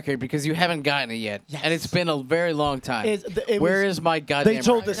is your record because you haven't gotten it yet, and it's been a very long time. Where is my goddamn? They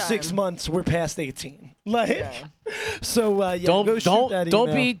told record? us 6 months. We're past 18. So yeah, Don't go shoot that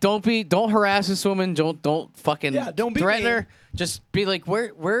email. don't harass this woman. Don't fucking don't be threaten mean. her. Just be like,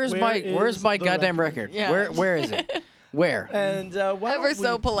 where's Where my is my the goddamn record? record? Yeah. Where is it? Where? And why Ever don't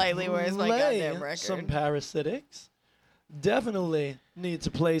so we politely, where's my play goddamn record? some Parasitics. Definitely need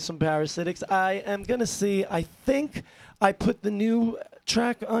to play some Parasitics. I am gonna see. I think I put the new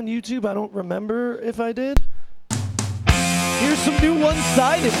track on YouTube. I don't remember if I did. Here's some new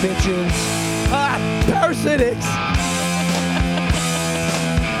One-Sided bitches. Parasitics.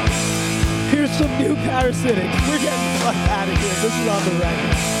 Here's some new Parasitics. We're getting the fuck out of here. This is on the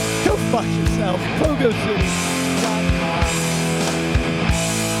record. Go fuck yourself.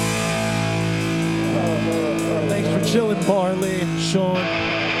 PogoCity.com. Thanks for chilling, Barley, Sean.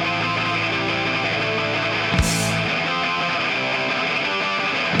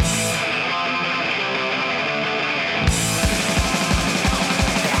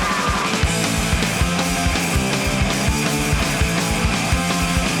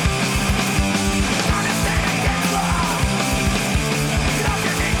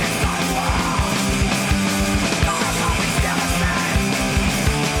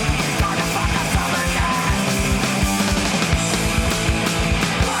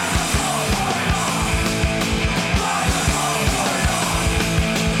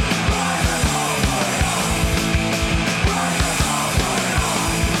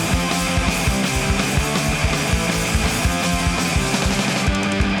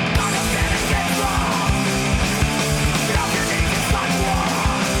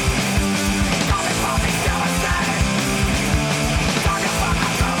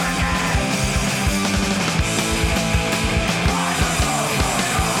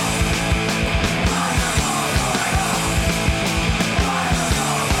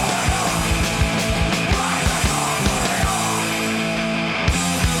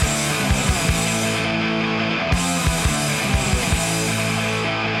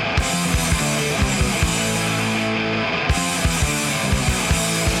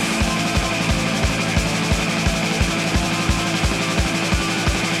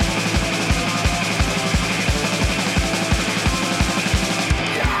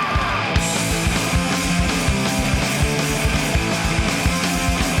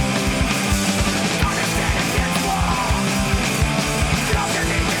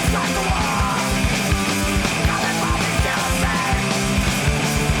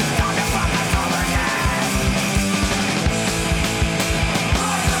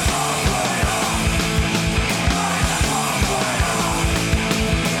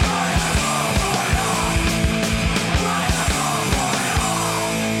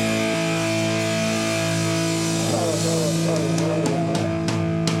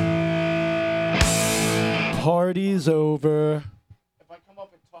 Party's over.